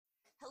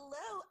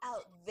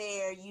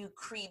there, you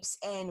creeps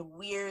and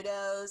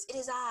weirdos. It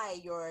is I,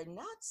 your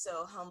not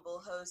so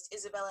humble host,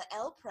 Isabella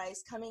L.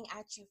 Price, coming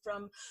at you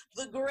from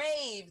the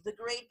grave, the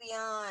great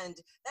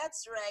beyond.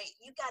 That's right,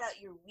 you got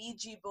out your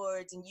Ouija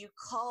boards and you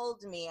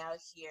called me out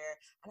here,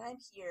 and I'm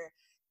here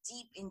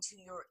deep into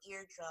your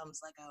eardrums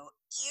like a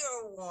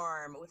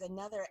earworm with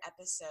another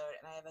episode.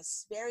 And I have a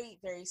very,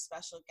 very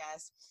special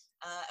guest,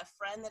 a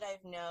friend that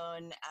I've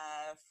known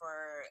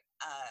for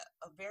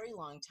a very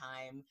long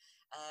time,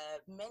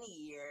 many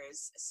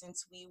years,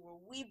 since we were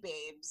wee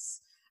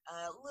babes,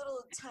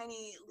 little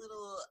tiny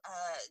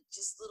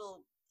just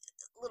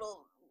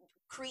little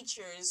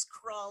creatures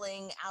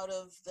crawling out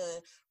of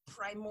the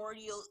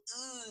primordial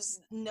ooze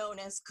known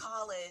as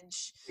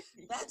college.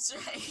 That's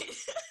right.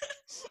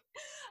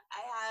 I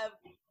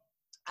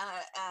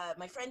have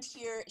my friend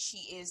here.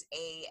 She is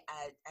a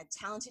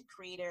talented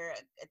creator,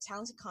 a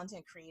talented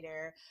content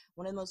creator,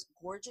 one of the most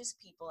gorgeous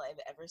people I've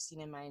ever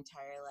seen in my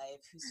entire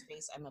life, whose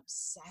face I'm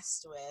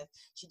obsessed with.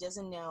 She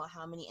doesn't know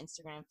how many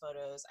Instagram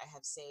photos I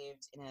have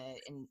saved in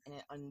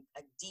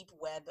a deep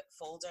web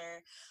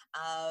folder,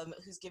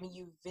 who's giving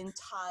you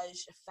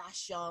vintage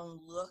fashion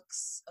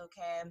looks,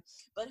 okay?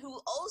 But who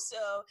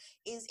also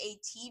is a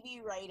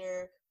TV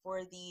writer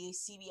for the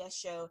CBS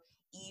show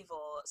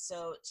Evil.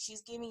 So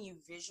she's giving you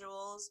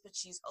visuals, but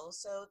she's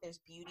also, there's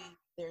beauty,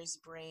 there's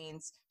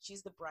brains.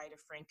 She's the bride of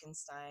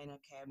Frankenstein,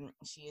 okay?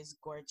 She is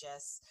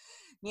gorgeous.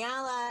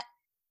 Nyala,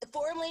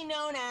 formerly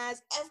known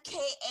as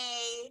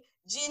FKA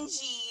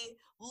Gingy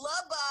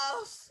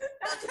LaBeouf.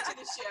 Welcome to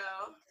the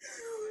show.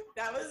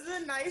 That was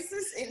the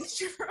nicest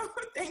intro.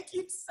 Thank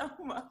you so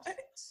much.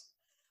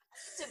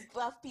 To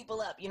buff people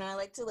up, I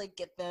like to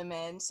get them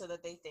in so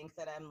that they think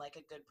that I'm a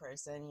good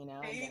person,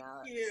 Thank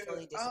you.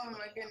 Oh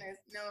my goodness.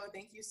 No,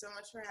 thank you so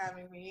much for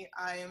having me.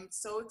 I am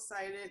so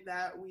excited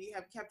that we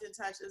have kept in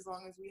touch as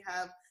long as we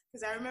have,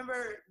 because I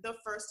remember the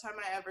first time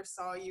I ever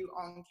saw you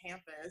on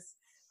campus,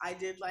 I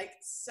did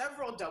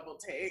several double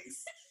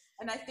takes.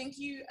 And I think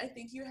you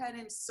had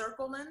in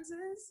circle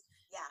lenses.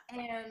 Yeah.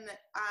 And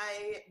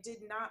I did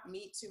not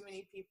meet too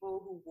many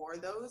people who wore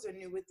those or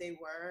knew what they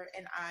were.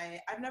 And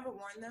I've never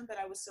worn them, but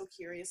I was so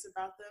curious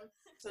about them.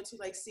 So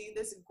to see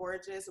this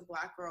gorgeous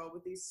Black girl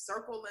with these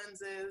circle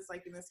lenses,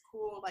 in this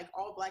cool,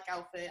 all Black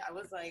outfit, I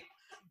was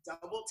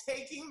double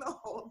taking the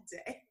whole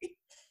day.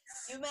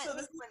 You met me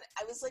when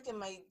I was in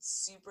my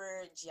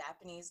super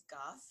Japanese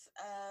goth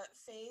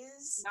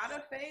phase. Not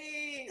a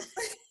phase.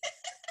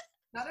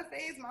 Not a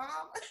phase,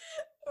 Mom.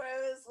 Where I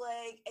was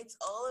it's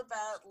all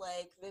about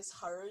this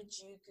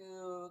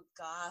Harajuku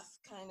goth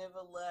kind of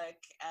a look.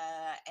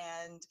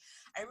 And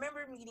I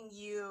remember meeting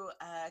you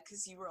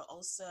because you were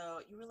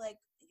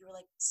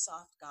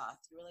soft goth.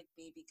 You were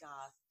baby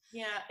goth.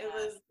 Yeah, it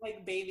was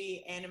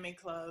baby anime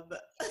club.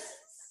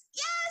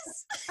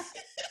 Yes!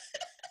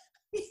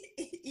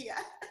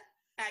 Yeah,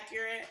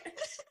 accurate.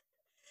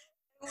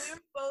 We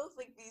were both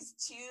these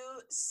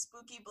two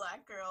spooky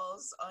Black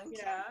girls on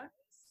campus.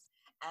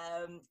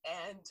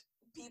 And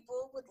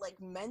people would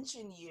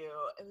mention you.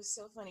 It was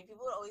so funny.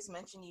 People would always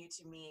mention you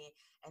to me,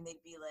 and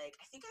they'd be like,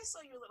 I think I saw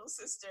your little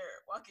sister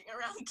walking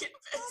around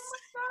campus. Oh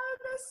my God,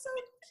 that's so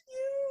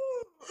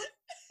cute.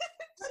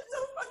 That's so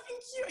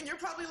fucking cute. And you're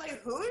probably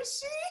who is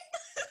she?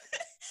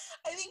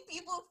 I think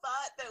people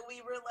thought that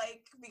we were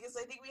because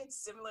I think we had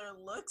similar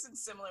looks and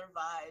similar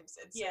vibes.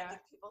 And so I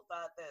think people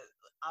thought that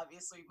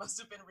obviously we must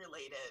have been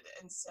related.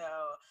 And so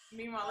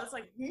meanwhile, it's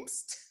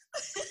whoops.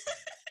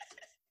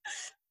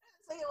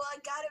 Well,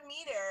 I gotta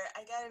meet her.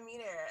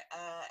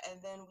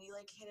 And then we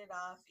hit it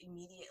off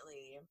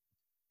immediately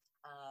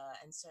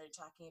and started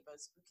talking about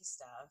spooky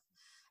stuff.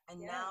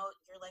 And now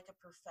you're a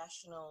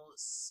professional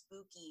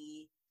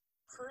spooky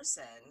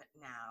person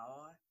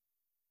now.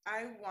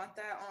 I want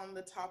that on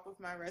the top of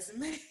my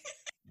resume.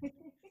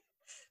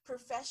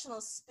 Professional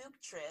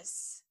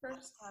spooktress.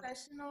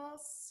 Professional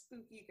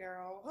spooky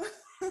girl.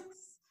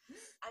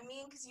 I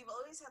mean, because you've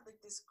always had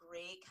this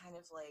great kind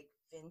of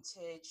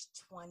vintage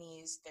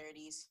 20s,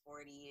 30s,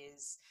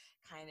 40s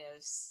kind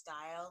of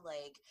style.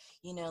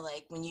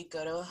 When you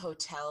go to a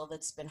hotel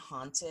that's been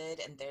haunted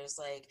and there's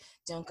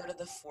don't go to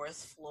the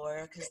fourth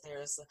floor because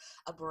there's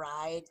a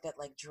bride that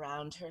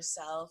drowned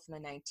herself in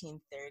the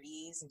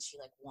 1930s and she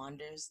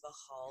wanders the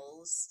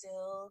halls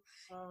still.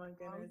 Oh my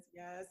goodness,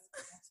 yes.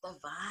 That's the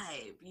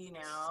vibe,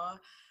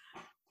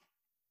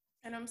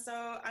 And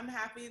I'm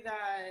happy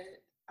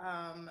that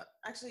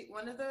actually,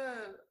 one of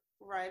the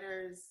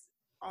writers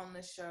on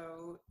the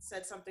show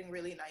said something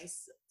really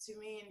nice to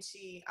me, and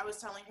I was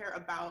telling her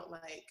about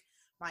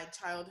my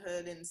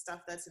childhood and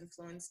stuff that's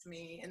influenced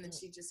me, and then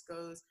she just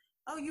goes,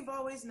 "Oh, you've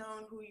always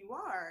known who you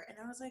are," and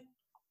I was like,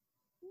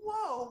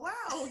 "Whoa,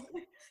 wow,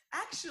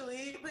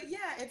 actually." But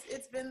yeah,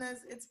 it's been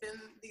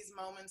these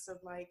moments of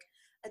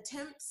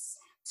attempts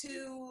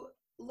to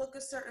look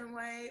a certain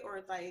way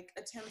or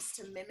attempts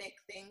to mimic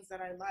things that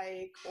I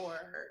like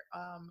or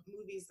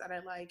movies that I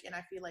like. And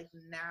I feel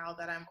now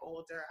that I'm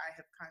older, I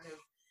have kind of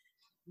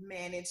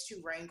managed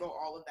to wrangle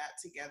all of that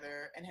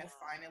together and have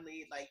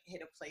finally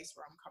hit a place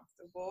where I'm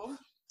comfortable.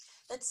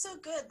 That's so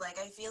good. Like,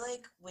 I feel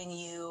like when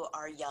you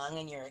are young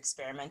and you're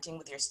experimenting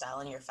with your style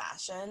and your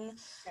fashion,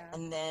 Yeah.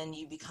 and then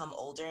you become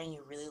older and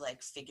you really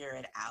like figure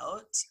it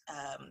out,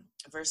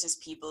 versus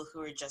people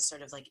who are just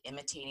sort of like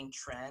imitating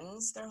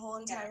trends their whole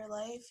Yeah. entire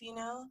life, you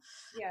know?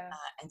 Yeah.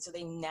 And so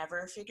they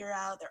never figure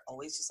out, they're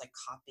always just like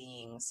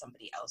copying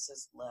somebody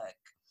else's look.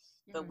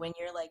 But Mhm. when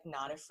you're like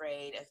not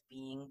afraid of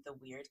being the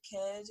weird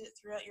kid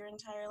throughout your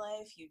entire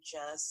life, you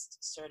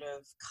just sort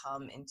of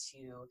come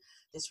into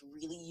this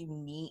really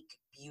unique,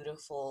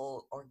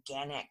 beautiful,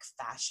 organic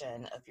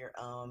fashion of your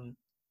own.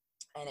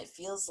 And it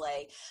feels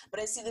like, but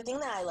I see the thing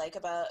that I like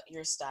about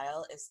your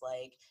style is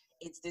like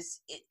it's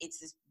this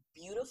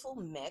beautiful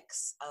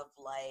mix of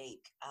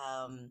like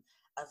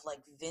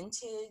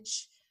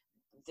vintage,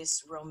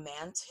 this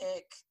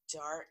romantic,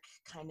 dark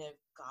kind of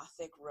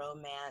gothic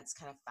romance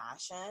kind of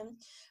fashion.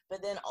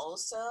 But then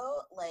also,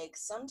 like,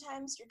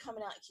 sometimes you're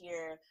coming out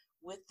here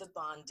with the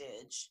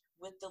bondage,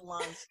 with the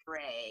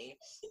lingerie,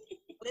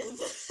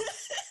 with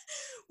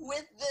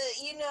with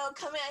the, you know,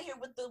 coming out here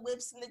with the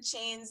whips and the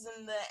chains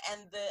and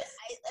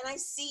I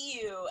see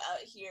you out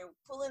here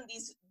pulling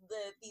these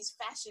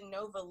fashion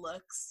nova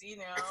looks, you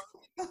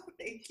know,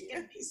 Thank in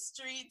you. these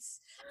streets,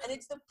 and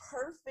it's the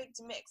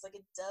perfect mix. Like,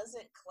 it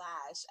doesn't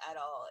clash at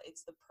all.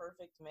 It's the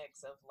perfect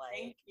mix of like,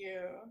 Thank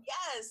you.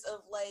 yes,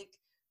 of like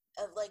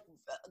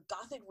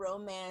gothic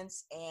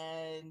romance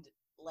and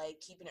like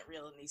keeping it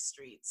real in these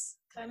streets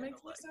That kind of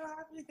makes a me look. so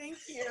happy. Thank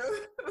you.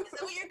 Is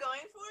that what you're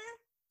going for?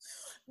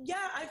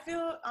 Yeah, I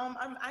feel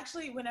I'm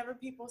actually, whenever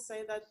people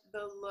say that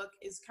the look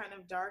is kind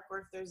of dark, or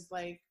if there's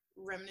like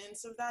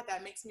remnants of that,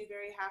 that makes me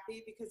very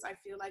happy, because I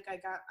feel like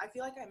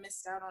I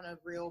missed out on a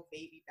real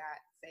baby bat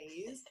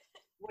phase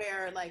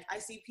where like I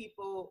see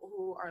people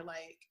who are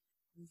like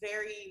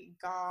very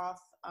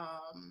goth,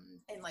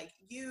 and like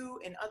you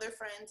and other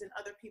friends and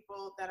other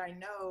people that I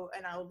know,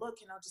 and I'll look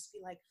and I'll just be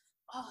like,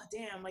 oh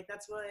damn, like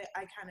that's what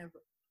I kind of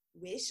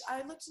wish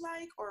I looked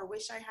like, or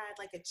wish I had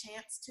like a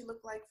chance to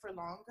look like for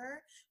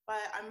longer.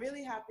 But I'm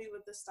really happy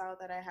with the style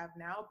that I have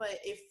now. But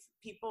if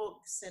people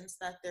sense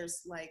that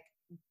there's like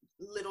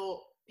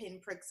little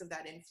pinpricks of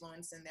that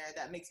influence in there,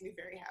 that makes me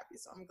very happy.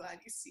 So I'm glad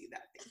you see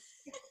that.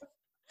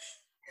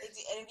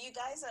 And if you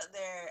guys out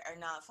there are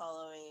not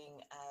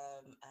following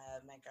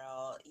my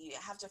girl, you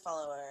have to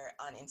follow her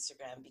on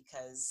Instagram,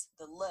 because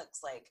the looks,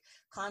 like,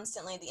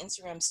 constantly, the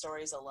Instagram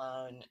stories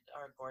alone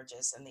are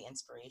gorgeous and the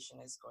inspiration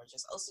is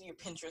gorgeous. Also, your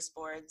Pinterest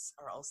boards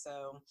are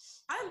also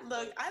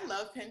I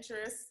love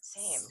Pinterest.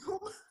 same, So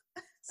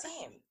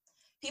same.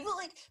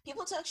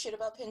 People talk shit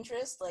about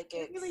Pinterest like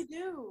they really it's,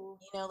 do.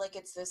 you know, like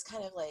it's this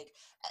kind of like,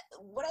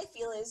 what I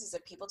feel is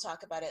that people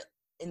talk about it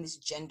in this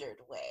gendered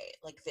way,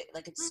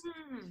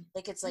 Mm-hmm.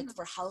 like it's like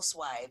for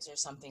housewives or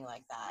something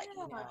like that,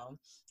 you Yeah. know.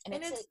 And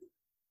And it's it's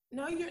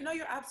like, no,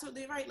 you're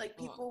absolutely right. Like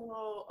mm, people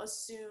will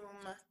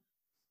assume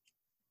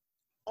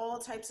all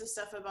types of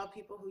stuff about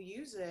people who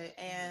use it,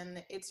 mhm,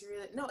 and it's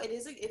really, no, it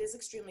is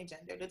extremely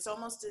gendered. It's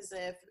almost as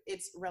if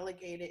it's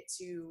relegated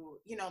to,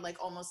 you know, like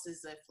almost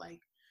as if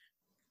like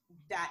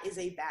that is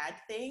a bad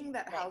thing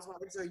that right,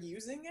 housewives are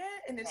using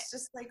it, and right. it's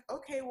just like,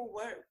 okay, well,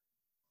 what,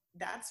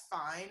 that's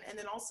fine. And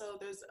then also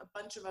there's a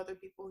bunch of other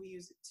people who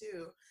use it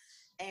too,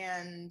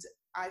 and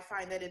I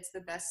find that it's the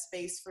best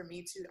space for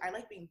me to, I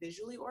like being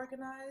visually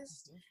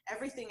organized. Mhm.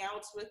 Everything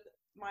else with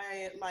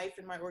my life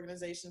and my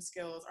organization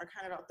skills are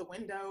kind of out the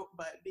window,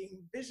 but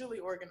being visually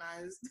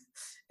organized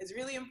is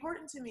really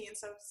important to me. And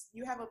so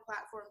you have a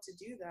platform to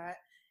do that.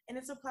 And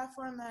it's a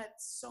platform that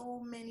so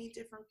many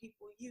different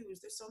people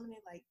use. There's so many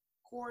like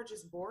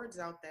gorgeous boards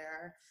out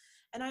there.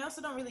 And I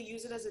also don't really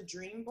use it as a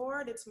dream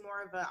board. It's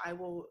more of a, I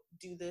will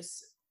do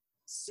this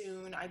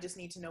soon. I just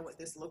need to know what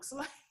this looks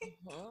like.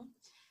 Mhm.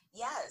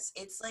 Yes,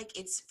 it's like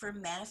it's for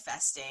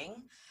manifesting.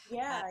 Uh,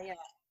 Yeah, yeah,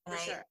 and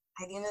for sure.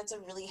 I think that's a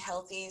really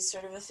healthy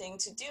sort of a thing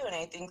to do. And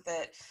I think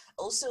that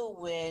also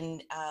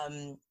when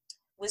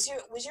was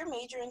your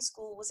major in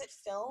school, was it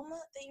film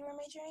that you were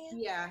majoring in?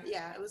 Yeah,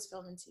 yeah, it was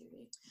film and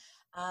TV.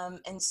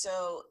 And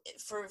so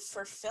for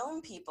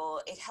film people,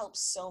 it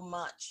helps so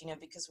much, you know,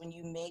 because when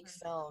you make Mhm.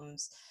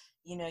 films,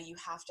 you know, you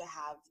have to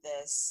have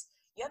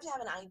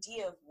an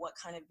idea of what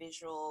kind of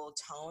visual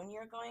tone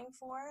you're going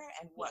for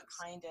and what Yes.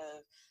 kind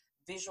of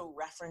visual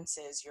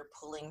references you're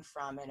pulling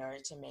from in order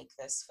to make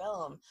this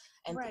film.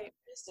 And Right.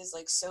 Pinterest is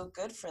like so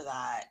good for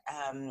that.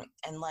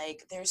 And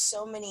like there's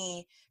so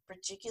many,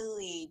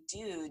 particularly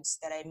dudes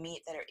that I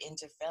meet that are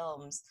into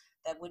films,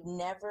 that would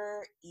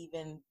never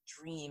even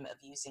dream of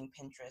using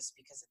Pinterest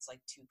because it's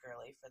like too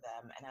girly for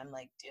them. And I'm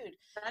like, dude,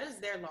 That is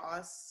their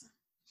loss.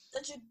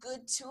 such a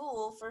good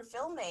tool for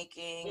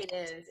filmmaking It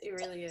is. It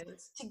really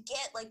is. to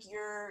get like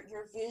your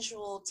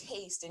visual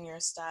taste and your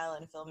style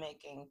in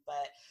filmmaking.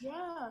 But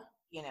Yeah.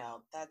 you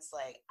know, that's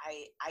like,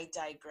 I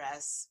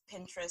digress.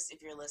 Pinterest, if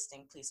you're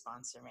listening, please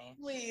sponsor me.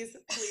 Please,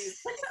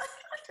 please.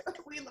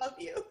 We love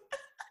you.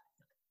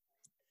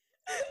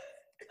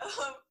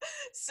 Um,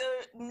 so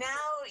now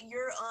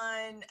you're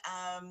on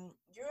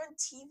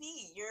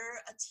TV. You're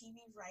a TV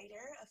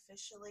writer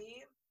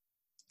officially.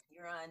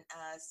 You're on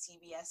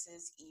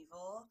CBS's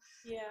Evil.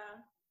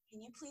 Yeah.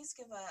 Can you please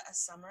give a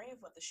summary of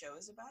what the show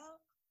is about?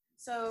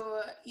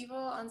 So, Evil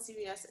on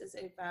CBS is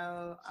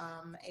about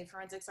a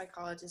forensic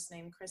psychologist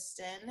named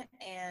Kristen,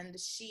 and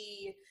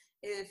she,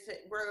 if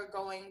we're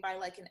going by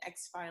like an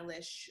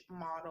X-File-ish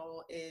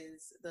model,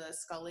 is the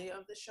Scully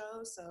of the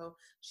show. So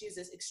she's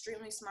this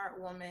extremely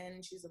smart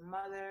woman. She's a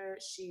mother.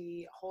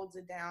 She holds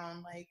it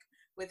down like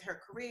with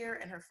her career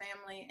and her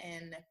family,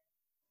 and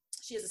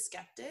she is a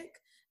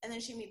skeptic. And then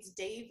she meets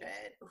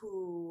David,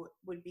 who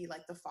would be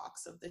like the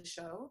Fox of the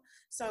show.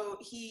 So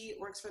he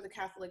works for the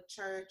Catholic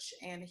Church,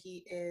 and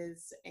he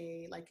is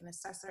an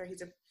assessor.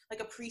 He's like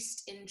a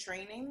priest in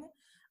training.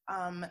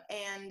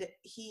 And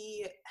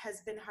he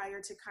has been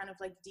hired to kind of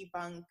like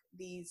debunk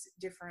these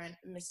different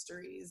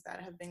mysteries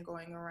that have been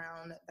going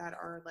around that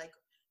are like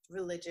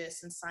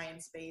religious and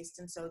science based.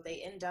 And so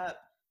they end up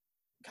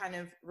kind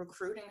of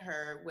recruiting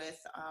her with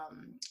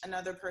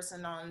another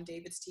person on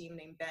David's team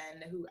named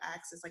Ben, who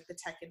acts as like the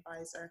tech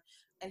advisor.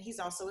 And he's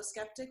also a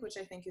skeptic, which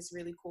I think is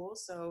really cool.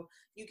 So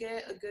you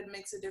get a good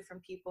mix of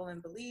different people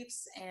and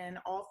beliefs, and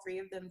all three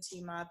of them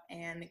team up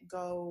and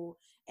go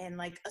and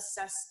like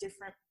assess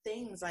different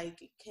things. Like,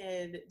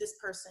 this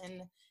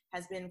person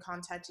has been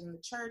contacting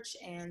the church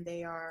and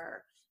they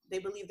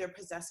believe they're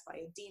possessed by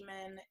a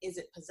demon. Is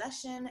it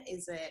possession?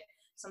 Is it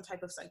some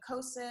type of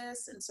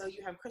psychosis? And so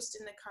you have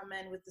Kristen to come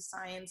in with the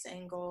science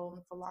angle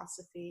and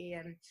philosophy,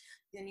 and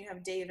then you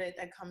have David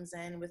that comes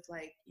in with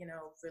like,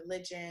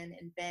 religion,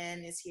 and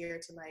Ben is here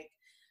to like,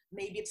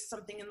 maybe it's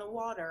something in the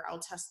water, I'll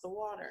test the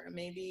water,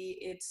 maybe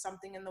it's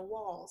something in the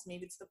walls,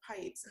 maybe it's the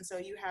pipes. And so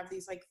you have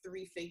these like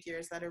three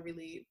figures that are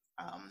really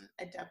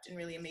adept and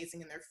really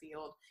amazing in their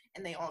field,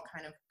 and they all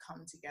kind of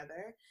come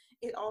together.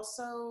 It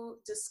also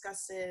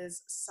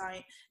discusses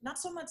science, not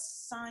so much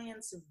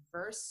science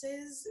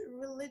versus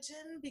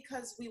religion,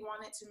 because we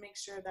wanted to make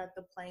sure that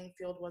the playing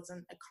field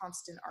wasn't a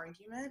constant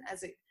argument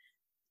as it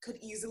could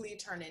easily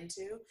turn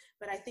into.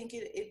 But I think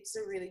it's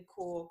a really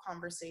cool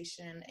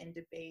conversation and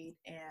debate,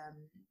 and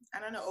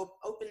I don't know,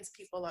 opens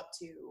people up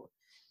to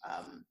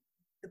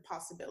the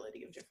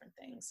possibility of different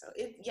things. So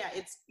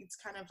it's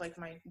kind of like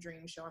my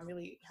dream show. I'm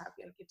really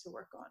happy I get to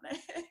work on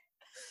it.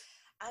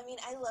 I mean,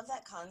 I love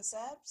that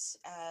concept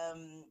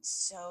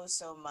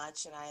so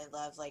much, and I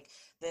love like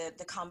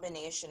the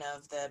combination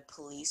of the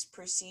police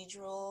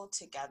procedural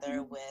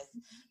together with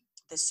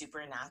the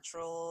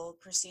supernatural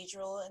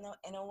procedural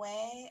in a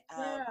way.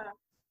 Yeah.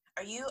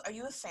 Are you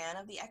a fan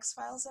of the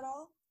X-Files at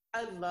all?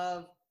 I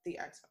love the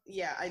X.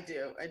 Yeah, I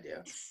do.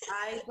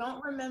 I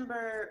don't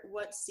remember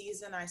what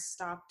season I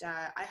stopped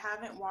at. I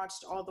haven't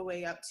watched all the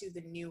way up to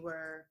the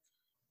newer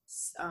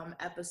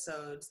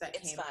episodes that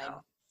came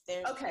out.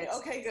 Okay,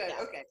 good.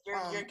 Yeah, okay.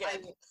 You're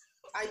good.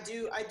 I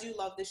do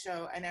love the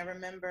show, and I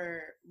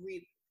remember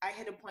I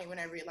hit a point when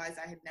I realized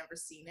I had never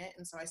seen it,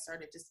 and so I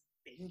started just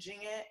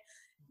binging it.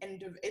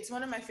 And it's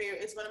one of my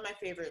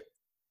favorite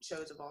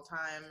shows of all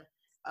time.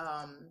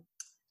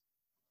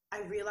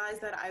 I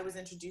realized that I was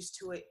introduced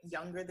to it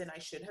younger than I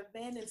should have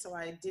been, and so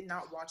I did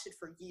not watch it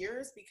for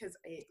years because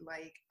it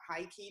like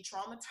high-key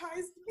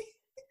traumatized me.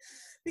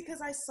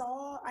 Because I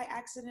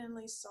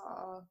accidentally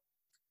saw,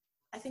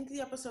 I think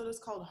the episode is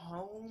called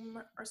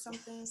Home or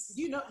something.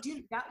 Do you know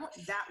that one?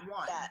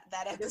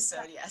 That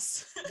episode,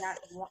 yes. That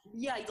one,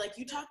 yeah. Like,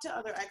 you talk to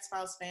other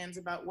X-Files fans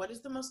about what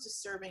is the most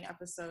disturbing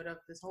episode of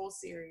this whole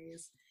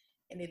series,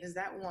 and it is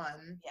that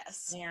one.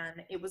 Yes.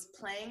 And it was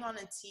playing on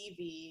a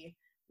TV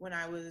when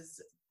I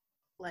was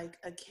like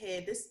a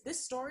kid.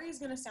 This story is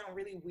gonna sound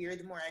really weird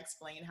the more I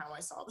explain how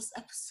I saw this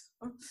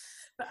episode.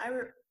 But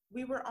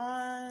we were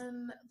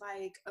on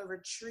like a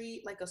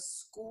retreat, like a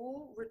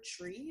school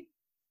retreat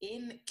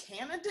in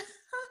Canada.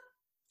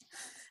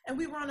 And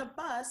we were on a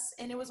bus,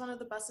 and it was one of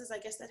the buses, I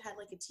guess, that had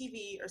like a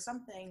TV or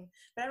something.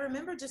 But I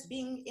remember just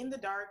being in the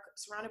dark,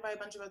 surrounded by a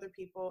bunch of other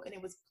people, and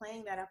it was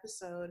playing that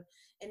episode.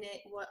 And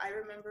I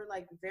remember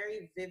like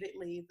very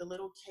vividly the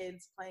little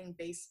kids playing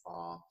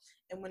baseball.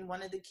 And when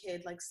one of the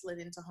kids like slid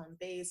into home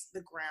base,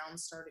 the ground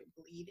started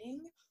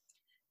bleeding.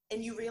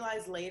 And you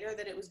realize later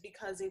that it was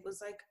because it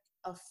was like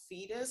a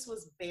fetus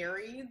was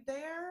buried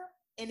there,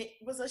 and it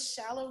was a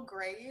shallow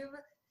grave.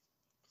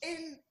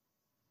 And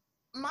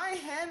my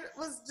head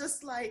was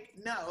just like,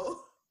 no.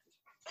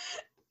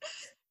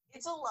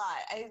 It's a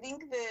lot. I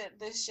think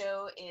the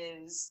show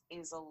is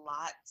a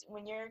lot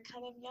when you're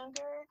kind of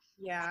younger.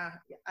 Yeah,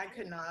 I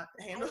could not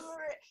handle.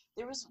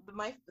 There was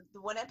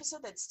the one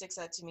episode that sticks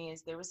out to me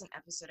is there was an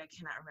episode, I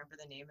cannot remember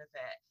the name of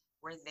it,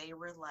 where they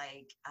were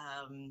like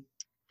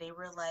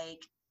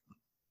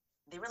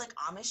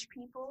Amish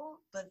people,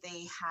 but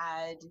they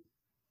had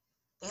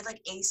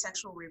like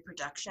asexual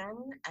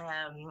reproduction,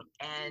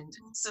 and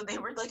so they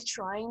were like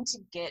trying to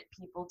get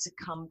people to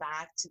come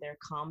back to their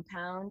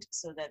compound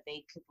so that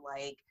they could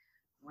like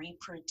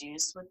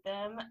reproduce with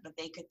them, that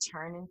they could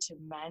turn into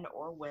men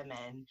or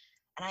women.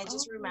 And I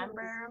just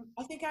remember,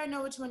 I think I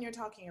know which one you're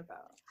talking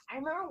about. I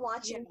remember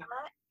watching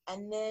that,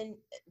 and then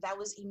that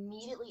was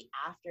immediately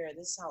after,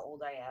 this is how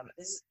old I am,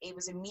 it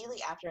was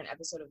immediately after an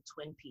episode of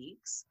Twin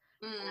Peaks.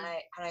 And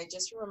I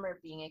just remember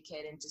being a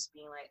kid and just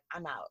being like,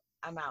 I'm out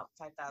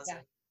 5,000.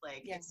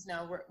 Like, Yes, it's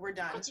no, we're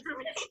done. for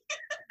me.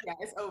 Yeah,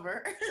 it's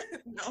over.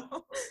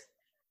 No.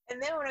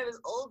 And then when I was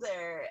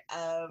older,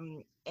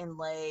 in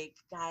like,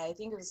 I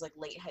think it was like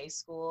late high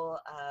school,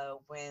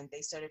 when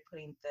they started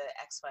putting the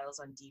X-Files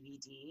on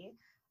DVD.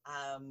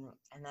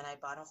 And then I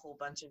bought a whole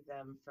bunch of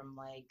them from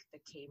like the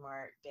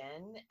Kmart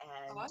bin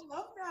Oh, and I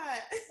love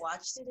that.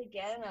 watched it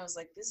again. And I was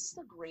like, this is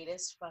the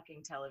greatest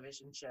fucking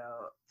television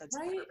show that's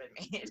ever Right?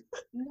 been made.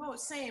 No,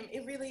 same.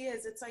 It really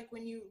is. It's like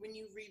when you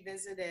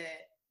revisit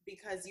it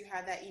because you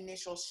had that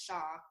initial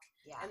shock,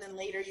 Yeah. and then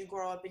later you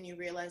grow up and you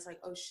realize like,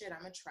 oh shit,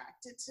 I'm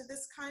attracted to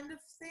this kind of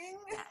thing.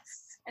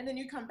 Yes. And then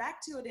you come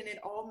back to it and it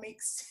all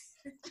makes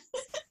sense.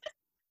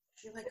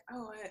 You're like,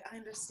 oh, I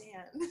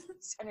understand.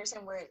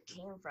 Understand where it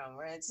came from,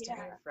 where it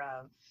started Yeah.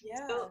 from.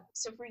 Yeah.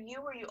 So for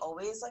you, were you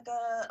always like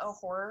a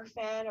horror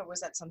fan, or was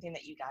that something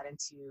that you got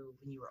into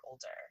when you were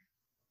older?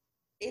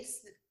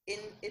 It's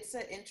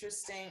an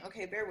interesting,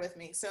 okay, bear with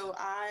me. So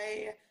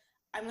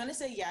I'm going to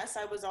say yes,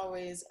 I was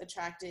always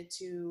attracted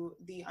to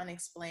the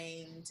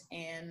unexplained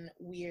and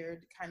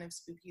weird kind of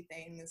spooky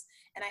things.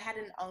 And I had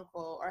an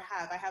uncle,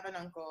 I have an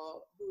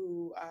uncle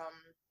who,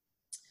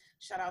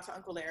 shout out to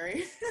Uncle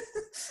Larry.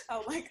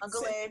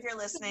 Uncle Larry, if you're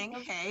listening,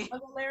 hey.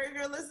 Uncle Larry, if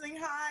you're listening,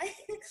 hi.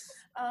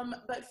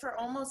 But for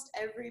almost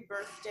every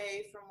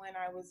birthday from when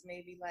I was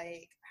maybe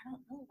like, I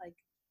don't know, like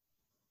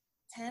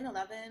 10,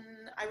 11,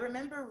 I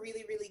remember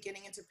really, really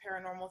getting into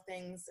paranormal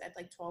things at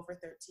like 12 or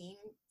 13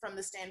 from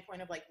the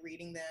standpoint of like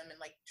reading them and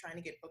like trying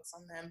to get books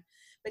on them.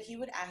 But he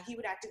would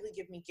actively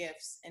give me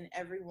gifts, and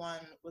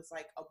everyone was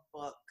like a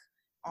book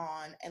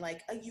on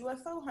like a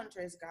UFO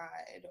hunter's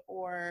guide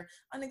or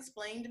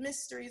unexplained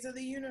mysteries of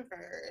the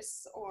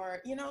universe,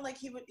 or like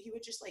he would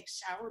just like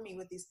shower me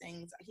with these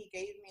things. He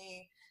gave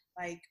me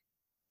like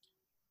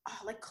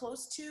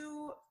close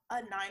to a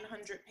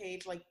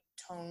 900-page like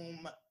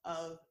tome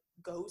of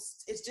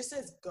ghosts. It just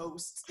says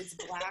ghosts. It's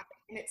black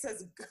and it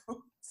says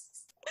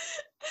ghosts.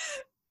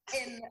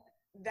 And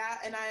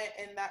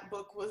that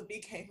book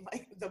became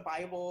like the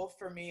Bible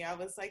for me. I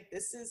was like,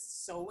 this is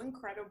so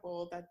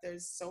incredible that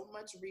there's so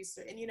much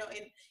research. And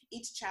and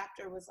each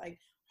chapter was like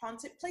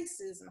haunted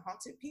places and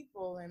haunted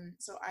people. And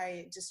so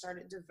I just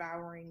started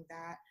devouring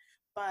that.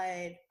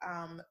 But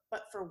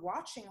for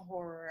watching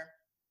horror,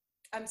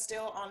 I'm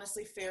still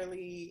honestly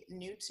fairly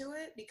new to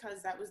it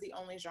because that was the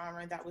only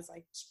genre that was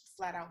like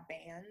flat out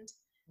banned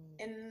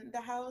in the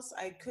house.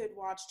 I could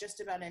watch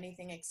just about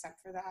anything except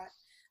for that.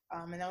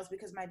 And that was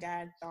because my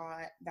dad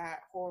thought that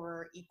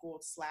horror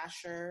equaled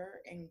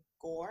slasher and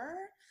gore.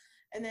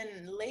 And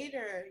then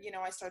later,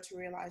 I start to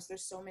realize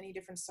there's so many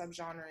different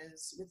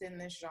subgenres within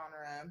this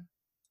genre.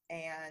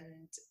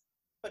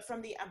 But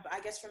I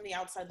guess from the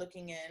outside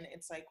looking in,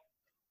 it's like,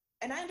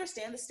 and I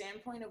understand the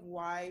standpoint of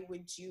why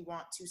would you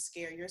want to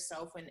scare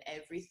yourself when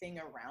everything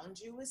around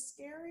you is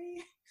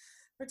scary,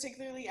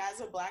 particularly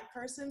as a Black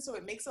person. So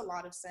it makes a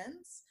lot of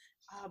sense.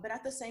 But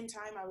at the same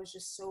time, I was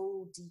just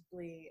so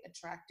deeply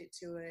attracted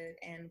to it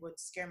and would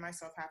scare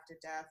myself half to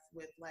death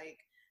with like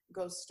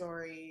ghost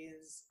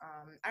stories.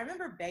 I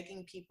remember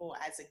begging people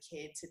as a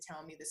kid to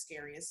tell me the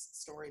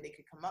scariest story they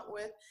could come up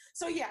with.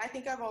 So yeah, I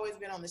think I've always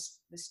been on this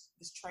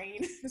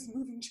train, this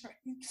moving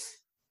train.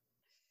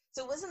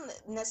 So it wasn't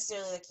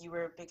necessarily like you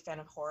were a big fan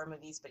of horror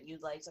movies, but you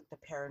liked like the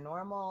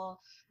paranormal,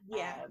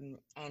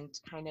 and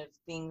kind of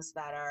things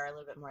that are a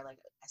little bit more like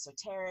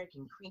esoteric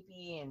and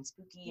creepy and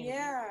spooky and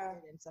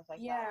weird and stuff like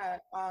that. Yeah.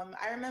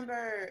 I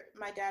remember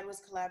my dad was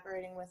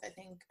collaborating with, I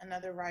think,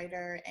 another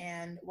writer,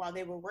 and while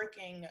they were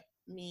working,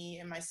 me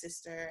and my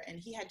sister, and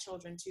he had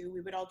children too,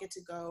 we would all get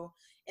to go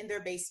in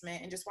their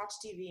basement and just watch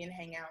TV and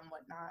hang out and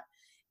whatnot.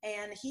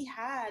 And he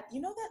had,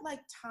 that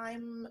like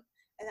time,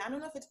 and I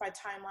don't know if it's by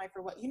Time Life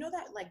or what,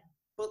 that like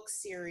book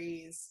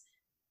series,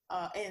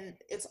 and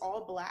it's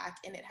all Black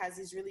and it has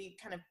these really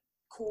kind of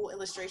cool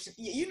illustrations.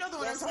 You know the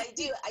one I'm talking about?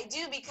 Yes, I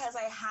do because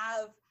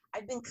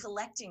I've been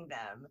collecting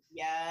them.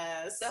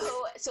 Yes.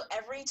 So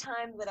every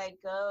time that I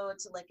go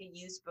to like a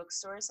used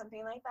bookstore or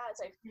something like that,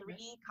 so I have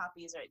 3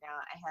 copies right now.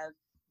 I have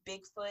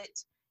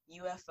Bigfoot,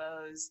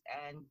 UFOs,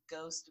 and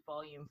Ghost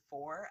Volume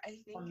 4, I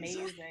think.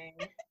 Amazing.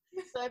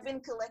 So I've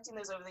been collecting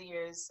those over the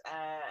years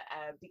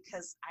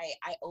because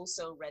I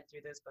also read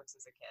through those books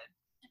as a kid.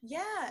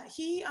 Yeah,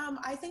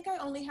 I think I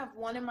only have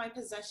one in my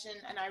possession,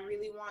 and I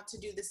really want to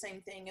do the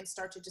same thing and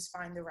start to just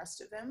find the rest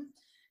of them.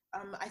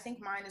 I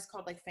think mine is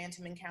called like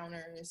Phantom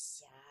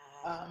Encounters.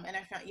 Yeah. And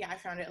I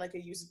found it at like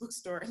a used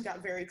bookstore and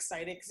got very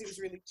excited because it was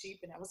really cheap,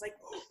 and I was like,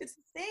 oh, it's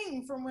the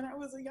thing from when I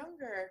was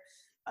younger.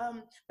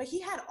 But he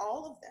had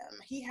all of them.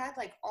 He had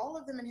like all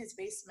of them in his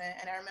basement,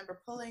 and I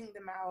remember pulling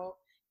them out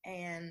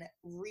and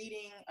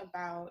reading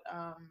about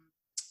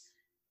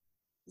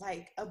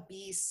like a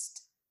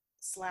beast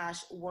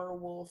 /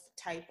 werewolf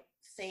type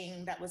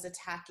thing that was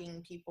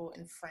attacking people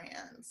in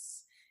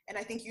France. And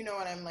I think you know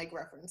what I'm like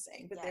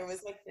referencing, but yes. There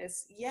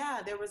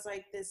was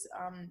like this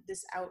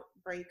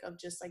outbreak of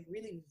just like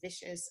really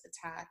vicious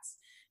attacks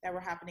that were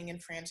happening in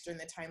France during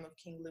the time of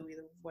King Louis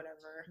the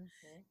whatever.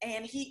 Okay.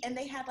 And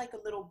they had like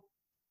a little,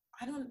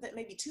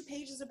 maybe 2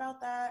 pages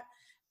about that.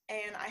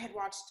 And I had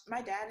watched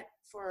my dad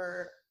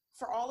for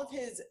for all of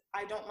his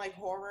I don't like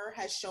horror,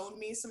 has shown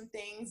me some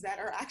things that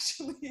are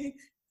actually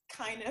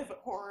kind of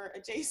horror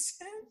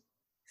adjacent.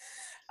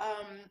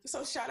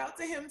 So shout out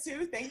to him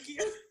too. Thank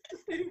you.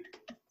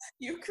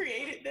 You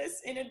created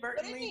this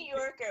inadvertently. What a New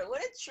Yorker.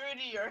 What a true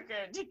New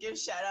Yorker to give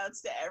shout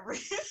outs to every.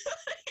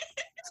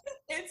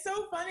 It's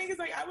so funny because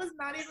like I was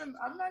not even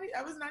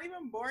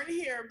born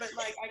here, but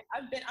like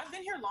I've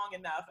been here long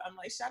enough. I'm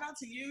like, shout out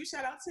to you,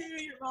 shout out to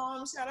your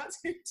mom, shout out to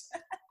your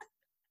dad.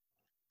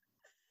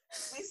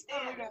 We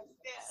stand. Oh my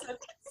God.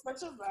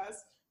 Such a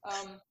mess.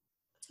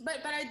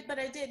 But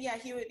I did, yeah.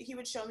 He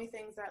would show me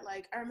things that,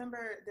 like, I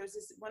remember there's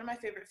this one of my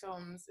favorite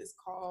films is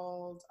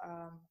called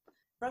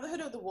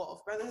Brotherhood of the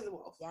Wolf. Brotherhood of the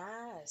Wolf.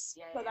 Yes.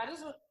 Yeah. So that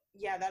is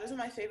one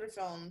of my favorite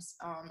films.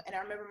 And I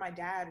remember my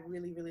dad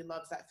really, really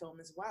loves that film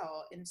as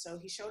well. And so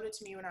he showed it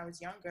to me when I was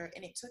younger,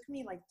 and it took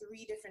me like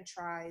 3 different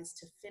tries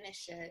to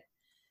finish it.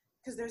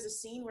 Because there's a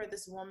scene where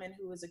this woman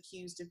who was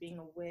accused of being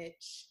a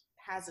witch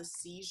has a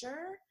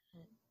seizure.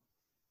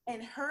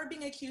 And her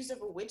being accused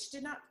of a witch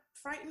did not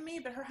frighten me,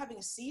 but her having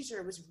a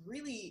seizure was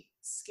really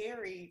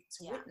scary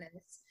to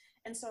witness.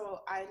 And so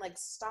I like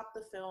stopped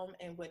the film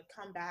and would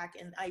come back,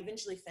 and I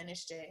eventually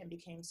finished it and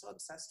became so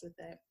obsessed with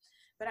it.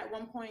 But at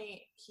one point,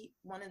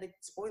 one of the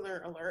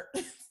spoiler alert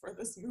for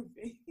this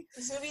movie.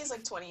 This movie is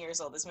like 20 years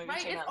old. This movie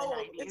Right? came out in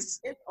the 90s.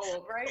 It's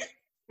old, right?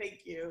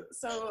 Thank you.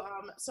 So,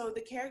 so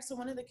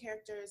one of the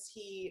characters,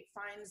 he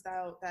finds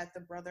out that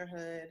the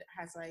Brotherhood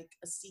has like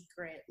a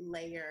secret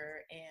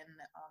lair in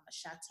a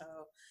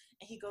chateau,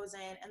 and he goes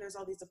in, and there's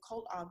all these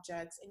occult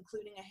objects,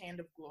 including a hand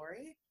of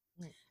glory.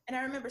 And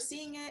I remember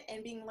seeing it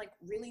and being like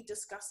really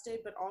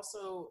disgusted, but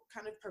also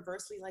kind of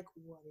perversely like,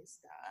 what is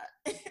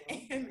that?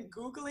 And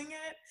Googling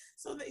it.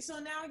 So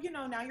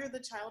now, now you're the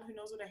child who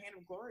knows what a hand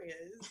of glory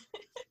is.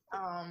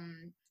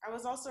 I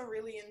was also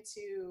really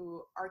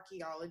into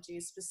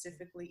archaeology,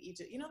 specifically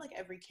Egypt. Like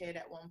every kid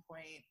at one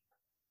point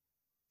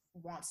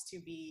wants to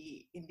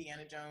be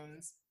Indiana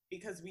Jones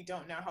because we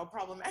don't know how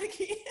problematic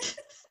he is.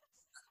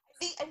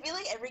 I feel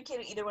like every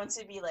kid either wants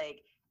to be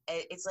like,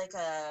 it's like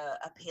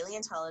a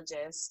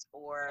paleontologist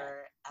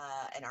or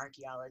an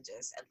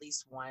archaeologist at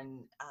least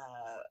one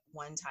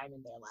time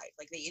in their life.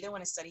 Like they either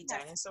want to study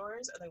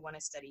dinosaurs or they want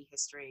to study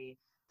history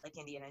like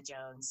Indiana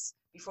Jones,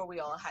 before we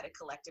all had a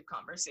collective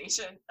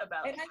conversation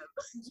about him.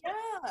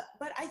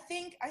 But I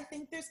think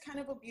there's kind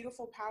of a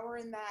beautiful power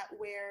in that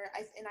where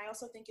I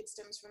also think it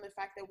stems from the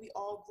fact that we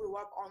all grew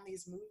up on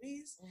these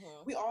movies.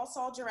 Mm-hmm. We all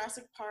saw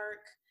Jurassic Park,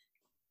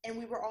 and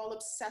we were all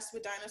obsessed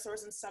with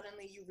dinosaurs, and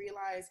suddenly you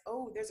realize,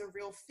 oh, there's a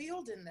real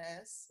field in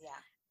this. Yeah.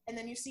 And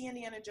then you see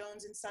Indiana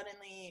Jones, and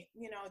suddenly,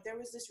 there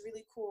was this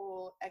really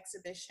cool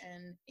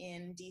exhibition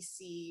in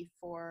DC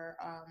for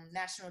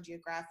National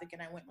Geographic,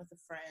 and I went with a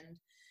friend.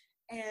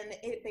 And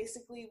it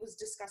basically was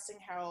discussing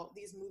how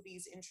these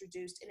movies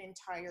introduced an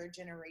entire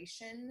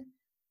generation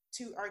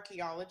to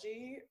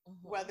archaeology,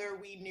 mm-hmm. whether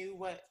we knew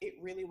what it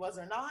really was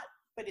or not,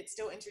 but it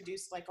still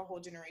introduced like a whole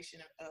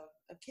generation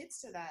of kids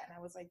to that. And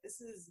I was like,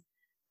 this is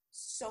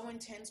so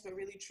intense, but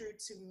really true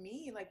to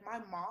me. Like my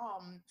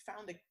mom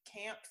found a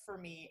camp for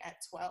me at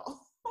 12.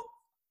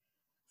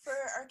 For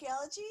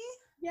archaeology?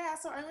 Yeah,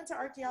 so I went to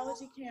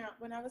archaeology camp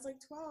when I was like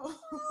 12.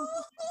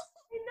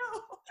 I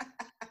know.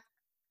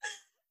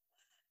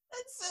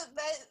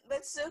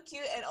 That's so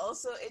cute, and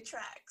also it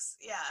tracks.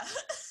 Yeah.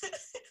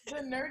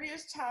 The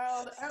nerdiest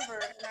child ever,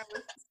 and I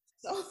was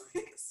so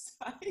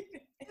excited.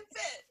 It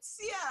fits.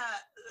 Yeah,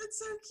 that's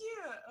so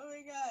cute. Oh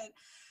my God.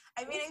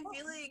 I mean, I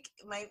feel like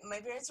my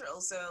parents were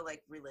also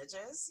like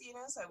religious,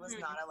 so I was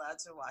not allowed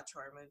to watch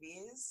horror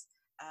movies.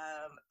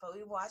 But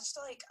we watched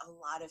like a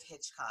lot of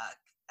Hitchcock.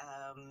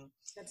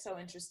 That's so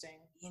interesting.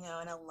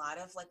 And a lot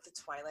of like the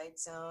Twilight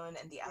Zone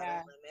and the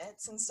Outer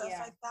Limits and stuff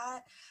like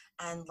that.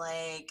 And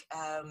like,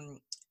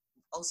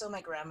 also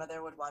my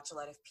grandmother would watch a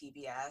lot of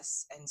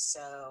PBS. And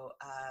so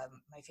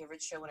my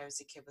favorite show when I was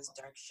a kid was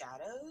Dark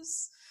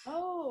Shadows.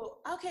 Oh,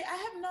 okay. I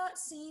have not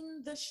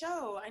seen the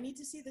show. I need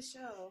to see the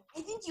show.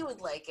 I think you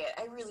would like it.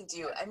 I really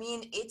do. I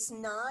mean, it's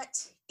not,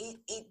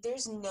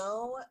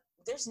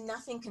 there's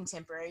nothing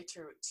contemporary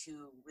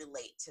to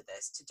relate to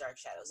this, to Dark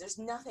Shadows. There's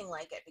nothing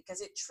like it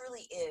because it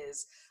truly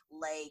is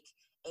like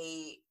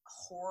a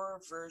horror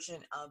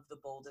version of The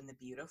Bold and the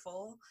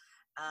Beautiful.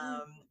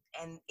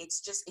 And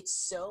it's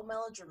so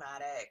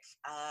melodramatic.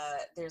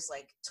 There's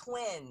like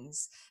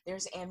twins,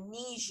 there's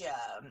amnesia,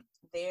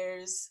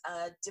 there's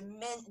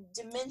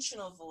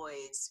dimensional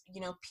voids.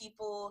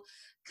 People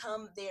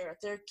come there,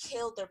 they're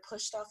killed, they're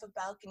pushed off of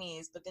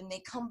balconies, but then they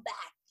come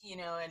back, in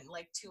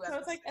like 2 episodes. So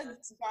it's like a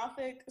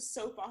gothic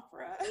soap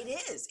opera.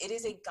 It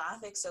is a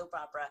gothic soap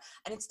opera,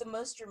 and it's the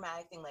most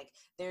dramatic thing. Like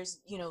there's,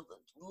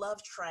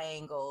 love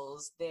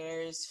triangles,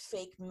 there's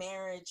fake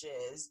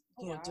marriages,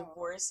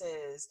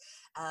 divorces.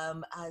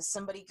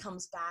 Somebody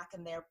comes back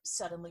and they're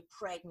suddenly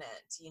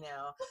pregnant,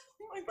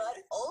 my But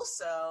God.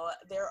 also,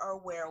 there are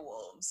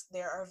werewolves.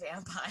 There are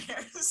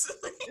vampires.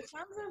 It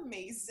sounds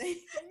amazing.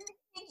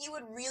 Think you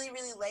would really,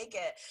 really like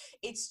it.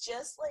 It's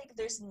just like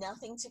there's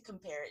nothing to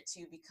compare it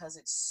to because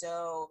it's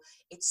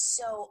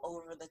so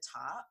over the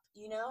top,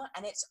 you know?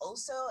 And it's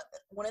also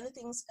one of the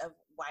things of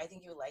why I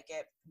think you would like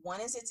it.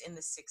 One is it's in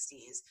the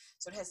 60s.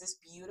 So it has this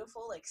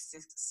beautiful like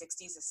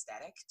 60s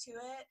aesthetic to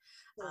it.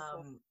 So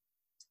cool.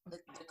 The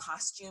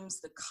costumes,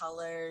 the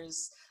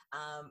colors.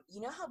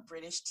 You know how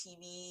British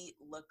TV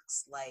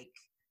looks like,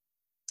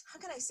 how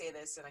can I say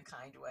this in a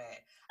kind way?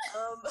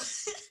 Um,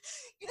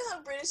 you know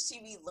how British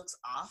TV looks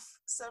off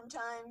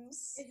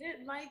sometimes? Is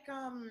it like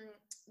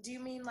do you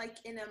mean like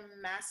in a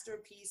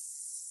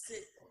masterpiece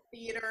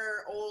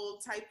theater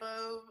old type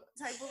of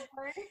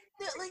way?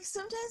 That, like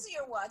sometimes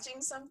you're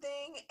watching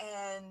something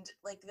and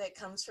like that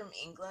comes from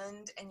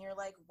England and you're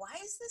like, why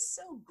is this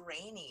so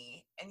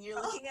grainy? And you're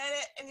Oh, looking at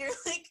it and you're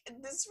like,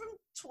 this is from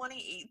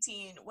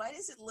 2018. Why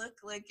does it look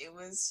like it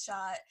was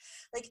shot?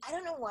 Like, I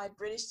don't know why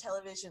British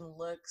television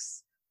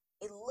looks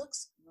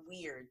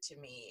weird to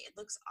me. It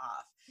looks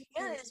off.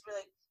 Yeah, it is where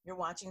like you're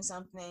watching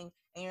something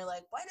and you're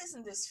like, why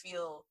doesn't this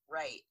feel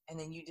right? And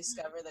then you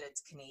discover that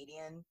it's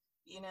Canadian,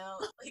 you know?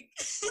 Like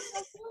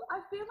I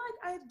feel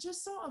like I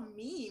just saw a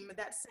meme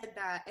that said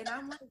that, and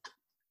I'm like,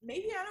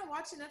 maybe I don't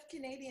watch enough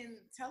Canadian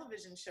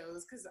television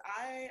shows because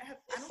I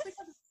don't think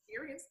I've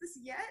experienced this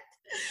yet.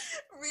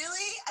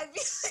 really? I feel like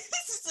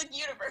this is like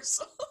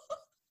universal.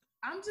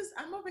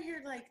 I'm over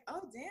here like,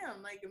 oh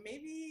damn, like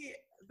maybe,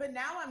 but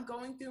now I'm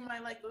going through my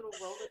like little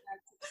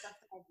Rolodex of stuff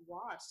that I've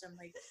watched. I'm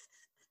like,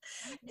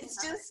 It's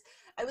just,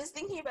 I was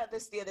thinking about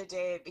this the other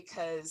day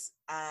because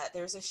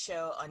there's a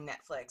show on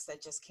Netflix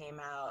that just came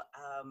out.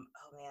 Oh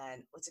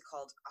man, what's it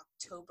called?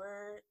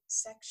 October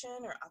Section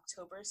or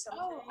October something?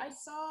 oh,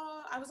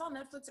 I was on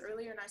Netflix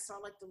earlier and I saw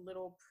like the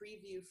little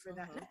preview for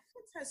that. Mhm.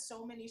 Netflix has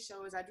so many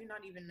shows, I do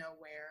not even know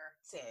where.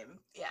 Same,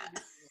 yeah.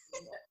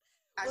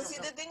 I Well, don't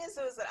see, know. the thing is,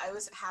 though, is that I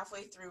was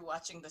halfway through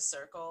watching The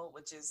Circle,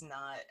 which is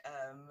not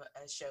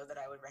a show that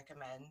I would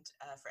recommend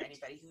for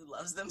anybody who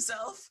loves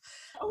themselves.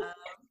 Oh, Um,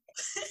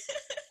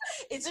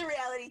 it's a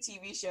reality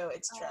TV show.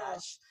 It's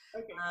trash.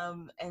 okay.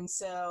 And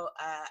so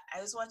I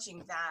was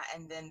watching that,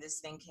 and then this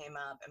thing came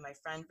up, and my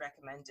friend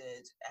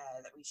recommended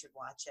that we should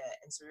watch it.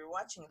 And so we were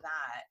watching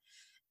that,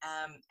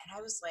 and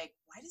I was like,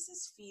 why does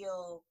this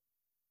feel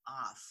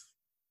off?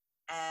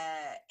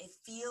 It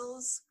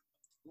feels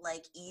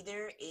like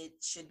either it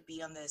should be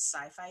on the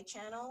Sci-Fi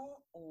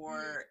Channel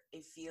or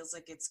it feels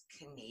like it's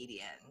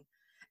Canadian.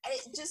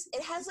 And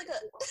it has like a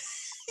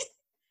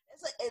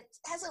it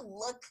has a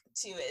look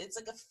to it. It's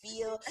like a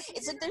feel.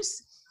 It's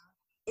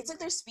like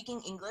they're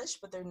speaking English,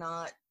 but they're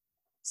not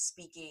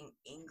speaking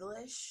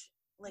English.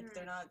 Like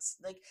they're not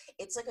like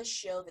it's like a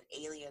show that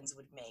aliens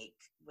would make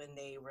when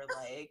they were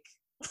like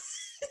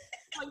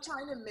Like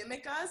trying to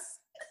mimic us.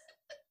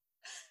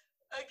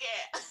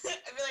 okay, I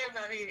feel like I'm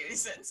not making any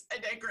sense. I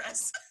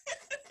digress.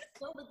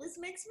 No, but this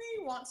makes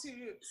me want to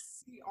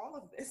see all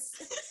of this.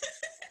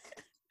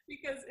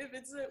 Because if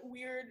it's a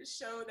weird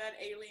show that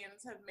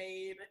aliens have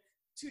made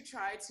to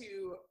try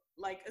to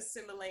like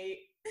assimilate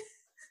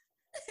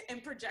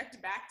and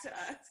project back to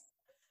us,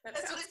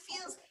 That's what it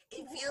feels.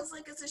 It feels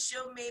like it's a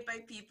show made by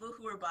people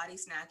who are body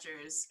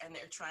snatchers and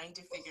they're trying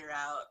to figure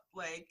out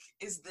like,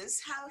 is this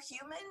how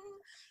human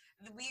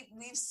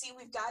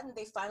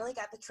they finally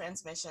got the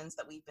transmissions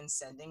that we've been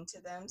sending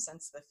to them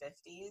since the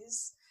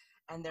 50s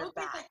and they're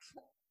okay, back.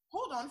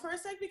 hold on for a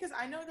sec because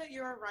I know that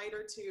you're a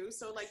writer too.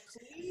 So like,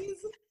 please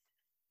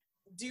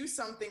do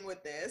something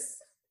with this.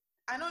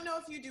 I don't know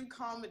if you do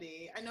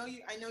comedy. I know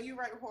you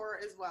write horror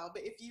as well,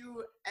 but if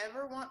you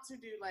ever want to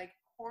do like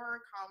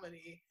horror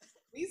comedy,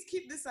 please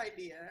keep this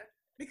idea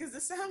because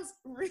this sounds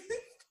really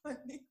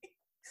funny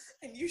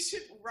and you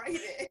should write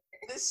it.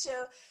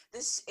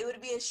 It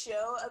would be a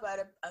show about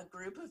a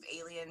group of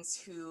aliens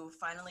who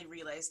finally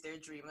realized their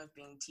dream of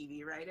being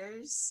TV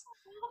writers.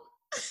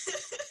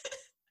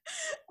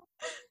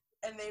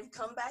 And they've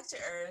come back to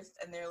Earth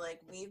and they're like,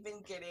 we've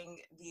been getting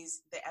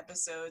the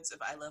episodes of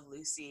I Love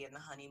Lucy and The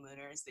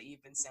Honeymooners that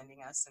you've been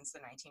sending us since the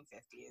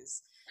 1950s.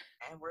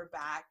 And we're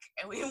back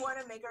and we want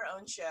to make our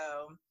own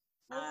show.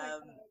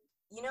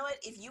 You know what?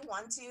 If you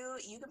want to,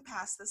 you can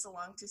pass this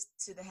along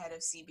to the head of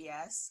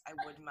CBS. I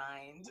wouldn't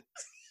mind.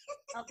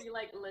 I'll be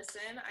like,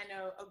 listen, I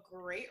know a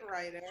great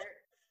writer.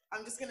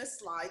 I'm just gonna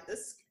slide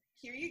this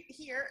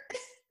here.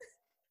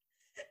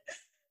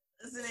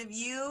 Listen, if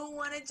you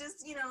want to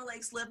just,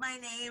 like slip my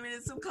name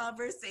into some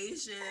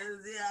conversations,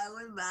 I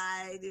wouldn't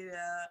mind,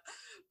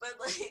 But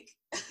like,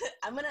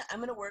 I'm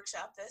gonna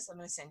workshop this. I'm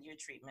gonna send you a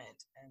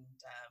treatment, and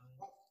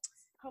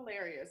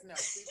Hilarious. No,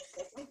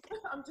 please.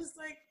 I'm just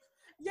like,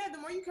 yeah. The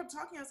more you kept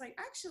talking, I was like,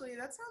 actually,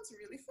 that sounds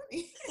really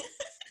funny.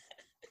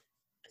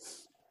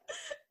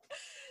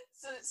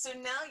 So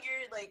now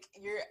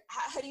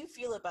how do you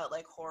feel about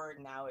like horror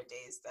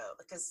nowadays though?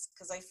 Because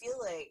I feel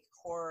like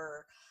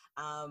horror,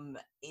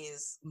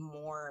 is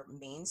more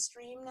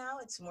mainstream now.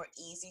 It's more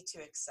easy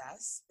to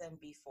access than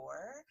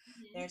before.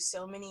 Mm-hmm. There's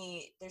so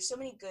many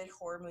good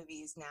horror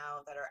movies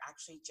now that are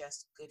actually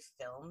just good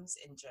films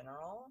in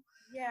general.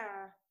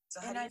 Yeah.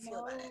 So how And do you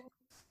feel about it?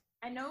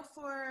 I know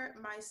for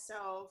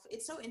myself,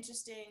 it's so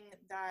interesting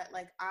that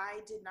like I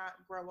did not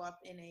grow up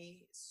in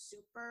a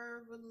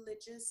super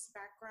religious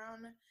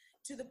background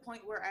to the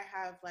point where I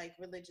have like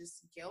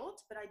religious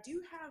guilt, but I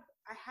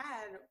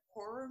had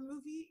horror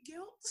movie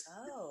guilt.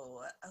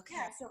 Oh,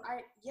 okay. So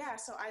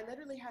I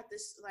literally had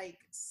this like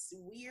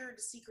weird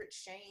secret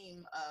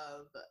shame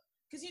of,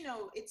 because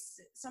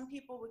it's some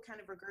people would kind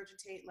of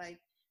regurgitate like,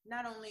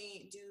 not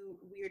only do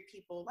weird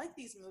people like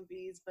these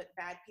movies, but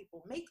bad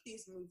people make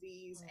these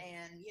movies, Mm.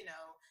 and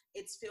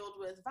it's filled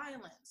with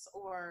violence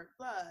or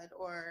blood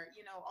or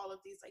all of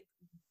these like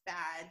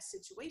bad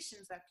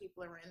situations that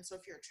people are in. So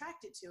if you're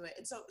attracted to it,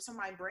 and so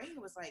my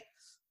brain was like,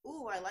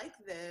 ooh, I like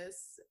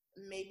this,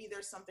 maybe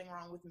there's something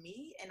wrong with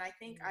me. And I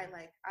think I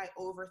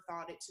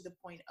overthought it to the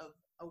point of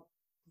a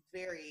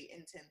very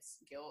intense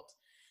guilt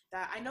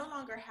that I no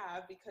longer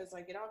have, because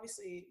like it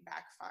obviously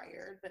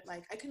backfired. But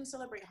like I couldn't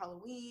celebrate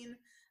Halloween,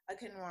 I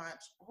couldn't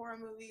watch horror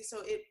movies.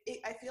 So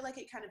I feel like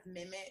it kind of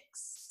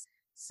mimics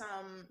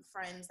some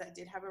friends that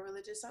did have a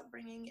religious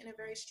upbringing in a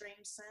very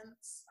strange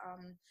sense.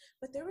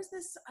 But there was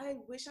this, I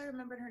wish I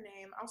remembered her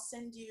name. I'll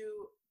send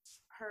you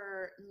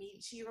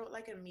she wrote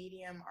like a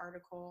Medium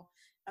article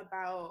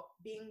about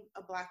being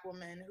a Black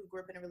woman who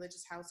grew up in a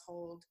religious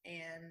household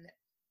and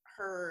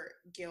her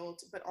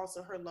guilt, but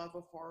also her love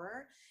of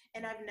horror.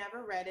 And I've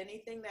never read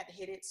anything that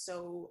hit it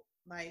so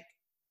like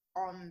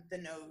on the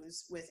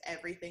nose with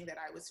everything that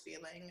I was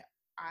feeling.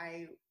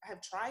 I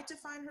have tried to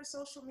find her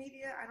social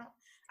media.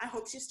 I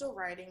hope she's still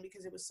writing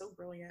because it was so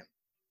brilliant.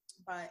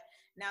 But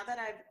now that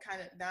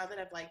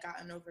I've like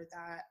gotten over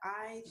that,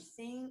 I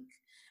think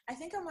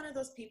I'm one of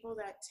those people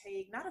that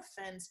take not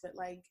offense, but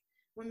like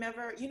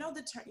whenever the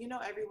term,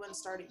 everyone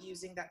started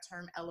using that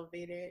term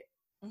elevated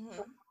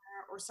Mm-hmm.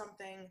 or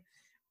something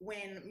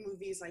when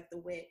movies like The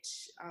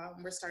Witch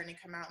were starting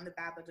to come out and The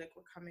Babadook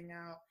were coming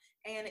out.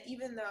 And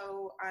even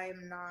though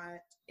I'm not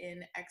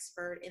an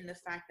expert in the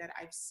fact that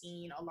I've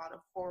seen a lot of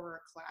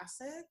horror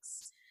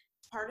classics,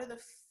 part of the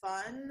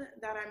fun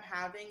that I'm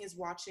having is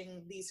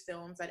watching these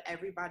films that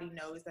everybody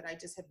knows that I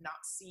just have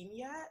not seen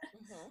yet.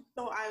 Mm-hmm.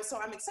 So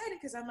I'm excited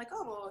because I'm like,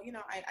 oh well,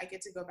 I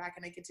get to go back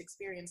and I get to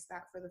experience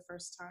that for the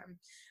first time.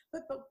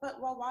 But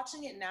while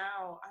watching it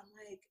now, I'm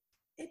like,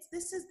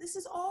 this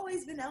has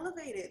always been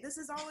elevated. This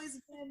has always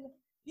been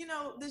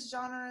this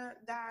genre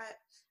that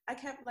I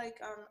kept like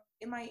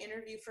in my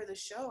interview for the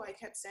show, I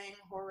kept saying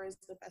horror is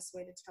the best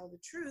way to tell the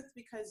truth,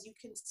 because you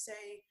can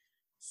say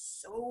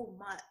so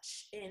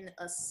much in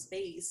a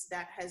space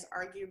that has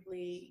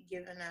arguably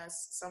given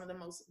us some of the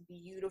most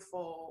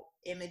beautiful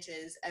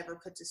images ever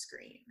put to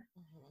screen.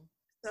 Mm-hmm.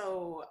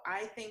 So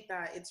I think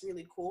that it's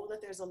really cool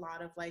that there's a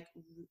lot of like,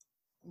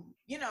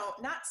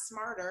 not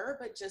smarter,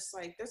 but just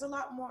like there's a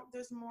lot more.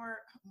 There's more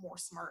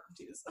smart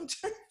dudes. I'm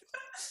trying.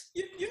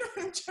 You know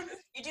what I'm trying to.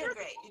 You're doing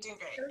great. You're doing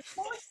great. There's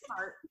more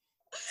smart.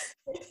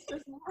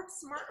 There's more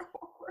smart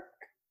horror.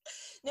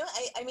 No,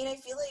 I mean, I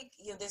feel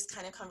like, this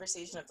kind of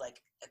conversation of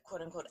like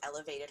quote unquote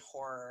elevated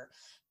horror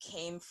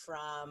came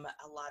from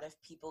a lot of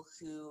people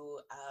who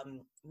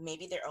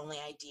maybe their only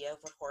idea of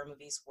what horror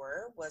movies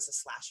was a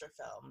slasher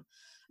film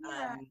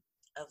Yeah.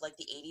 of like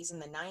the 80s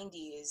and the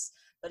 90s.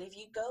 But if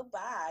you go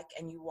back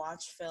and you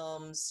watch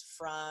films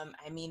from,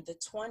 I mean, the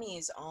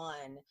 20s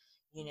on,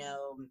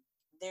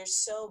 there's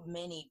so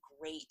many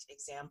great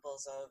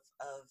examples of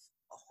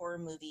horror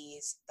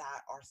movies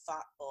that are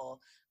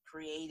thoughtful,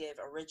 creative,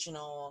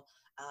 original,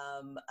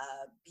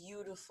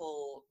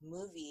 beautiful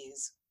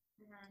movies.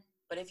 Mm-hmm.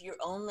 But if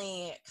you're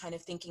only kind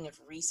of thinking of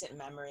recent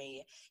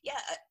memory,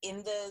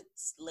 in the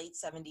late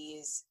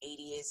 70s,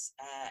 80s,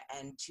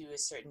 and to a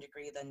certain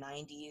degree the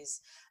 90s,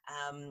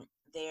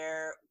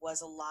 there was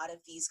a lot of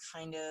these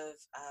kind of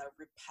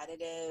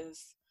repetitive,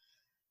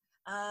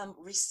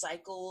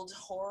 recycled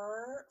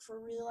horror for a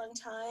really long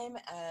time,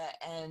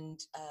 and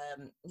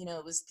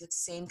it was the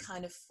same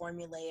kind of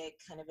formulaic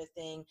kind of a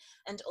thing,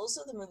 and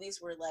also the movies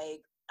were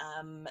like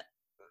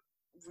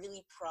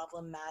really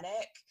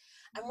problematic.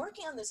 I'm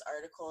working on this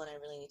article and I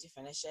really need to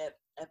finish it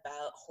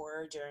about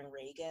horror during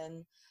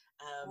Reagan.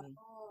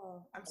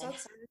 I'm so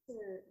excited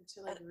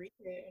to like read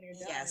it when you're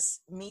done. Yes,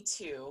 me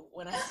too,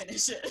 when I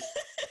finish it.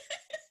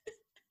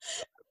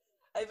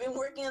 I've been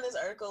working on this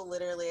article,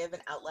 literally, I've been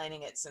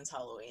outlining it since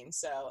Halloween.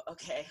 So,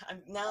 okay,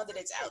 now that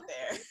it's out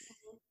there.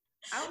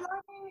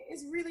 Outlining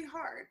is really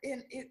hard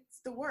and it's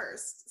the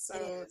worst. So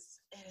It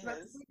is.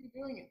 that's what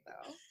you're doing it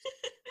though.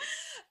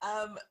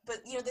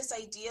 But this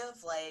idea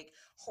of like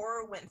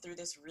horror went through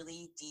this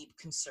really deep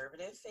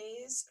conservative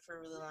phase for a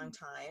really long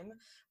time,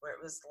 where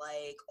it was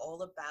like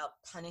all about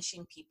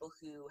punishing people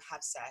who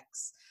have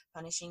sex,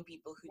 punishing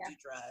people who do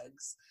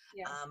drugs,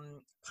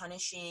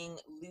 punishing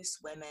loose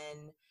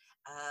women,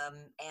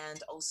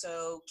 and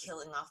also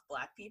killing off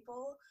Black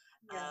people.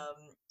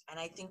 And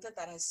I think that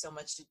has so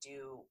much to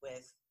do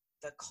with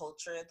the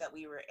culture that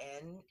we were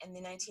in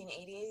the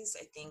 1980s.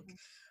 I think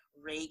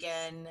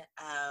Reagan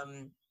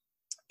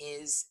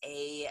is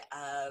a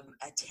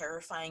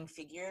terrifying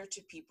figure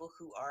to people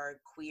who are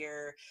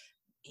queer,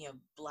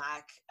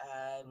 Black,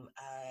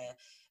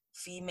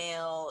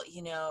 female,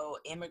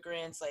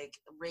 immigrants. Like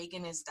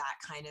Reagan is that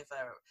kind of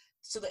a.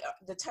 So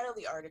the title of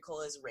the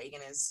article is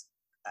Reagan is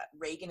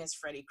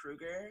Freddy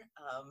Krueger,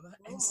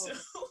 and so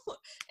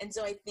and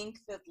so I think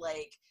that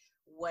like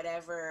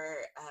whatever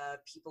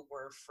people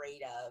were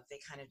afraid of, they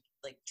kind of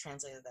like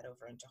translated that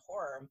over into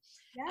horror.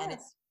 Yes. And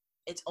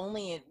it's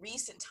only in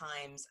recent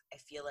times I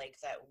feel like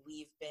that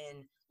we've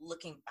been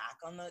looking back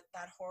on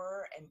that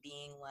horror and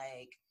being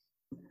like,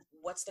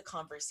 what's the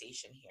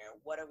conversation here?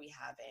 What are we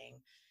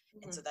having?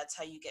 And so that's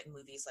how you get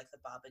movies like The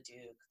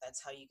Babadook.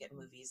 That's how you get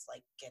movies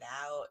like Get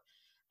Out.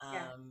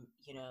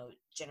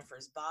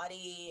 Jennifer's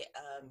Body.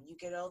 You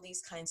get all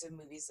these kinds of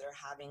movies that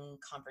are having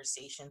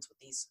conversations with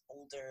these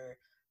older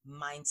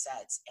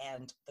mindsets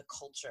and the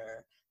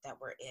culture that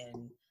we're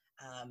in.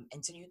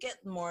 And so you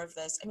get more of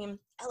this. I mean,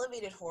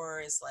 elevated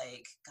horror is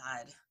like,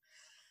 God,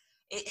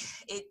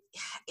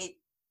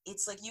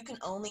 it's like you can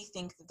only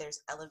think that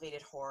there's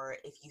elevated horror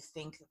if you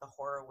think that the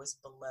horror was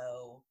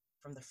below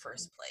from the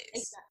first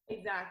place.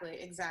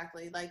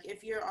 Exactly. Like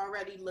if you're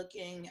already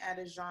looking at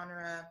a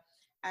genre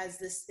as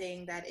this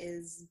thing that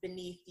is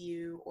beneath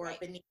you or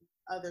beneath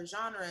other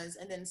genres,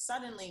 and then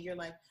suddenly you're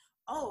like,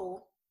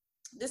 oh,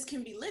 this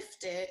can be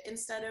lifted,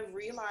 instead of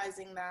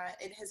realizing that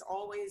it has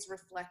always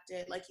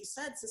reflected, like you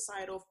said,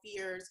 societal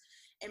fears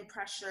and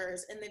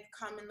pressures, and they've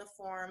come in the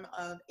form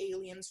of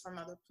aliens from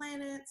other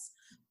planets,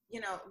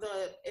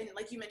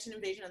 like you mentioned,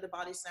 Invasion of the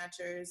Body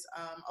Snatchers,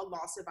 a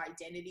loss of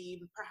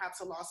identity, perhaps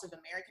a loss of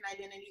American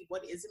identity.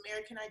 What is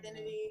American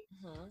identity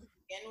to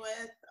begin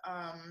with?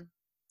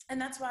 And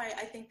that's why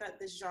I think that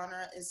this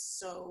genre is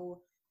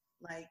so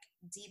like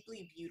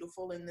deeply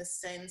beautiful, in the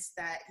sense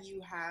that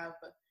you have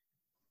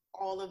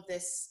all of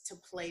this to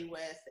play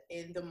with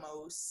in the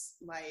most,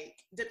 like,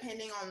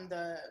 depending on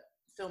the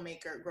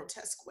filmmaker,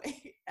 grotesque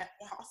way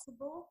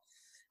possible.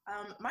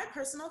 My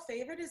personal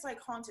favorite is like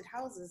haunted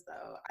houses,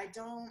 though. I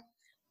don't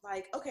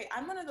like, okay,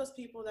 I'm one of those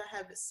people that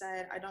have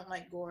said I don't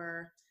like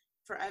gore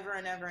forever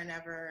and ever and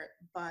ever,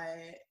 but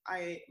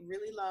I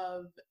really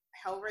love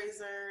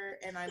Hellraiser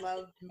and I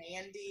love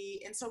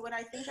Mandy. And so what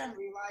I think I'm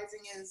realizing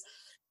is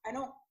I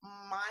don't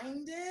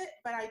mind it,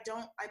 but I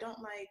don't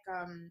like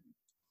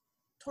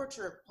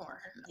torture porn.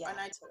 And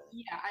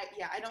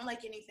I don't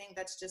like anything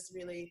that's just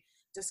really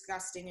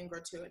disgusting and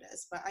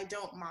gratuitous, but I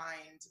don't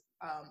mind.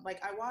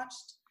 Like I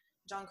watched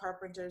John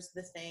Carpenter's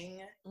The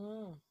Thing,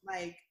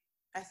 like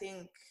I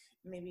think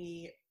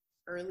maybe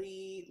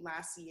early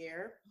last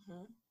year.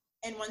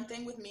 And one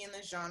thing with me in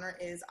this genre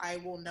is I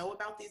will know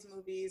about these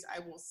movies. I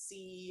will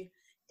see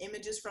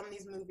images from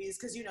these movies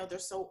because, they're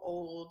so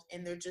old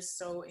and they're just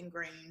so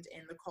ingrained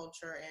in the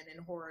culture and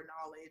in horror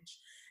knowledge.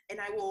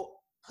 And I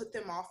will put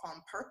them off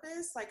on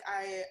purpose. Like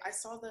I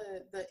saw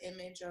the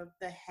image of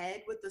the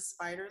head with the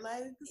spider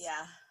legs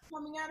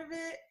coming out of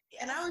it.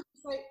 Yeah. And I was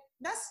just like,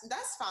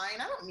 that's fine.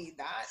 I don't need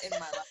that in my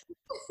life.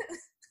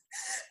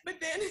 But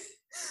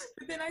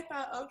then I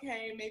thought,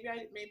 okay, maybe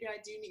I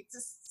do need to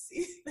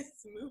see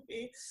this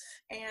movie,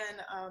 and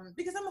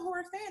because I'm a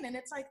horror fan, and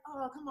it's like,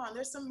 oh, come on,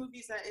 there's some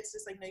movies that it's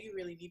just like, no, you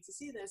really need to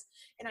see this,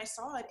 and I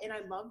saw it and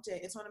I loved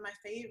it. It's one of my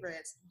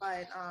favorites,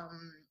 but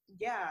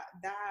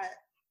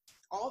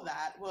all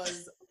that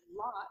was a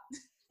lot.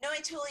 No, I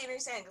totally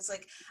understand. It's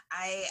like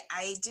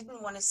I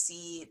didn't want to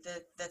see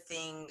the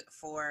thing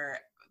for.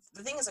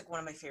 The Thing is like one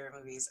of my favorite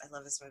movies. I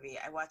love this movie.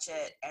 I watch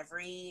it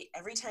every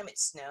time it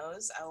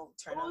snows. I'll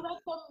turn on. Oh,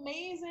 that's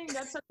amazing!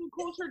 That's such a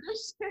cool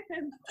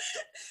tradition.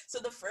 So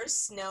the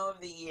first snow of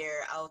the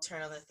year, I'll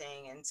turn on The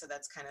Thing, and so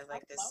that's kind of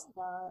like this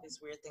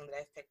weird thing that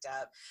I've picked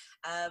up.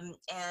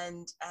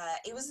 And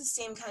it was the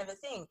same kind of a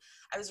thing.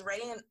 I was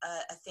writing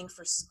a thing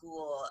for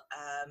school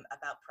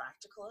about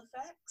practical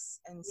effects,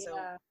 and so.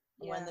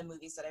 One of the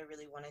movies that I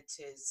really wanted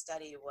to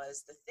study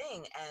was The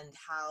Thing and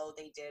how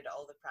they did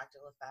all the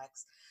practical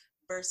effects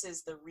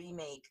versus the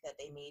remake that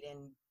they made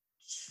in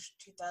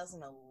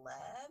 2011,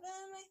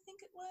 I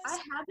think it was. I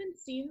haven't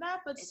seen that,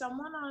 but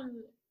someone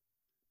on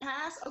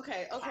Pass.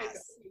 Okay.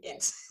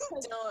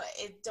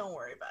 Don't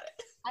worry about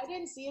it. I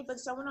didn't see it, but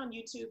someone on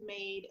YouTube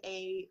made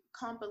a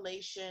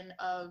compilation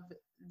of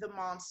the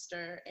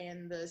monster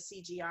and the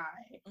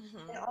CGI.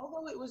 And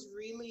although it was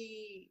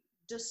really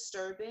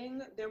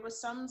disturbing, there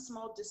was some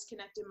small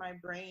disconnect in my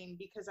brain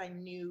because I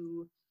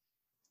knew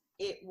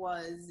it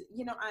was,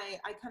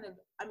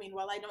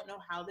 while I don't know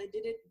how they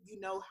did it,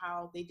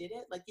 how they did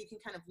it. Like you can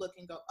kind of look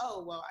and go,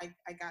 oh, well,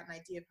 I got an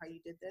idea of how you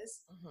did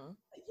this.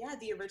 But yeah,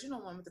 the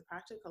original one with the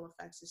practical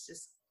effects is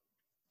just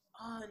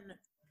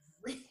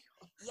unreal.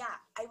 Yeah,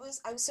 I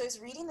was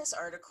reading this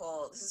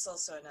article. This is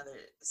also another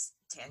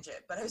tangent,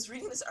 but I was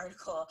reading this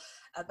article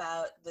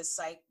about the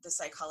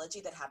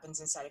psychology that happens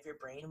inside of your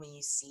brain when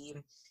you see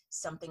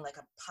something like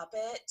a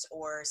puppet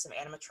or some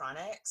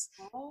animatronics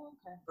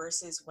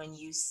versus when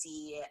you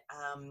see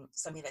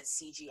something that's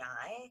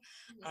CGI,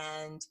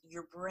 and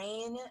your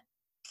brain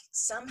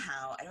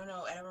somehow, I don't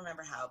know, I don't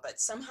remember how, but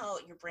somehow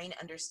your brain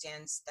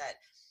understands that.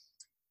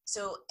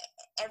 So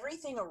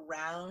everything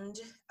around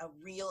a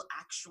real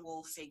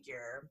actual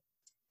figure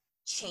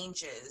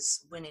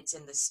changes when it's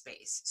in the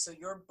space. So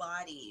your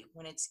body,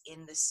 when it's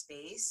in the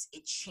space,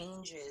 it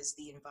changes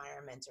the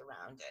environment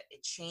around it.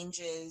 It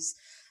changes,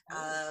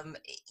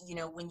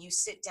 when you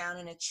sit down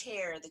in a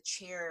chair, the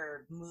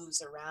chair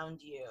moves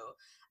around you.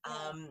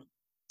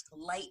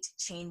 Light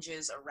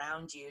changes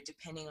around you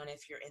depending on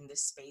if you're in the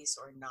space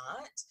or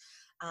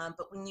not.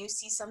 But when you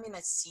see something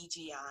that's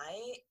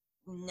CGI,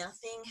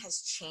 nothing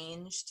has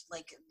changed.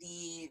 Like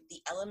the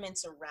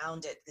elements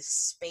around it, the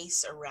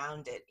space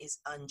around it is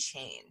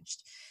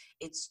unchanged.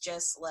 It's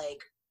just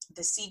like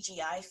the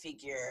CGI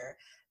figure,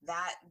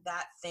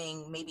 that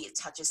thing, maybe it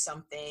touches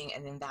something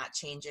and then that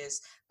changes,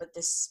 but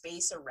the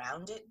space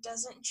around it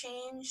doesn't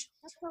change.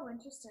 That's so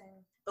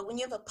interesting. But when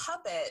you have a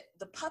puppet,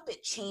 the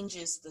puppet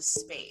changes the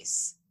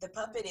space. The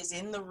puppet is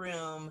in the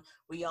room.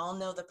 We all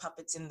know the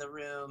puppet's in the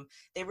room.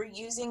 They were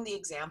using the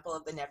example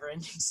of the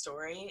Neverending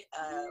Story,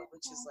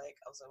 which is like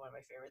also one of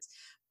my favorites.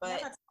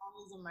 But that's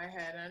always in my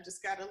head, and I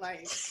just gotta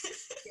like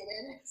get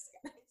in. It's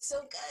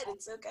so good.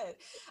 It's so good.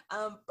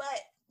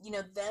 But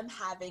them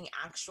having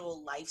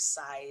actual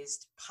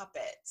life-sized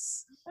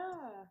puppets,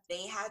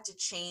 they had to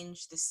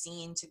change the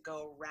scene to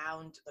go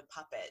around the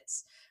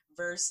puppets.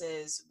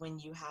 Versus when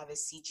you have a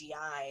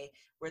CGI,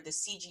 where the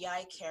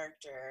CGI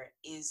character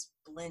is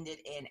blended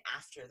in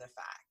after the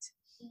fact.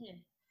 Mm-hmm.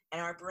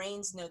 And our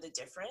brains know the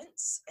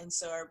difference. And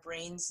so our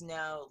brains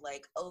know,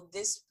 like, oh,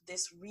 this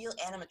real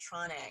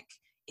animatronic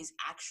is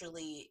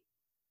actually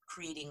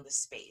creating the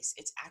space.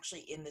 It's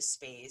actually in the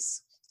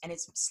space. And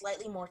it's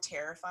slightly more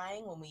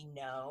terrifying when we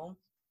know,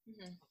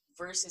 mm-hmm.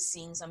 versus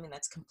seeing something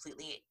that's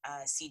completely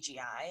CGI,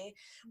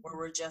 mm-hmm. where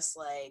we're just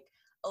like,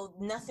 oh,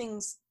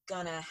 nothing's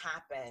gonna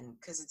happen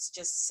because it's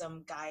just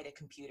some guy at a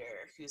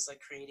computer who's like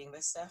creating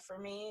this stuff for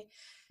me.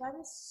 That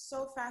is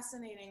so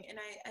fascinating, and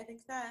I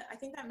think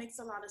that makes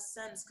a lot of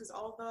sense, because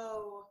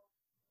although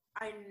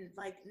I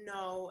like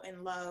know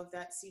and love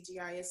that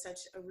CGI is such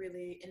a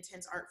really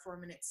intense art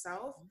form in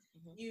itself,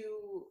 mm-hmm.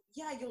 you'll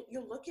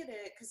look at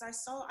it, because I've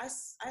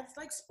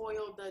like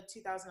spoiled the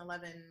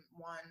 2011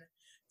 one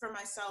for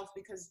myself,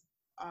 because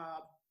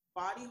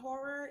body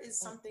horror is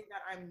something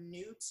that I'm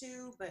new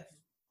to, but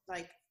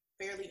like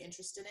fairly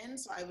interested in.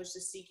 So I was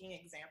just seeking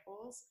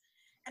examples,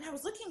 and I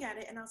was looking at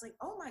it and I was like,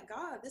 oh my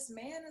God, this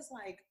man is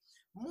like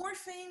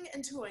morphing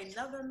into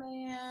another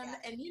man. Yeah.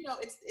 And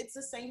it's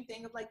the same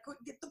thing of like,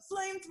 get the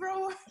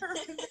flamethrower.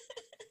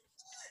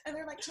 And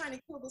they're like trying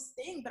to kill this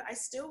thing, but I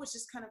still was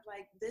just kind of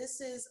like, this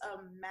is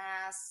a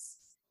mass.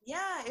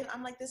 Yeah. And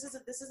I'm like, this is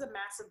a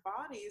mass of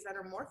bodies that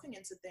are morphing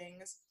into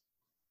things.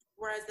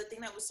 Whereas the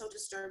thing that was so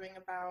disturbing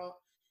about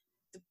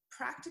the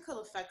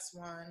practical effects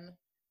one,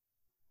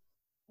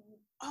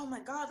 oh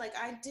my God, like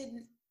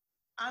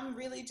I'm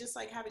really just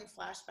like having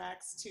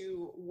flashbacks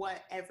to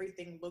what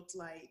everything looked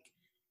like.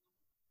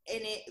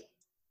 And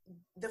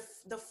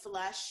the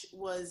flesh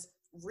was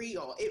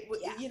real. It was,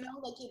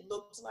 like it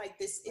looked like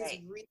this is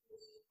really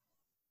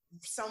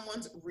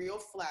someone's real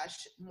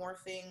flesh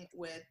morphing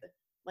with,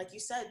 like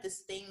you said, this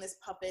thing, this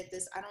puppet,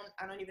 this, I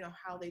don't even know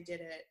how they did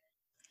it.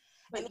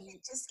 But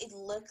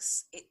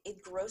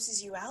it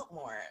grosses you out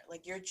more.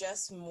 Like you're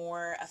just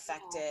more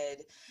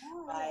affected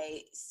by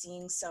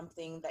seeing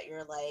something that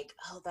you're like,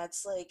 oh,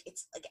 that's like,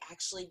 it's like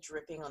actually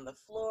dripping on the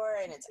floor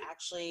and it's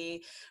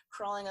actually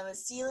crawling on the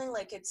ceiling.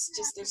 Like it's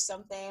just, there's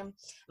something.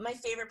 My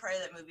favorite part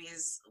of that movie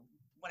is,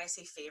 when I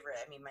say favorite,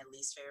 I mean my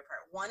least favorite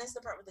part. One is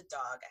the part with the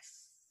dog.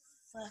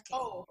 Can't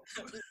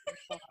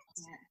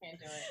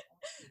do it.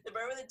 The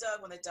part with the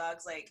dog, when the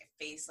dog's like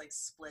face like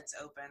splits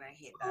open, I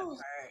hate that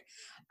part.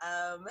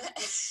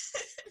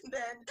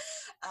 Then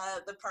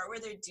the part where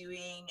they're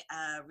doing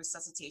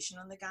resuscitation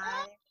on the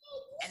guy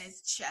and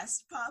his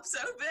chest pops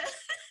open.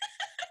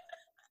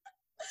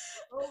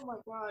 Oh my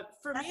God!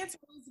 For me, it's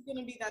always going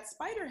to be that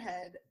spider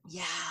head.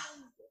 Yeah.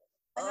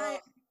 And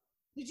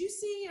did you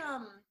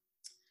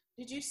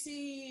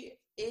see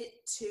It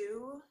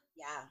too?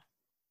 Yeah.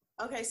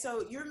 Okay,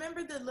 so you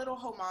remember the little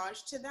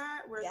homage to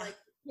that, where like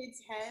the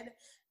kid's head,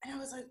 and I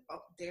was like,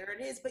 oh, there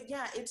it is. But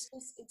yeah, it's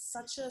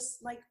such a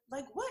like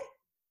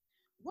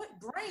what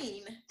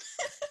brain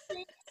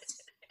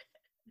thinks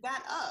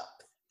that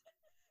up?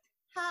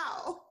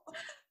 How?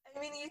 I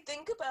mean, you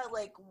think about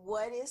like,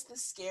 what is the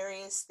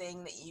scariest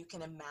thing that you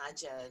can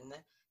imagine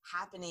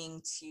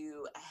happening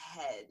to a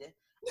head,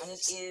 and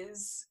it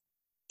is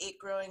it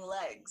growing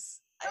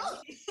legs. I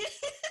mean,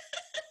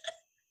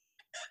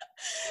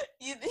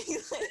 you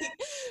think like,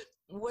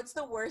 what's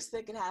the worst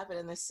that could happen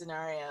in this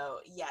scenario?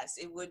 Yes,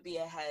 it would be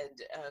a head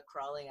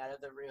crawling out of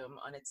the room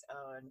on its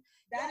own.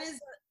 That is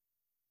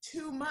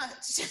too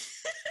much.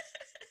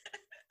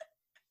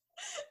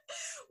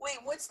 Wait,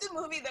 what's the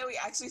movie that we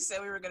actually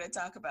said we were going to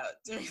talk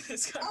about during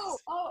this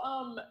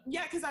conversation?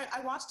 Yeah, because I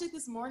watched it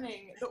this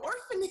morning. The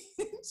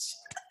Orphanage.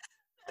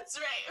 That's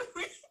right.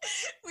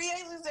 We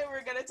actually said we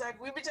were going to talk.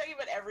 We've been talking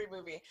about every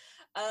movie.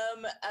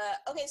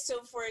 Okay,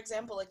 so for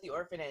example, like The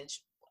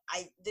Orphanage,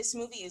 this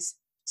movie is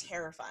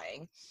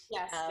terrifying.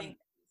 Yes,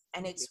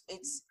 And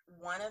it's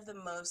one of the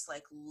most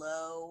like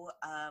low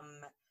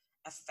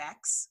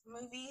effects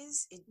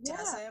movies. It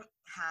doesn't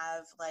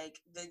have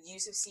like the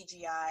use of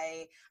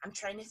CGI. I'm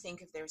trying to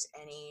think if there's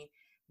any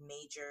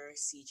major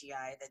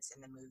CGI that's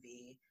in the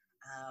movie.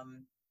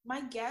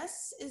 My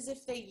guess is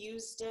if they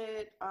used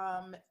it,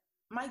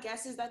 my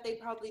guess is that they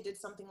probably did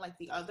something like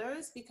The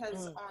Others,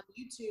 because on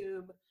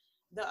YouTube,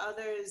 The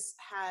Others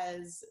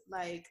has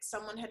like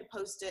someone had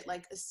posted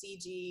like a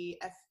CGI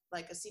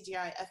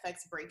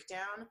FX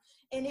breakdown,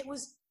 and it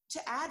was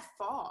to add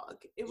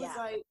fog. It was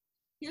like,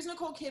 here's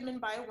Nicole Kidman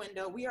by a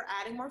window. We are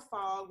adding more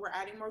fog. We're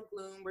adding more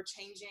gloom. We're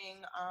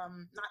changing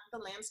not the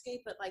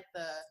landscape, but like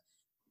the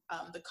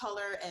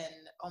color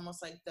and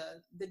almost like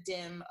the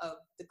dim of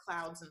the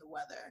clouds and the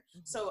weather.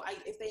 So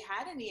if they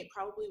had any, it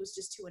probably was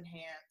just to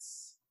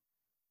enhance,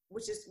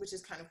 which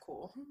is kind of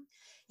cool.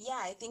 Yeah,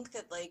 I think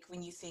that like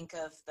when you think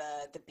of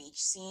the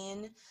beach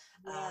scene,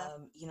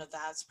 you know,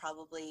 that's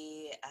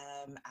probably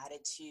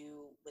added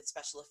to with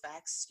special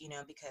effects, you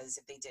know, because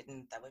if they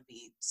didn't, that would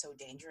be so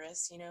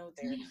dangerous, you know.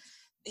 They're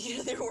you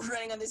know, they were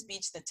running on this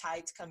beach, the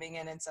tide's coming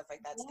in and stuff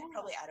like that, so they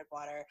probably added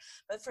water.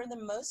 But for the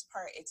most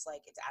part, it's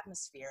like it's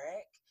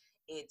atmospheric,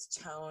 it's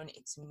tone,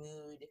 it's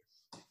mood,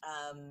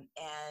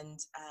 and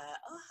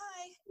oh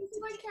hi, it's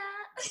my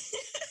cat.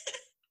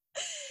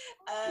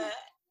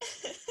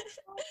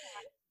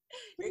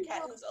 Your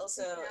cat who's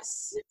also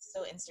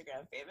so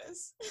Instagram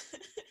famous.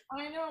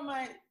 I know,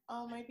 my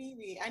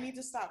baby. I need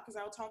to stop because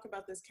I'll talk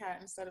about this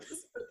cat instead of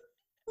this.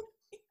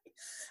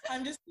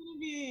 I'm just gonna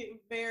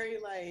be very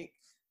like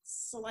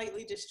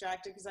slightly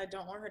distracted because I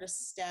don't want her to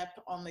step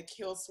on the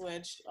kill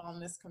switch on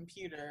this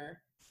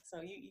computer.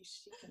 So she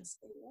can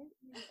stay right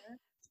here.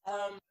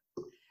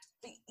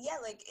 But yeah,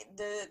 like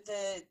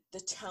the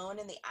tone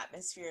and the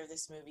atmosphere of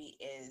this movie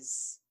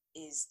is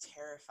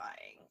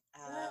terrifying.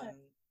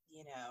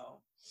 You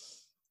know,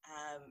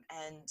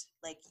 and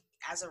like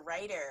as a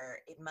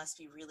writer, it must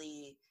be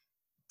really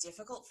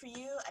difficult for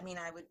you. I mean,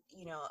 I would,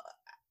 you know,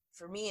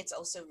 for me, it's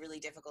also really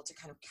difficult to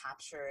kind of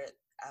capture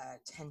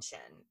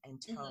tension and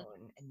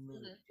tone and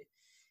mood.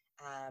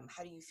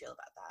 How do you feel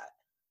about that?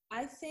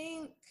 I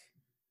think,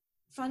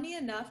 funny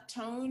enough,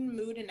 tone,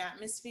 mood, and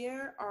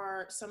atmosphere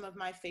are some of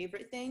my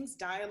favorite things.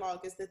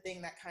 Dialogue is the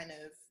thing that kind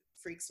of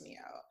freaks me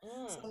out.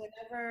 So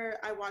whenever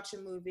I watch a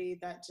movie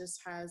that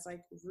just has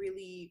like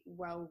really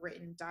well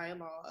written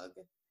dialogue,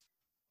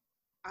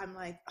 I'm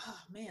like, oh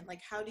man,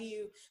 like how do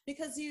you,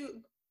 because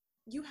you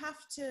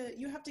have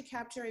to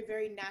capture a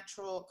very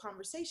natural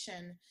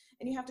conversation,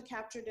 and you have to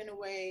capture it in a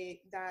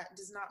way that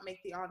does not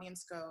make the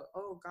audience go,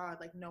 oh God,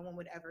 like no one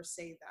would ever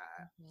say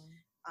that.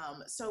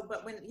 So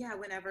but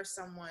whenever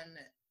someone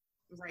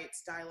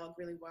writes dialogue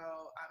really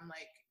well, I'm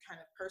like kind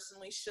of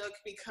personally shook,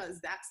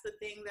 because that's the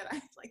thing that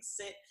I like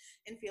sit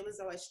and feel as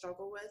though I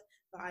struggle with.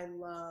 But I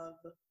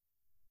love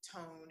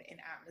tone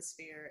and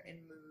atmosphere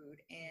and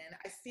mood, and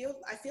I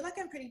feel like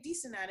I'm pretty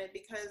decent at it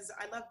because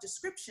I love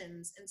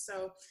descriptions. And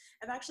so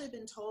I've actually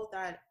been told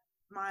that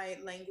my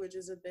language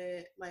is a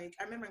bit like,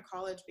 I remember in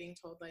college being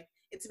told like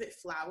it's a bit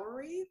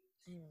flowery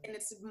and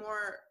it's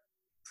more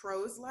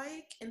prose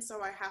like, and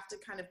so I have to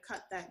kind of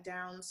cut that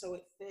down so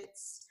it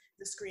fits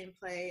the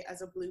screenplay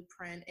as a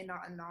blueprint and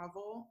not a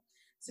novel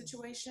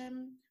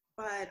situation.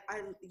 But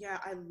I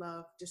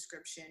love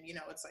description. You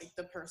know, it's like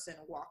the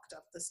person walked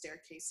up the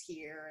staircase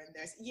here, and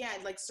there's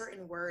like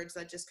certain words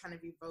that just kind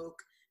of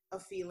evoke a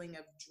feeling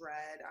of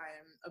dread I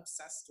am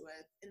obsessed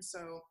with. And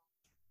so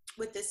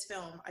with this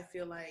film, I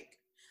feel like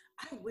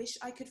I wish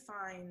I could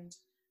find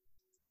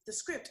the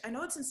script. I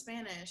know it's in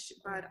Spanish,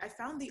 but I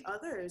found The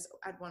Others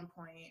at one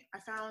point. I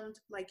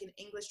found like an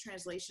English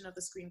translation of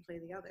the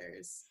screenplay The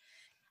Others.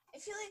 I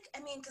feel like, I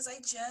mean, because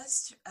I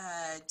just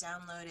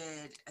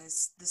downloaded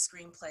the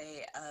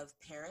screenplay of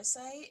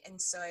Parasite,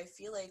 and so I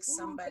feel like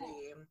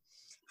somebody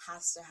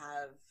has to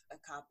have a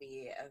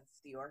copy of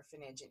The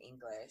Orphanage in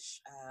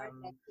English.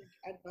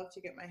 I'd love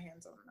to get my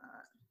hands on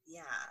that.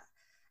 Yeah.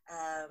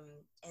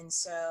 And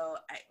so,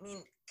 I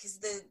mean, because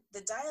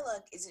the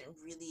dialogue isn't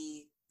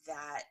really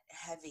that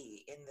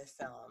heavy in the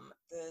film.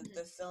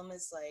 The film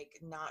is like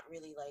not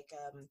really like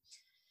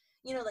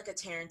you know, like a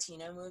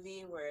Tarantino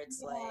movie where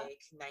it's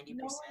like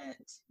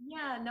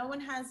 90%. No one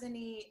has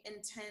any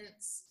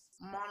intense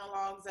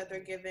monologues that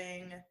they're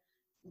giving.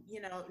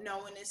 You know, no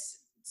one is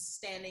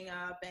standing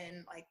up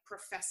and like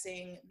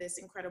professing this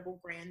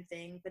incredible grand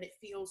thing, but it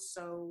feels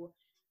so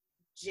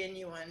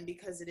genuine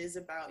because it is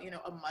about, you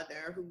know, a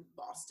mother who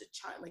lost a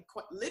child, like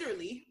quite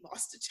literally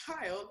lost a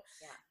child.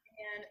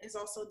 And is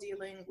also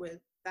dealing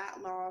with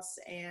that loss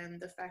and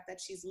the fact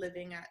that she's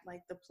living at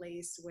like the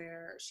place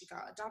where she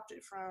got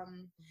adopted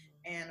from,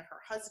 and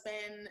her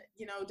husband,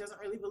 you know,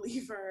 doesn't really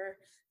believe her.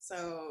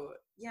 So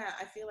yeah,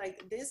 I feel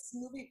like this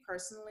movie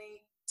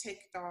personally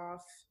ticked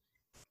off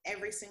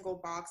every single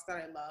box that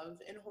I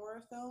love in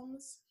horror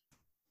films.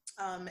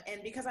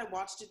 And because I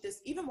watched it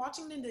even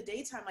watching it in the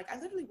daytime, like I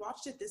literally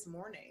watched it this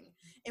morning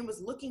and was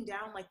looking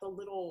down like the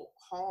little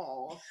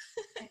hall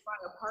in my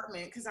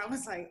apartment because I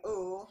was like,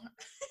 oh,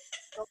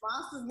 the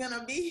boss is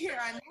gonna be here.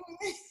 I know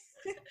it.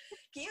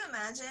 Can you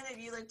imagine if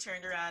you like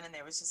turned around and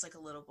there was just like a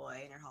little boy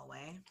in your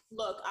hallway?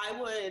 Look, I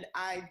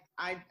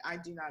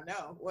do not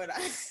know what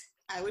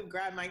I would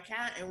grab my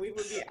cat and we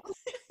would be out.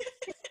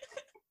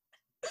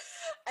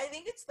 I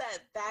think it's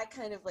that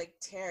kind of like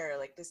terror,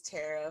 like this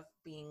terror of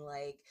being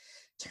like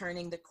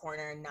turning the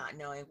corner and not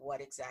knowing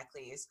what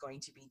exactly is going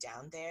to be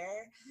down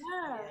there.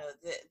 Yeah. You know,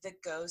 the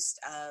ghost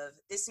of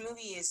this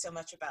movie is so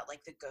much about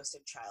like the ghost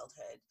of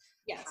childhood.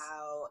 Yes.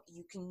 How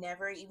you can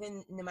never,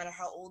 even no matter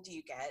how old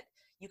you get,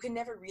 you can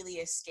never really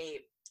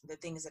escape the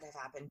things that have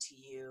happened to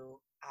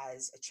you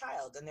as a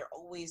child, and they're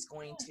always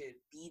going to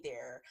be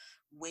there,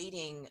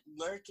 waiting,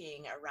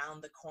 lurking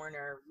around the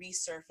corner,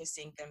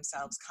 resurfacing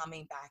themselves,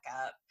 coming back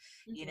up,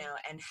 you know.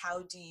 And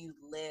how do you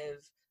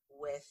live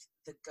with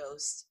the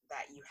ghost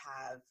that you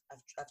have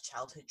of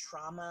childhood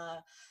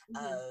trauma,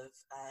 of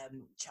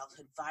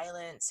childhood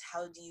violence?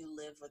 How do you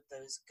live with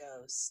those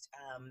ghosts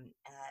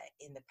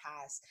in the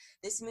past?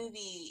 This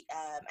movie,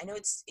 I know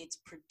it's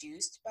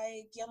produced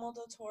by Guillermo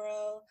del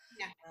Toro,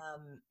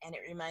 and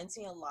it reminds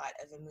me a lot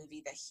of a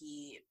movie that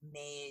he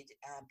made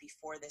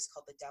before this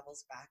called The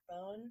Devil's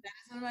Backbone.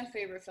 That's one of my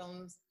favorite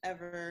films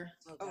ever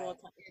of all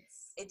time.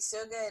 It's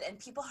so good, and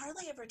people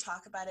hardly ever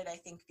talk about it, I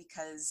think,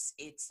 because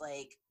it's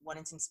like, one,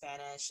 it's in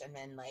Spanish, and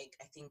then like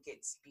I think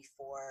it's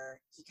before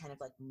he kind of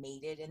like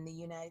made it in the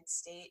United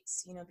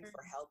States, you know,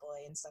 before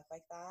Hellboy and stuff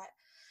like that.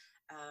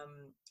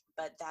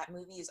 But that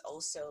movie is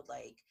also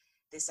like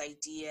this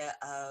idea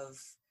of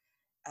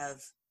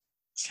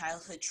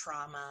childhood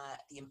trauma,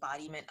 the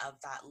embodiment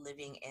of that,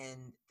 living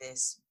in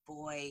this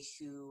boy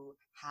who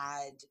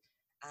had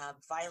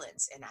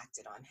violence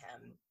enacted on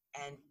him,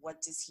 and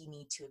what does he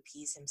need to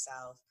appease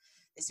himself.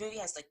 This movie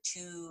has like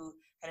two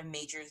kind of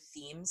major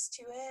themes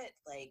to it.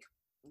 Like,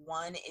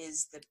 one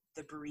is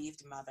the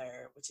bereaved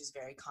mother, which is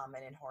very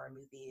common in horror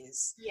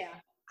movies. Yeah.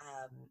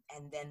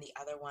 And then the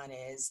other one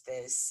is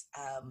this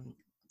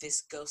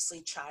this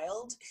ghostly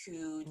child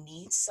who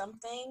needs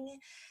something.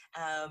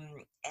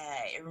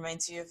 It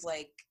reminds me of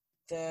like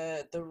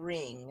the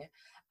Ring,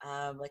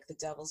 like The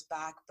Devil's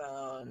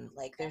Backbone.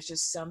 Like, there's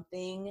just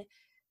something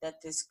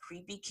that this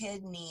creepy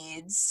kid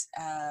needs,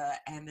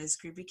 and this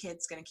creepy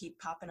kid's gonna keep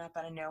popping up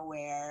out of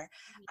nowhere,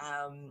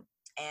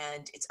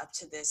 and it's up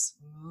to this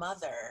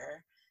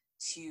mother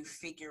to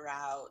figure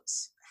out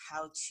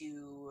how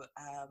to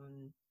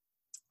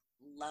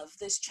love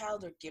this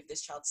child or give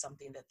this child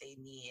something that they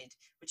need,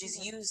 which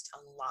is used a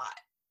lot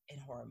in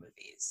horror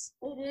movies.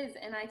 It is,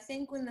 and I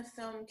think when the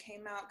film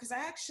came out, because I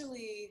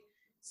actually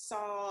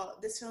saw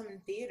this film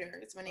in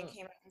theaters when it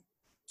came out in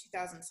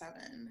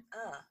 2007,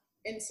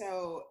 and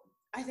so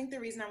I think the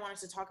reason I wanted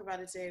to talk about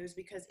it today was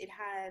because it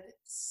had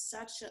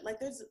such a,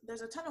 like,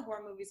 there's a ton of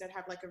horror movies that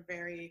have like a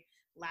very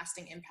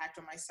lasting impact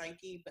on my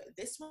psyche, but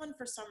this one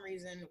for some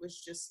reason was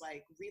just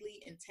like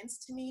really intense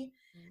to me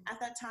at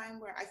that time.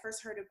 Where I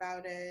first heard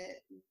about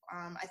it,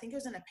 I think it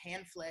was in a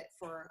pamphlet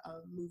for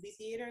a movie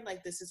theater,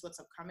 like, this is what's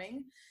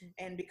upcoming,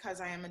 and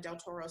because I am a Del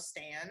Toro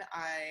stan,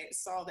 I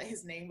saw that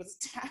his name was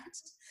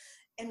attached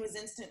and was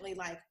instantly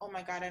like, oh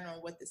my god, I don't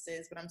know what this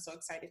is, but I'm so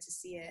excited to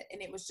see it.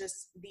 And it was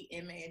just the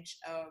image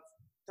of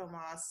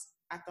Tomas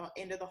at the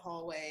end of the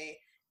hallway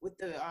with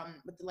the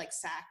like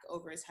sack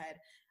over his head.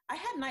 I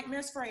had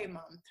nightmares for a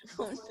month.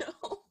 Oh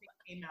no! It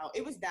came out.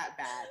 It was that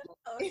bad.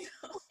 Oh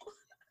no!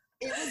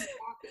 It was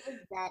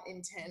that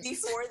intense.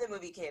 Before the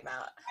movie came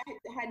out, I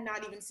had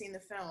not even seen the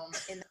film.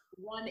 In that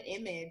one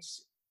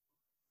image,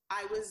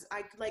 I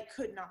like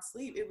could not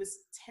sleep. It was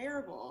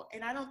terrible,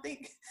 and I don't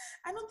think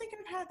I've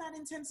had that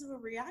intense of a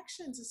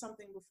reaction to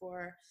something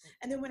before.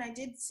 And then when I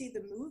did see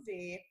the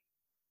movie,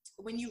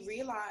 when you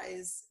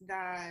realize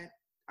that,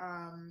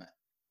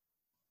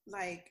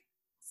 like,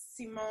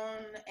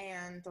 Simone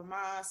and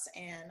Tomas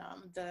and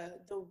the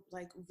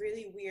like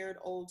really weird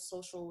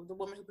the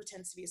woman who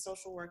pretends to be a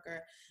social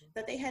worker,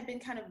 that they had been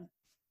kind of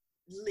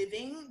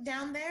living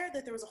down there,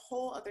 that there was a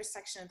whole other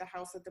section of the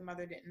house that the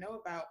mother didn't know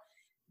about.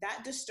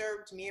 That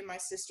disturbed me and my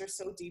sister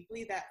so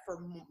deeply that for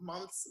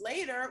months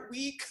later,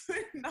 we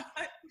could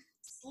not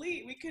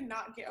sleep. We could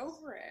not get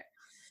over it.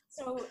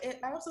 So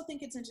I also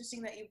think it's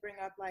interesting that you bring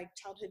up like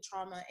childhood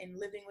trauma and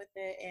living with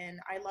it. And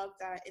I love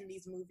that in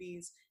these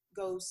movies,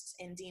 ghosts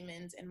and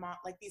demons and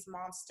like these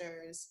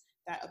monsters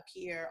that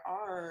appear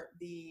are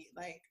the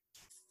like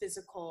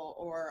physical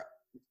or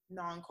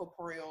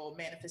non-corporeal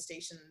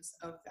manifestations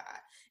of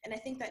that. And I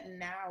think that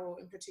now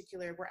in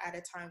particular, we're at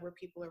a time where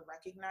people are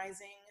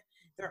recognizing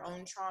their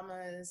own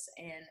traumas,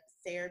 and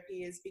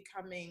therapy is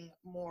becoming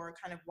more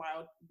kind of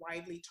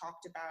widely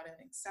talked about and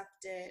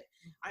accepted.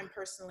 I'm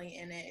personally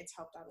in it. It's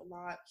helped out a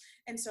lot.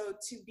 And so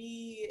to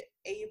be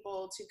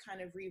able to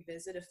kind of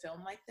revisit a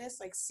film like this,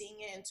 like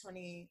seeing it in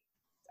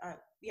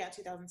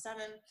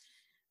 2007,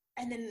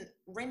 and then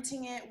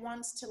renting it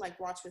once to like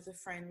watch with a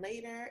friend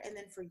later. And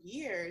then for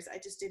years, I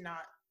just did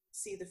not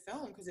see the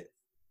film because it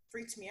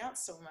freaked me out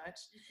so much.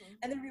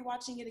 And then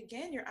rewatching it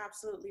again, you're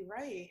absolutely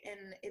right.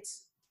 And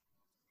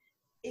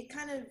it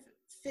kind of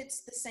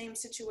fits the same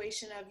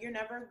situation of you're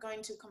never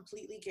going to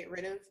completely get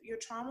rid of your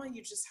trauma.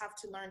 You just have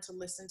to learn to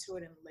listen to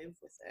it and live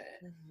with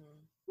it,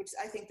 which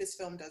I think this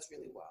film does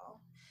really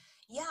well.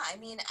 Yeah, I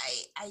mean,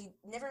 I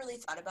never really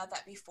thought about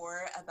that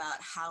before, about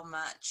how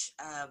much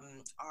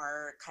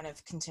our kind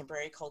of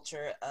contemporary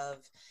culture of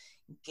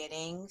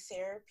getting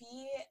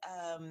therapy,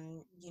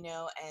 you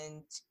know,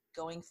 and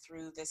going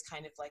through this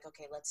kind of like,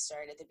 okay, let's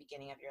start at the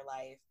beginning of your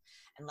life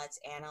and let's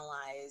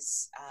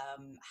analyze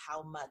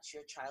how much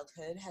your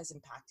childhood has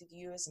impacted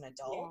you as an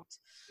adult.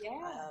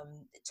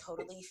 It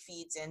totally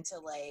feeds into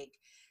like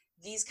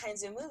these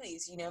kinds of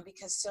movies, you know,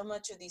 because so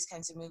much of these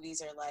kinds of movies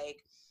are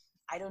like,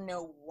 I don't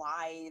know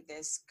why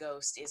this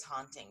ghost is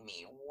haunting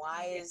me.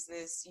 Why is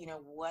this, you know,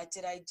 what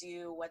did I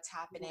do? What's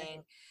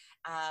happening?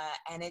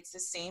 And it's the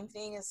same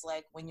thing as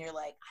like when you're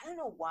like, I don't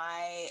know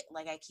why,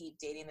 like I keep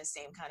dating the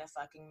same kind of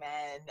fucking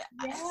men.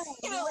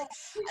 You know, like,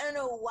 I don't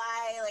know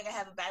why, like I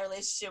have a bad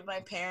relationship with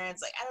my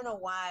parents. Like, I don't know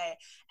why.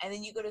 And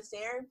then you go to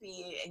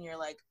therapy and you're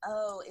like,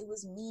 oh, it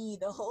was me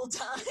the whole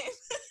time.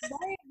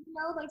 Right. You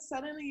know, like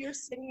suddenly you're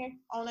sitting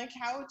on a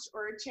couch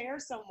or a chair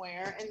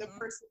somewhere and the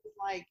person is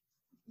like,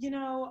 you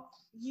know,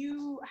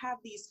 you have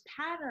these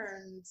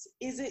patterns.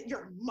 Is it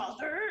your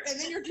mother? And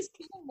then you're just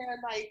sitting there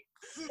like,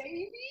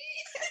 baby.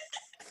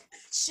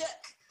 Shook.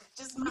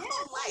 Just my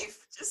whole life.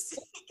 Just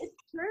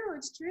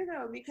It's true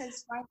though,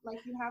 because like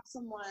you have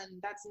someone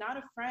that's not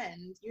a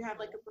friend, you have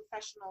like a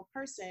professional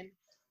person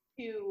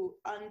who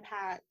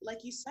unpack, like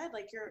you said,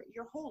 like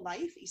your whole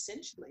life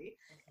essentially.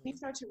 And you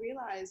start to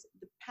realize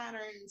the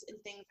patterns and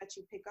things that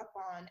you pick up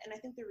on. And I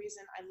think the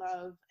reason I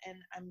love and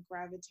I'm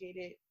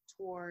gravitated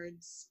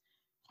towards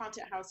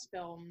haunted house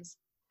films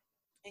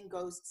and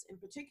ghosts in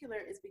particular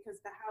is because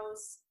the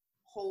house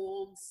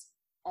holds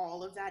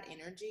all of that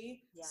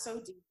energy so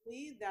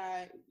deeply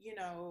that, you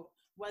know,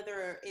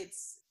 whether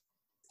it's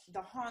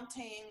the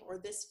haunting or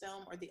this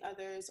film or the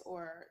others,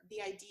 or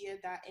the idea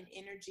that an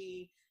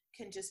energy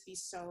can just be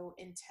so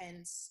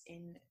intense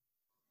and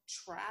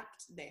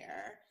trapped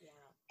there.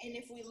 And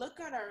if we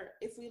look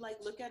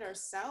at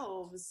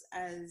ourselves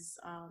as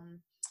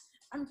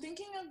I'm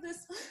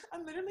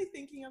literally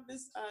thinking of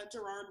this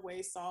Gerard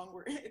Way song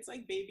where it's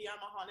like, baby, I'm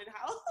a haunted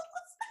house.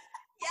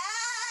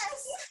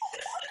 Yes.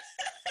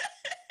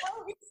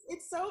 Oh,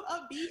 it's so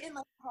upbeat and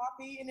like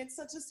poppy, and it's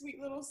such a sweet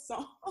little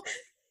song.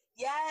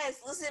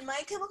 Yes, listen,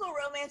 My Chemical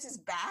Romance is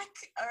back.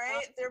 All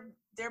right,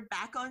 they're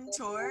back on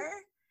tour.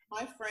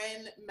 My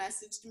friend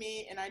messaged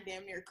me, and I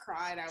damn near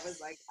cried. I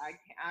was like,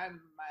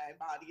 my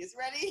body is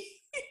ready.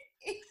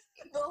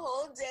 The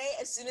whole day,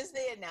 as soon as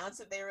they announced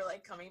that they were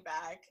like coming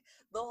back,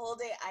 the whole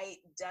day I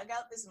dug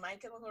out this My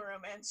Chemical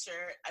Romance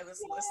shirt. I was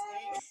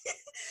listening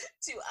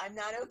to "I'm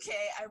Not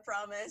Okay, I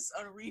Promise"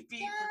 on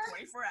repeat for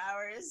 24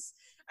 hours.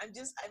 I'm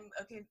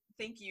okay.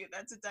 Thank you.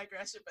 That's a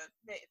digression, but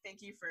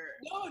thank you for.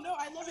 No,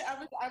 I love it.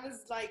 I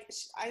was like,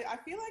 I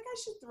feel like I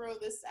should throw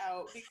this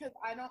out because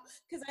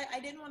I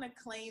didn't want to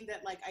claim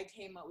that like I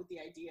came up with the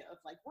idea of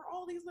like we're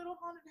all these little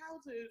haunted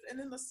houses, and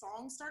then the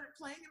song started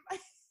playing in my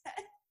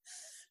head.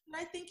 And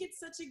I think it's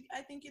such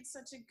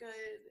a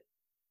good,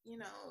 you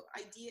know,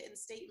 idea and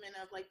statement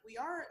of like we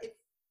are,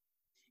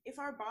 if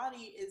our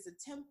body is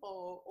a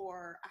temple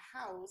or a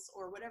house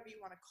or whatever you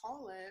want to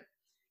call it,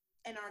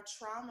 and our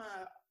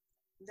trauma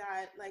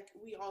that like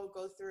we all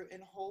go through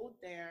and hold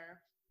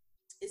there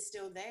is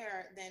still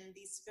there, then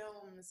these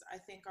films I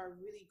think are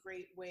really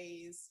great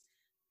ways,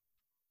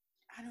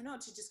 I don't know,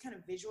 to just kind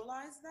of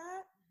visualize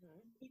that.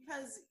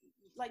 Because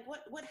like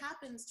what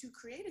happens to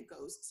create a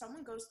ghost?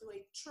 Someone goes through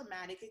a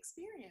traumatic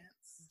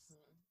experience.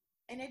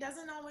 And it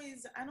doesn't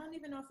always, I don't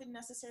even know if it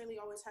necessarily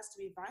always has to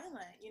be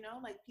violent, you know,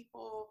 like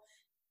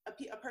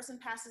a person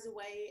passes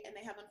away and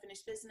they have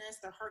unfinished business,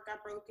 their heart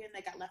got broken,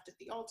 they got left at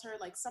the altar,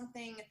 like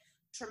something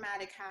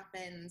traumatic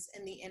happens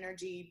and the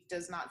energy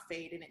does not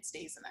fade and it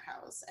stays in the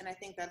house. And I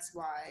think that's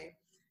why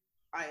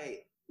I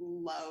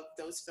love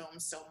those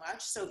films so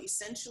much. So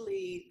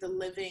essentially the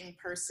living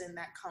person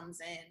that comes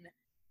in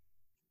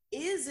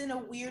is in a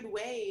weird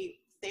way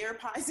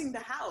therapizing the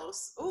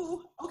house.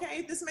 Oh,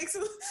 okay, this makes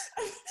it,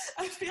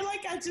 I feel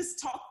like I just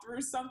talked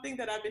through something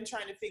that I've been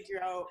trying to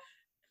figure out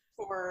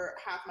for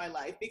half my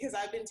life, because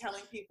I've been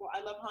telling people I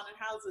love haunted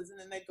houses and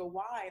then they go,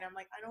 why? And I'm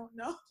like, I don't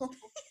know.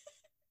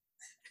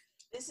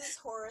 This is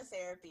horror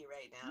therapy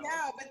right now.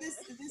 Yeah, but this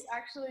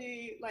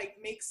actually like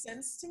makes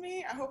sense to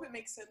me. I hope it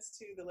makes sense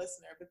to the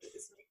listener, but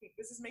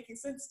this is making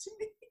sense to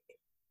me.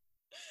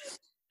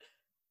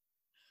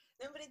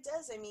 No, but it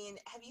does. I mean,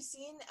 have you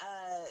seen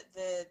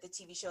the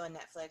TV show on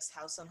Netflix,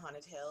 House on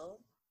Haunted Hill?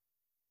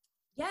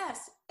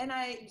 Yes, and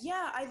I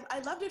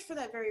loved it for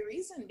that very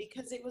reason,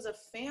 because it was a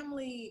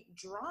family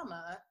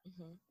drama,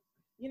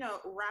 you know,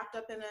 wrapped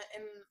up in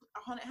a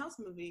haunted house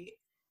movie.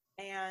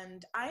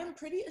 And I am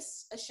pretty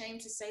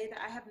ashamed to say that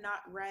I have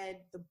not read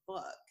the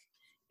book,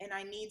 and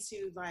I need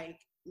to like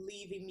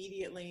leave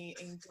immediately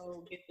and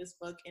go get this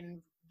book and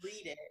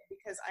read it,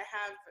 because I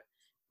have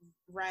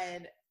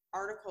read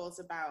articles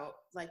about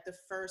like the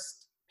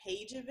first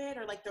page of it,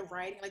 or like the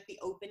writing, like the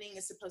opening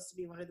is supposed to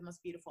be one of the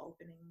most beautiful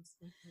openings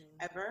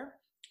ever.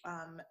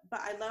 But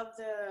I love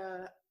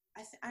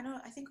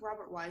I think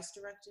Robert Wise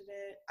directed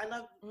it. I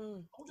love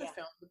older yeah.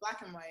 film, the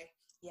black and white.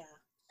 Yeah.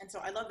 And so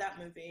I love that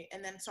movie.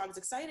 And then so I was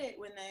excited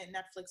when the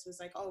Netflix was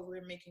like, oh,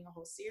 we're making a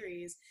whole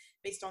series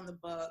based on the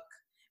book.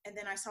 And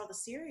then I saw the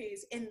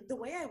series, and the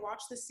way I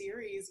watched the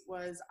series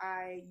was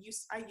I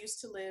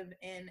used to live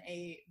in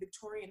a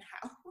Victorian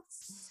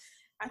house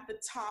at the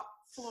top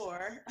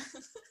floor.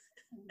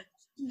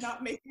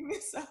 Not making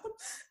this up.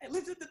 I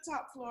lived at the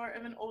top floor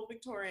of an old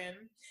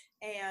Victorian,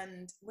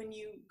 and when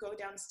you go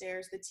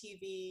downstairs, the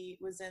TV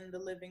was in the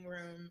living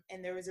room,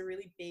 and there was a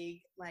really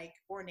big, like,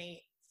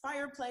 ornate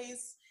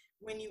fireplace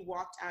when you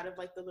walked out of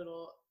like the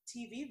little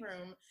TV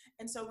room.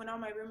 And so when all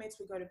my roommates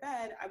would go to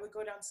bed, I would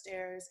go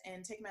downstairs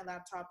and take my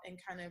laptop and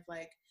kind of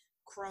like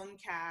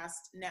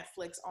Chromecast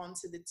Netflix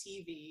onto the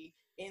TV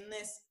in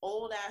this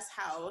old ass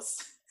house.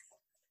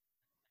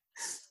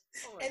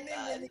 Oh my And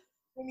then God.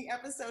 when the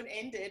episode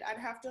ended, I'd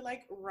have to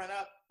like run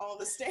up all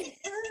the stairs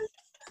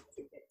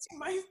to get to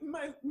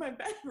my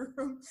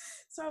bedroom.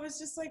 So I was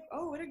just like,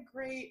 oh, what a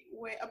great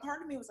way. A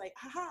part of me was like,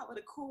 haha, what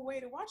a cool way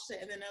to watch it.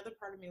 And then another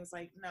part of me was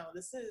like, no,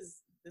 this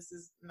is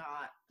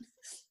not,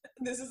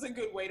 this is a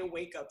good way to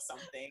wake up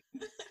something.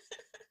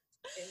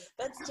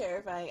 That's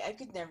terrifying. I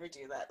could never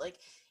do that. Like,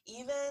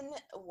 even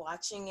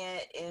watching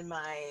it in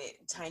my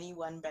tiny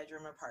one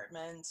bedroom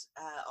apartment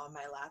on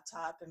my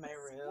laptop in my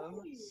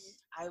room,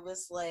 I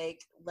was like,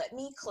 let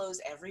me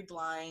close every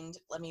blind,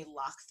 let me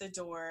lock the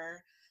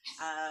door.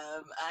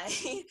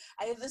 I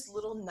have this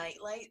little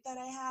nightlight that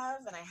I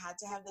have, and I had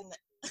to have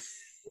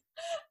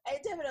I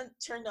had to have it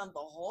turned on the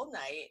whole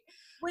night.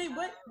 Wait,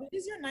 what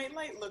does your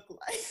nightlight look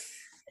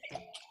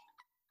like?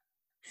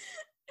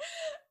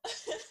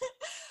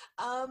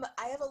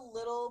 I have a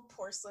little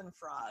porcelain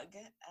frog.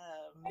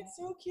 It's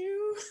so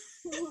cute.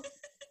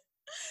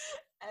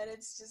 And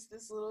it's just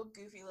this little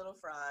goofy little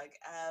frog.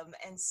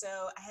 And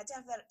so I had to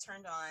have that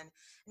turned on.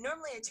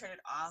 Normally I turn it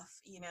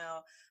off,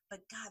 but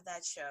God,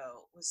 that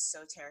show was so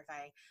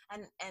terrifying.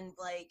 And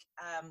like,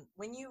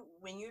 when you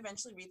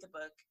eventually read the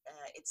book,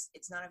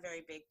 it's not a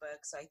very big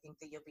book, so I think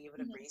that you'll be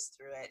able to breeze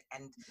through it.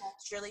 And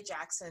Shirley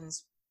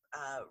Jackson's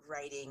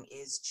writing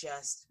is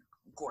just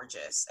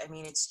gorgeous. I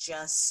mean, it's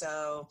just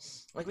so,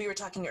 like we were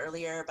talking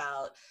earlier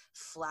about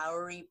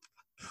flowery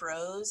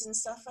prose and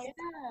stuff like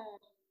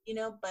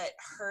that, but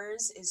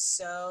hers is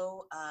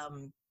so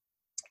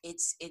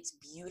it's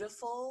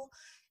beautiful,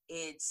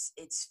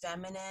 it's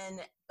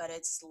feminine, but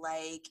it's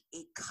like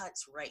it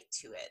cuts right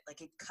to it,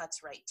 like it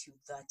cuts right to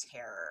the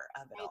terror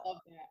of it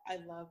all. I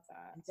love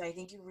that. And so I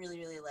think you really,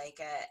 really like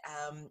it.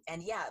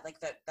 And yeah, like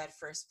that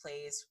first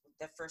page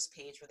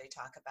where they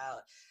talk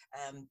about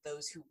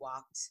those who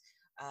walked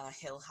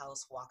Hill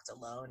House walked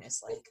alone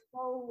is like,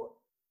 so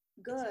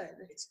good.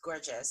 It's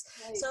gorgeous.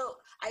 Right. So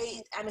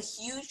I'm a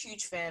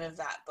huge fan of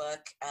that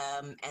book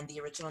and the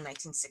original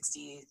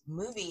 1960s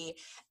movie.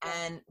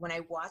 And when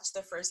I watched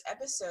the first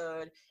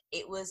episode,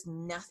 it's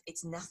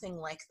nothing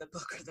like the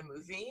book or the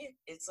movie.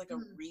 It's like a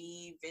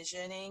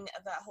revisioning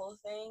of that whole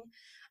thing.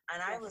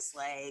 And I was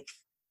like,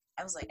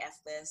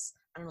 F this.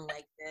 I don't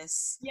like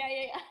this.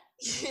 Yeah.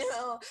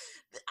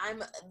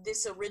 I'm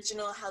this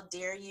original. How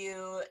dare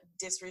you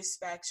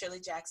disrespect Shirley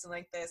Jackson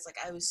like this? Like,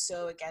 I was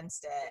so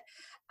against it.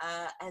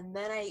 And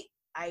then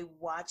I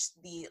watched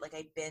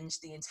I binged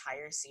the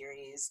entire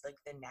series like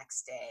the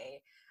next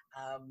day.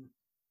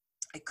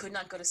 I could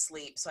not go to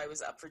sleep, so I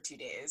was up for 2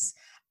 days.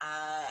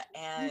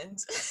 And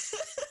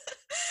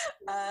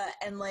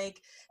and like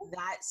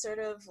that sort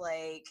of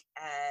like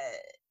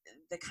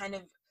the kind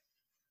of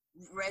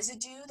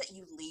residue that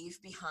you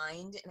leave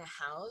behind in a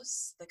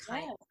house, the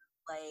kind of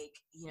like,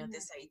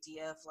 this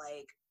idea of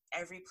like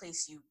every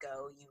place you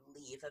go, you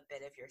leave a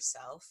bit of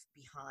yourself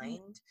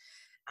behind.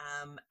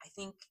 I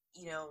think,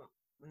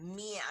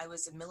 me, I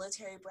was a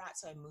military brat,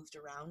 so I moved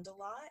around a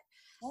lot.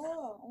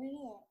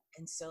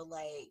 And so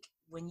like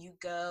when you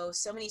go,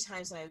 so many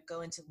times when I would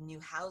go into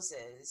new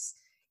houses,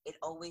 it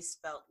always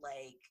felt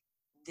like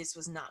this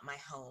was not my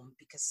home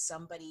because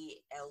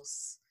somebody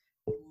else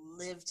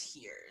lived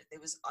here.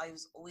 I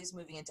was always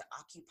moving into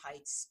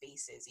occupied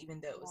spaces, even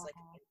though it was like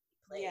an empty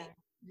place.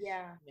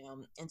 Yeah.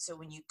 And so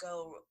when you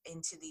go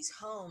into these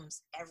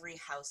homes, every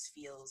house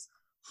feels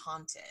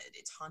haunted.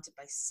 It's haunted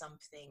by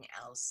something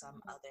else,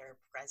 some other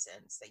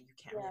presence that you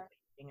can't really put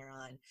your finger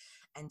on.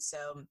 And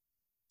so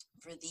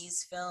for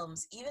these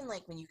films, even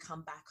like when you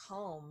come back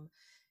home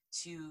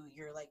to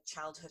your like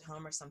childhood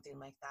home or something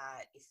like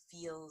that, it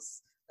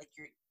feels like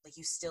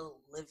you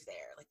still live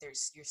there. Like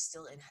you're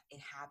still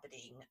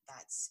inhabiting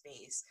that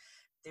space.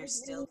 There's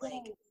still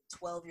like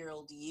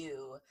 12-year-old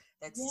you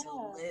that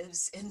still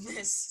lives in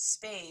this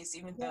space,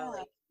 even though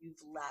like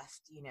you've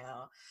left,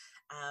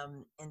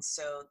 and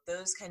so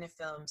those kind of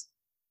films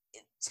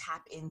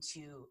tap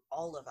into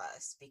all of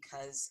us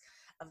because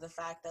of the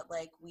fact that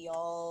like we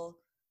all,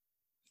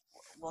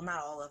 well,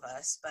 not all of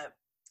us, but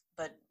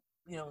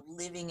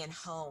living in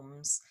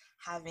homes,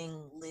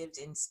 having lived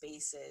in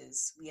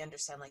spaces, we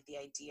understand like the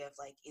idea of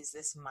like, is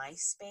this my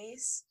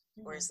space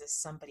or is this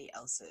somebody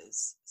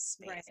else's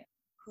space?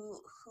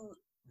 Who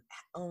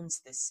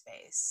owns this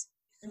space?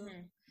 who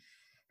Mm-hmm.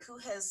 who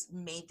has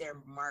made their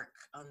mark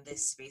on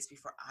this space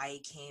before I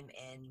came